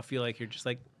up to now feel like you're just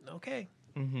like, okay.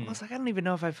 Well, it's like I don't even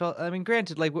know if I felt. I mean,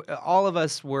 granted, like all of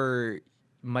us were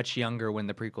much younger when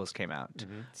the prequels came out.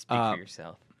 Speak for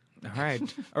yourself. All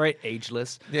right,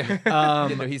 ageless. Yeah.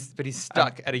 You know, he's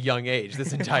stuck at a young age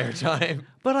this entire time.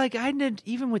 But like I did,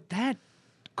 even with that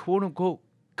quote unquote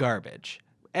garbage,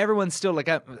 everyone's still like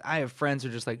I have friends who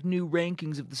are just like new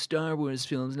rankings of the Star Wars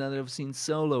films now that I've seen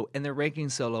Solo, and they're ranking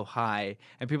Solo high,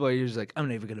 and people are usually like, I'm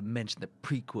not even gonna mention the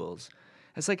prequels.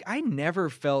 It's like I never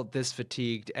felt this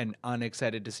fatigued and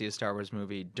unexcited to see a Star Wars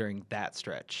movie during that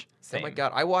stretch. Oh my Same.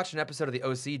 god, I watched an episode of the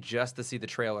OC just to see the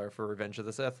trailer for Revenge of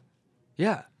the Sith.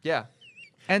 Yeah, Yeah.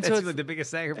 and so That's it's, like the biggest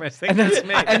sacrifice they and could that's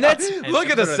make. and that's Look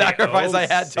at the sacrifice I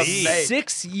had to OC. make.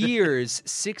 6 years.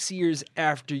 6 years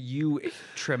after you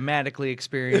traumatically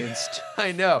experienced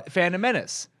I know. Phantom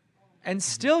Menace, and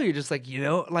still you're just like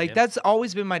that's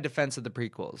always been my defense of the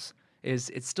prequels.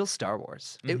 Is it's still Star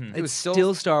Wars. It It's was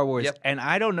still Star Wars, Yep. and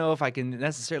I don't know if I can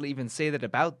necessarily even say that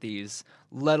about these,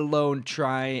 let alone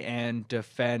try and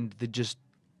defend the just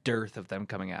dearth of them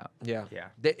coming out. Yeah. Yeah.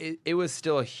 It was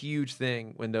still a huge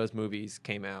thing when those movies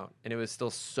came out, and it was still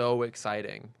so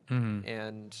exciting.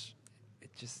 And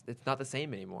it's not the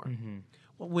same anymore.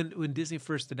 Well, when Disney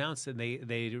first announced that they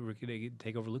were going to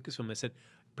take over Lucasfilm, they said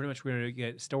pretty much we're going to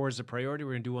get Star Wars as a priority.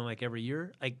 We're going to do one like every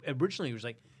year. Like originally, it was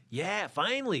like, yeah,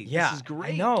 finally, Yeah, this is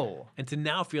great. I know. And to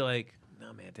now feel like,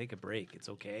 no man, take a break. It's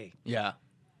okay. Yeah,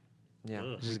 Yeah.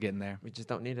 Ugh. just getting there. We just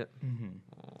don't need it.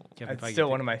 Kevin It's Feige still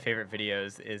did- one of my favorite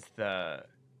videos is the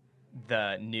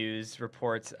news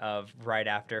reports of right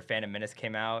after Phantom Menace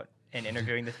came out and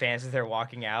interviewing the fans as they're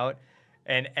walking out.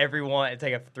 And everyone, it's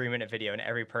like a 3-minute video, and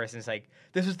every person's like,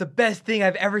 this was the best thing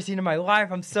I've ever seen in my life.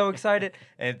 I'm so excited.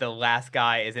 And the last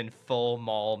guy is in full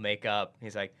mall makeup.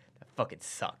 He's like, that fucking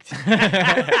sucked.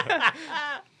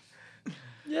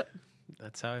 Yep.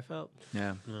 That's how I felt.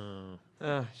 Yeah.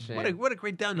 Oh, shame. What a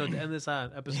great down note to end this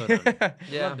episode on.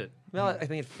 Yeah. Loved it. Well, I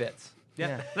think it fits. Yeah,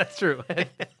 Yeah. that's true.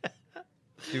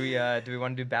 Do we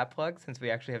want to do bat plugs since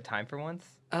we actually have time for once?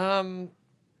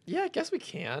 Yeah, I guess we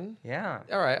can. Yeah.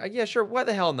 All right. Yeah, sure. Why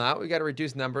the hell not? We got to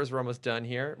reduce numbers. We're almost done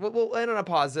here. We'll end on a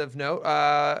positive note.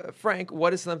 Frank,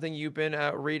 what is something you've been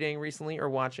reading recently or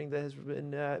watching that has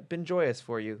been joyous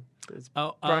for you? It's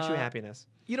brought you happiness.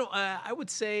 You know, I would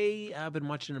say I've been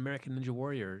watching American Ninja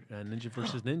Warrior, Ninja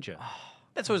versus Ninja.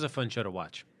 That's always a fun show to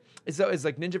watch. So is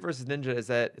like Ninja versus Ninja, is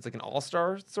that it's like an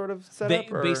all-star sort of setup? They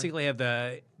or? basically have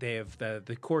the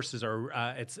courses are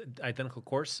it's identical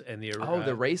course and the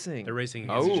the racing. they're racing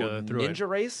against each other through Ninja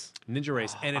race? Ninja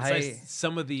race, and it's I- nice.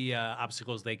 Some of the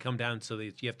obstacles they come down so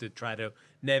that you have to try to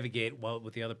navigate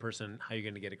with the other person how you're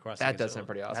going to get across. That against does the sound other.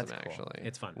 pretty awesome, That's cool. actually.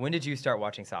 It's fun. When did you start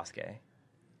watching Sasuke?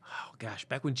 Oh gosh,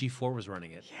 back when G4 was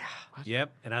running it. Yeah.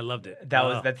 Yep, and I loved it.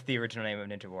 That's the original name of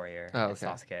Ninja Warrior. Oh, is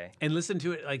okay. Sasuke. and listen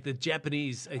to it like the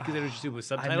Japanese because they would just do it with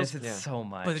I subtitles. miss it so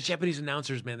much. But the Japanese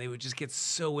announcers, man, they would just get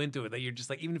so into it that you're just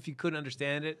like, even if you couldn't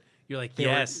understand it, you're like, They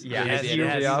were- yes, yeah, yes, the you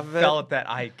energy yes. off of it. felt that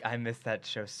I miss that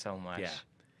show so much. Yeah,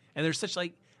 and there's such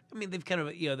like, I mean, they've kind of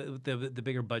the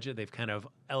bigger budget, they've kind of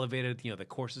elevated the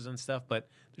courses and stuff, but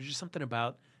there's just something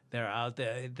about they're out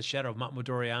in the shadow of Mount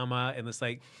Midoriyama and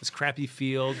this crappy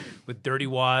field with dirty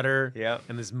water, Yep.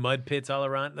 and this mud pits all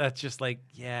around. That's just like,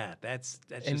 yeah, that's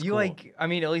And just you cool. I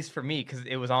mean, at least for me, because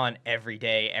it was on every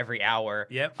day, every hour.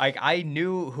 Yep. Like I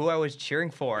knew who I was cheering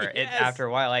for. Yes. After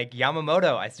a while, like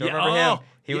Yamamoto, I still Yeah, remember him. oh,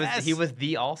 He yes. was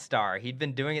the all-star. He'd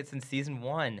been doing it since season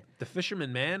 1. the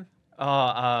fisherman, man.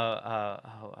 I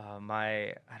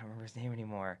don't remember his name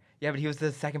anymore. Yeah, but he was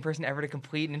the second person ever to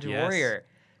complete Ninja Yes. Warrior.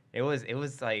 It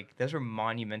was like those were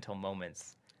monumental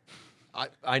moments.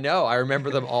 I know. I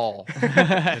remember them all.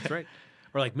 That's right.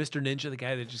 Or like Mr. Ninja, the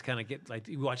guy that just kind of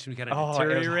you watched him kind of Oh, it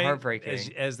was deteriorate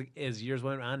heartbreaking. as years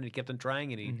went on, and he kept on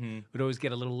trying, and he would always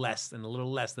get a little less and a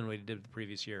little less than what he did the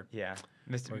previous year. Yeah,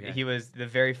 Poor guy. he was the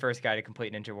very first guy to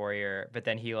complete Ninja Warrior, but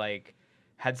then he like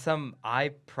had some he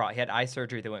had eye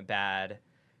surgery that went bad,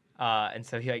 and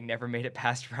so he like never made it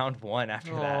past round 1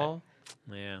 after that.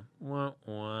 Yeah. Wah,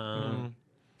 wah. Mm.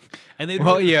 And they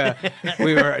Well, yeah,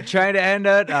 we were trying to end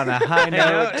it on a high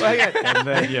note, Okay. and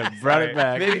then you brought it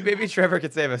back. Maybe Trevor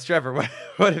could save us. Trevor,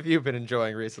 what have you been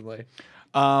enjoying recently?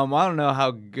 I don't know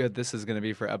how good this is going to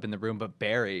be for Up in the Room, but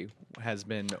Barry has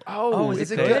been. Oh,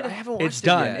 is it good? I haven't watched It's it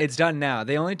done. yet. It's done now.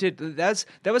 They only did that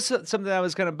was something I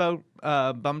was kind of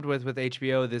bummed with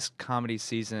HBO this comedy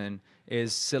season.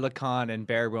 Is Silicon and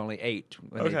Barry were only 8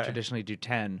 when they Okay. traditionally do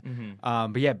 10.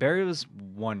 Mm-hmm. But yeah, Barry was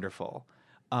wonderful.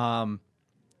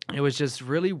 It was just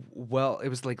really well. It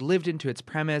was like lived into its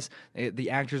premise. The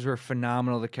actors were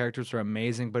phenomenal. The characters were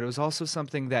amazing. But it was also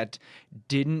something that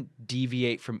didn't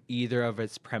deviate from either of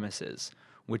its premises,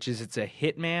 which is it's a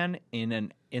hitman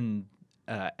in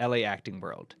LA acting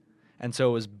world, and so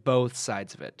it was both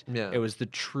sides of it. Yeah. It was the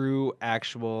true,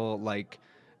 actual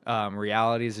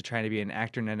realities of trying to be an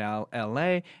actor in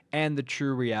LA, and the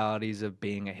true realities of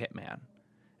being a hitman.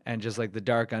 And just like the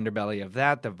dark underbelly of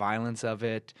that, the violence of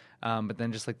it, but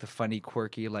then just like the funny,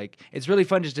 quirky, it's really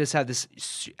fun to just have this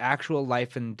actual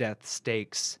life and death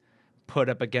stakes put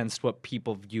up against what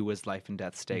people view as life and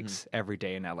death stakes every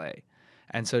day in LA.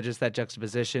 And so just that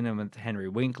juxtaposition, and with Henry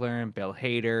Winkler and Bill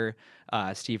Hader,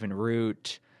 Stephen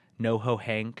Root, NoHo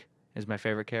Hank is my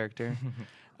favorite character.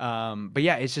 But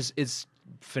yeah, it's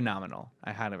phenomenal.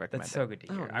 I highly recommend That's it. so good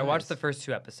to hear. Oh, I watched nice. the first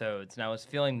 2 episodes and I was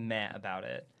feeling meh about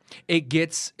it.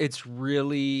 It's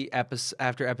really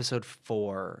after episode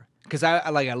 4, because I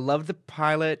love the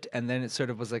pilot, and then it sort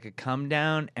of was like a come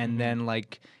down, and then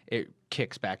it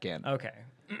kicks back in. Okay.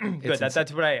 It's Good.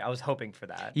 That's what I was hoping for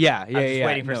that. Yeah, I was just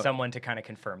waiting for no. someone to kind of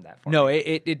confirm that for No, me.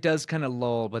 it does kind of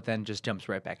lull, but then just jumps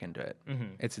right back into it.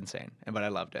 Mhm. It's insane, but I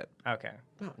loved it. Okay.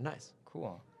 Oh, nice.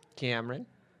 Cool. Cameron.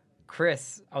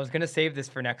 Chris, I was gonna save this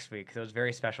for next week because it was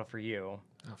very special for you.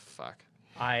 Oh fuck.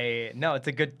 No, it's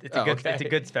a good Okay. it's a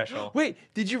good special. Wait,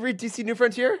 did you read DC New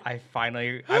Frontier? I'm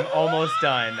almost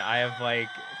done. I have like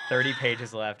 30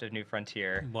 pages left of New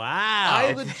Frontier. Wow.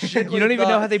 I legitimately You don't even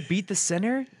know thought- how they beat the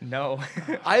center? No.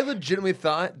 I legitimately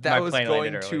thought that My was plane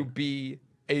going landed to early. be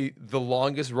the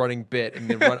longest running bit in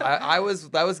the run. That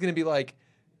was going to be like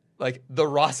the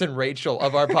Ross and Rachel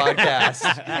of our podcast,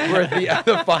 where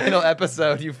the final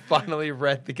episode you finally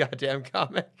read the goddamn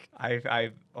comic.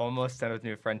 I've almost done with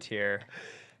New Frontier.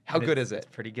 How good is It's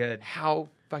it? pretty good. How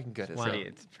fucking good is Wow. it?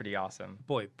 It's pretty awesome.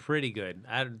 Boy, pretty good.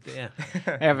 Yeah.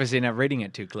 Obviously not reading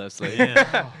it too closely.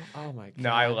 Yeah. Oh my god.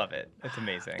 No, I love it. It's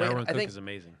amazing. Darwin I Cook think- is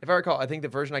amazing. If I recall, I think the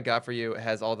version I got for you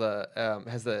has all the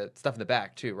has the stuff in the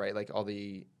back too, right? Like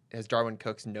has Darwin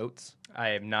Cook's notes. I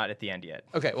am not at the end yet.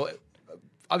 Okay, well,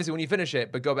 obviously when you finish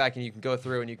it, but go back and you can go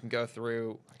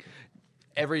through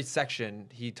every section.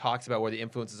 He talks about where the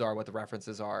influences are, what the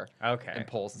references are, Okay. and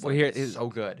pulls. It's Well, like, here it's is- so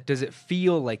good. Does it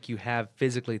feel like you have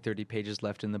physically 30 pages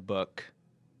left in the book?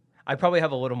 I probably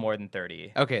have a little more than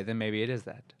 30. Okay, then maybe it is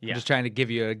that. Yeah. I'm just trying to give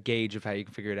you a gauge of how you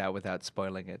can figure it out without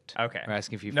spoiling it. Okay. Or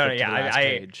asking if you No, flipped to the last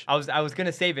page. I was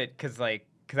gonna save it because I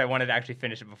wanted to actually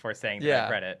finish it before saying that Yeah. I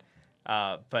read it.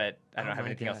 But I don't have my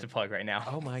anything else God. to plug right now.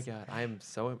 Oh my god,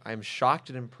 I'm shocked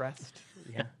and impressed.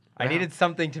 Yeah. I Wow. needed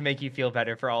something to make you feel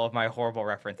better for all of my horrible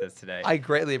references today. I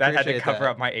greatly that appreciate had to cover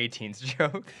that. up my 18s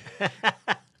joke.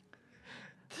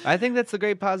 I think that's the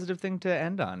great positive thing to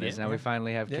end on. Is Yeah. now we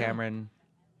finally have Yeah. Cameron.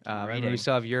 I mean, we Reading.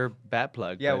 still have your bat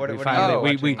plug. Yeah, but what- we what are you finally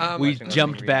watching? we I'm we watching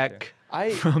jumped reading back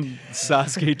I from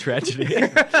Sasuke tragedy.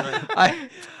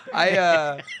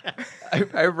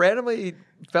 I randomly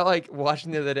felt like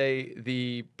watching the other day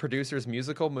the producer's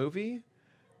musical movie,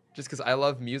 just because I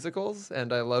love musicals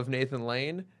and I love Nathan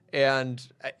Lane, and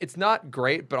it's not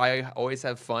great, but I always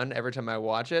have fun every time I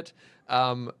watch it.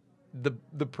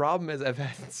 The problem is I've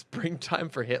had Springtime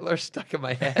for Hitler stuck in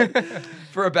my head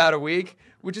for about a week,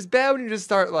 which is bad when you just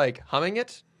start like humming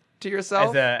it to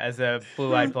yourself. as a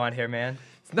blue-eyed blonde hair man.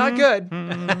 It's not good.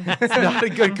 It's not a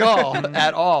good call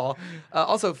at all.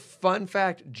 Also, fun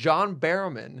fact: John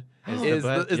Barrowman is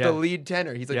yeah. the lead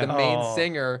tenor. He's like Yeah. the main Oh.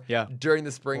 singer Yeah. during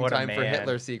the Springtime for man.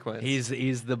 Hitler sequence.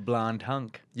 He's the blonde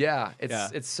hunk. Yeah, Yeah.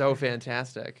 it's so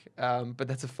fantastic. But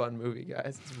that's a fun movie,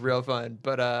 guys. It's real fun.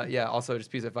 But yeah, also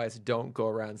just piece of advice: don't go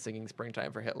around singing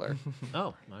 "Springtime for Hitler." Oh,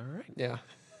 all right. Yeah,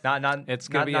 Not It's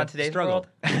gonna be a today's struggle. world.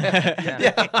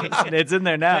 yeah. It's in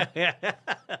there now.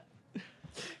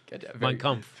 Good, Mein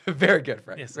Kampf. very good,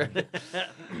 Frank. Yes. Very good.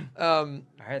 All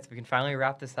right, so we can finally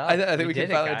wrap this up. I think we can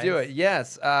did finally do guys. it.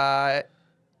 Yes.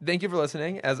 Thank you for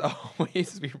listening. As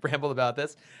always, we rambled about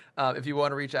this. If you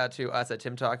want to reach out to us at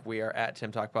Timm Talk, we are at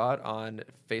Timm Talk Pod on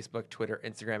Facebook, Twitter,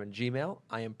 Instagram, and Gmail.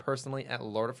 I am personally at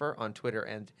Lordifer on Twitter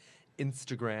and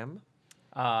Instagram.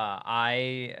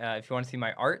 If you want to see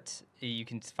my art, you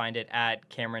can find it at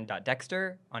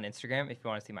Cameron.Dexter on Instagram. If you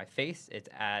want to see my face, it's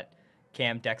at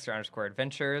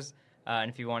CamDexter_adventures.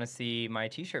 And if you want to see my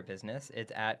t-shirt business,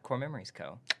 it's at Core Memories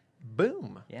Co.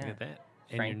 Boom. Yeah. Look at that.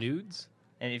 And Frank. your nudes?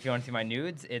 And if you want to see my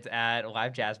nudes, it's at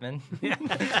Live Jasmine. You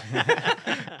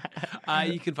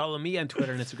can follow me on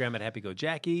Twitter and Instagram at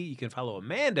HappyGoJackie. You can follow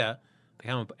Amanda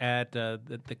at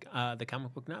the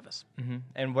Comic Book Novice. Mm-hmm.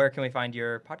 And where can we find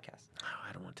your podcast? Oh,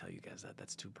 I don't want to tell you guys that.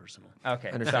 That's too personal. Okay,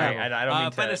 sorry. Understandable. I don't mean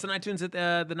to. Find us on iTunes at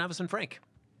the Novice and Frank,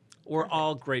 where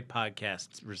all great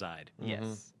podcasts reside.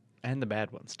 Yes. And the bad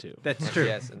ones too. That's true.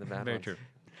 Yes, and the bad Very ones. true.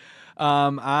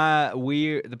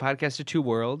 The podcast are Two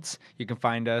Worlds. You can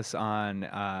find us on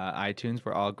iTunes,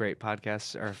 where all great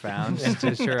podcasts are found.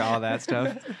 To share all that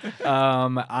stuff.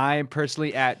 I'm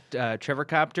personally at Trevor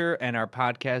Copter, and our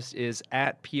podcast is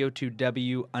at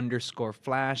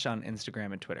PO2W_Flash on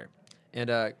Instagram and Twitter.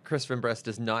 And Chris Van Brest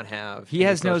does not have. He any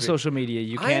has no social media.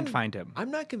 You can't I'm- find him. I'm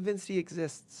not convinced he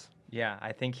exists. Yeah,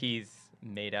 I think he's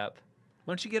made up.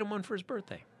 Why don't you get him one for his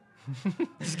birthday?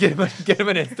 Just get him an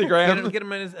Instagram. Get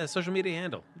him a social media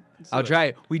handle. Let's do I'll it.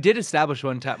 try. We did establish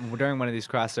one time during one of these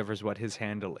crossovers what his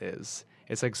handle is.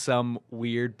 It's like some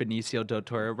weird Benicio del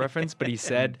Toro reference, but he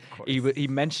said he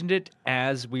mentioned it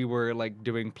as we were like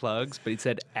doing plugs, but he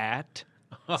said at.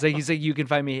 He's like you can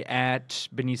find me at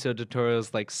Benicio del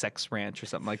Toro's like sex ranch or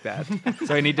something like that.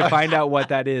 So I need to find out what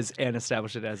that is and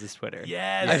establish it as his Twitter.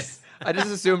 Yes. I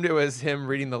just assumed it was him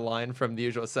reading the line from The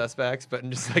Usual Suspects, but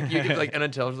just like you could like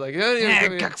unintelligible, just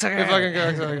like cocksucker. fucking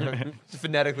cocksucker. Just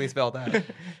phonetically spelled out.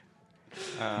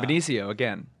 Benicio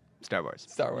again. Star Wars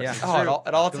Star Wars. Yeah. Oh,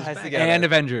 it all ties together. and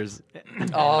Avengers.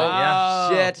 Oh Yeah.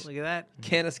 shit! Look at that.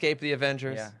 Can't escape the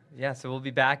Avengers. Yeah. So we'll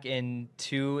be back in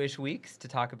 2-ish weeks to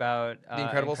talk about The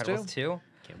Incredibles 2.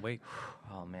 Can't wait.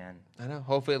 Oh man, I know.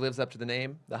 Hopefully, it lives up to the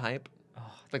name, the hype,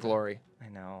 the glory. I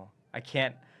know. I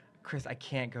can't, Chris. I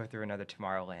can't go through another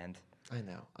Tomorrowland. I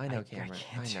know, Cameron. I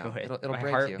can't I know. do it. It'll My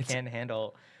break heart you. can't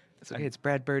handle. It's okay. It's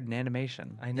Brad Bird in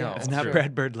animation. I know. It's That's not true.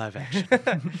 Brad Bird live action.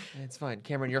 It's fine,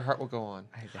 Cameron. Your heart will go on.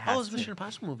 It All has those to. Mission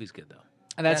Impossible movies good though.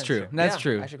 And that's That's true. true. That's Yeah,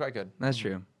 true. Actually, quite good. That's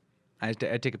true. I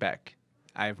take it back.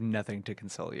 I have nothing to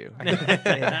console you. It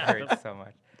hurts so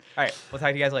much. All right, we'll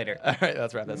talk to you guys later. All right,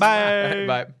 let's wrap this. Bye.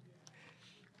 Bye.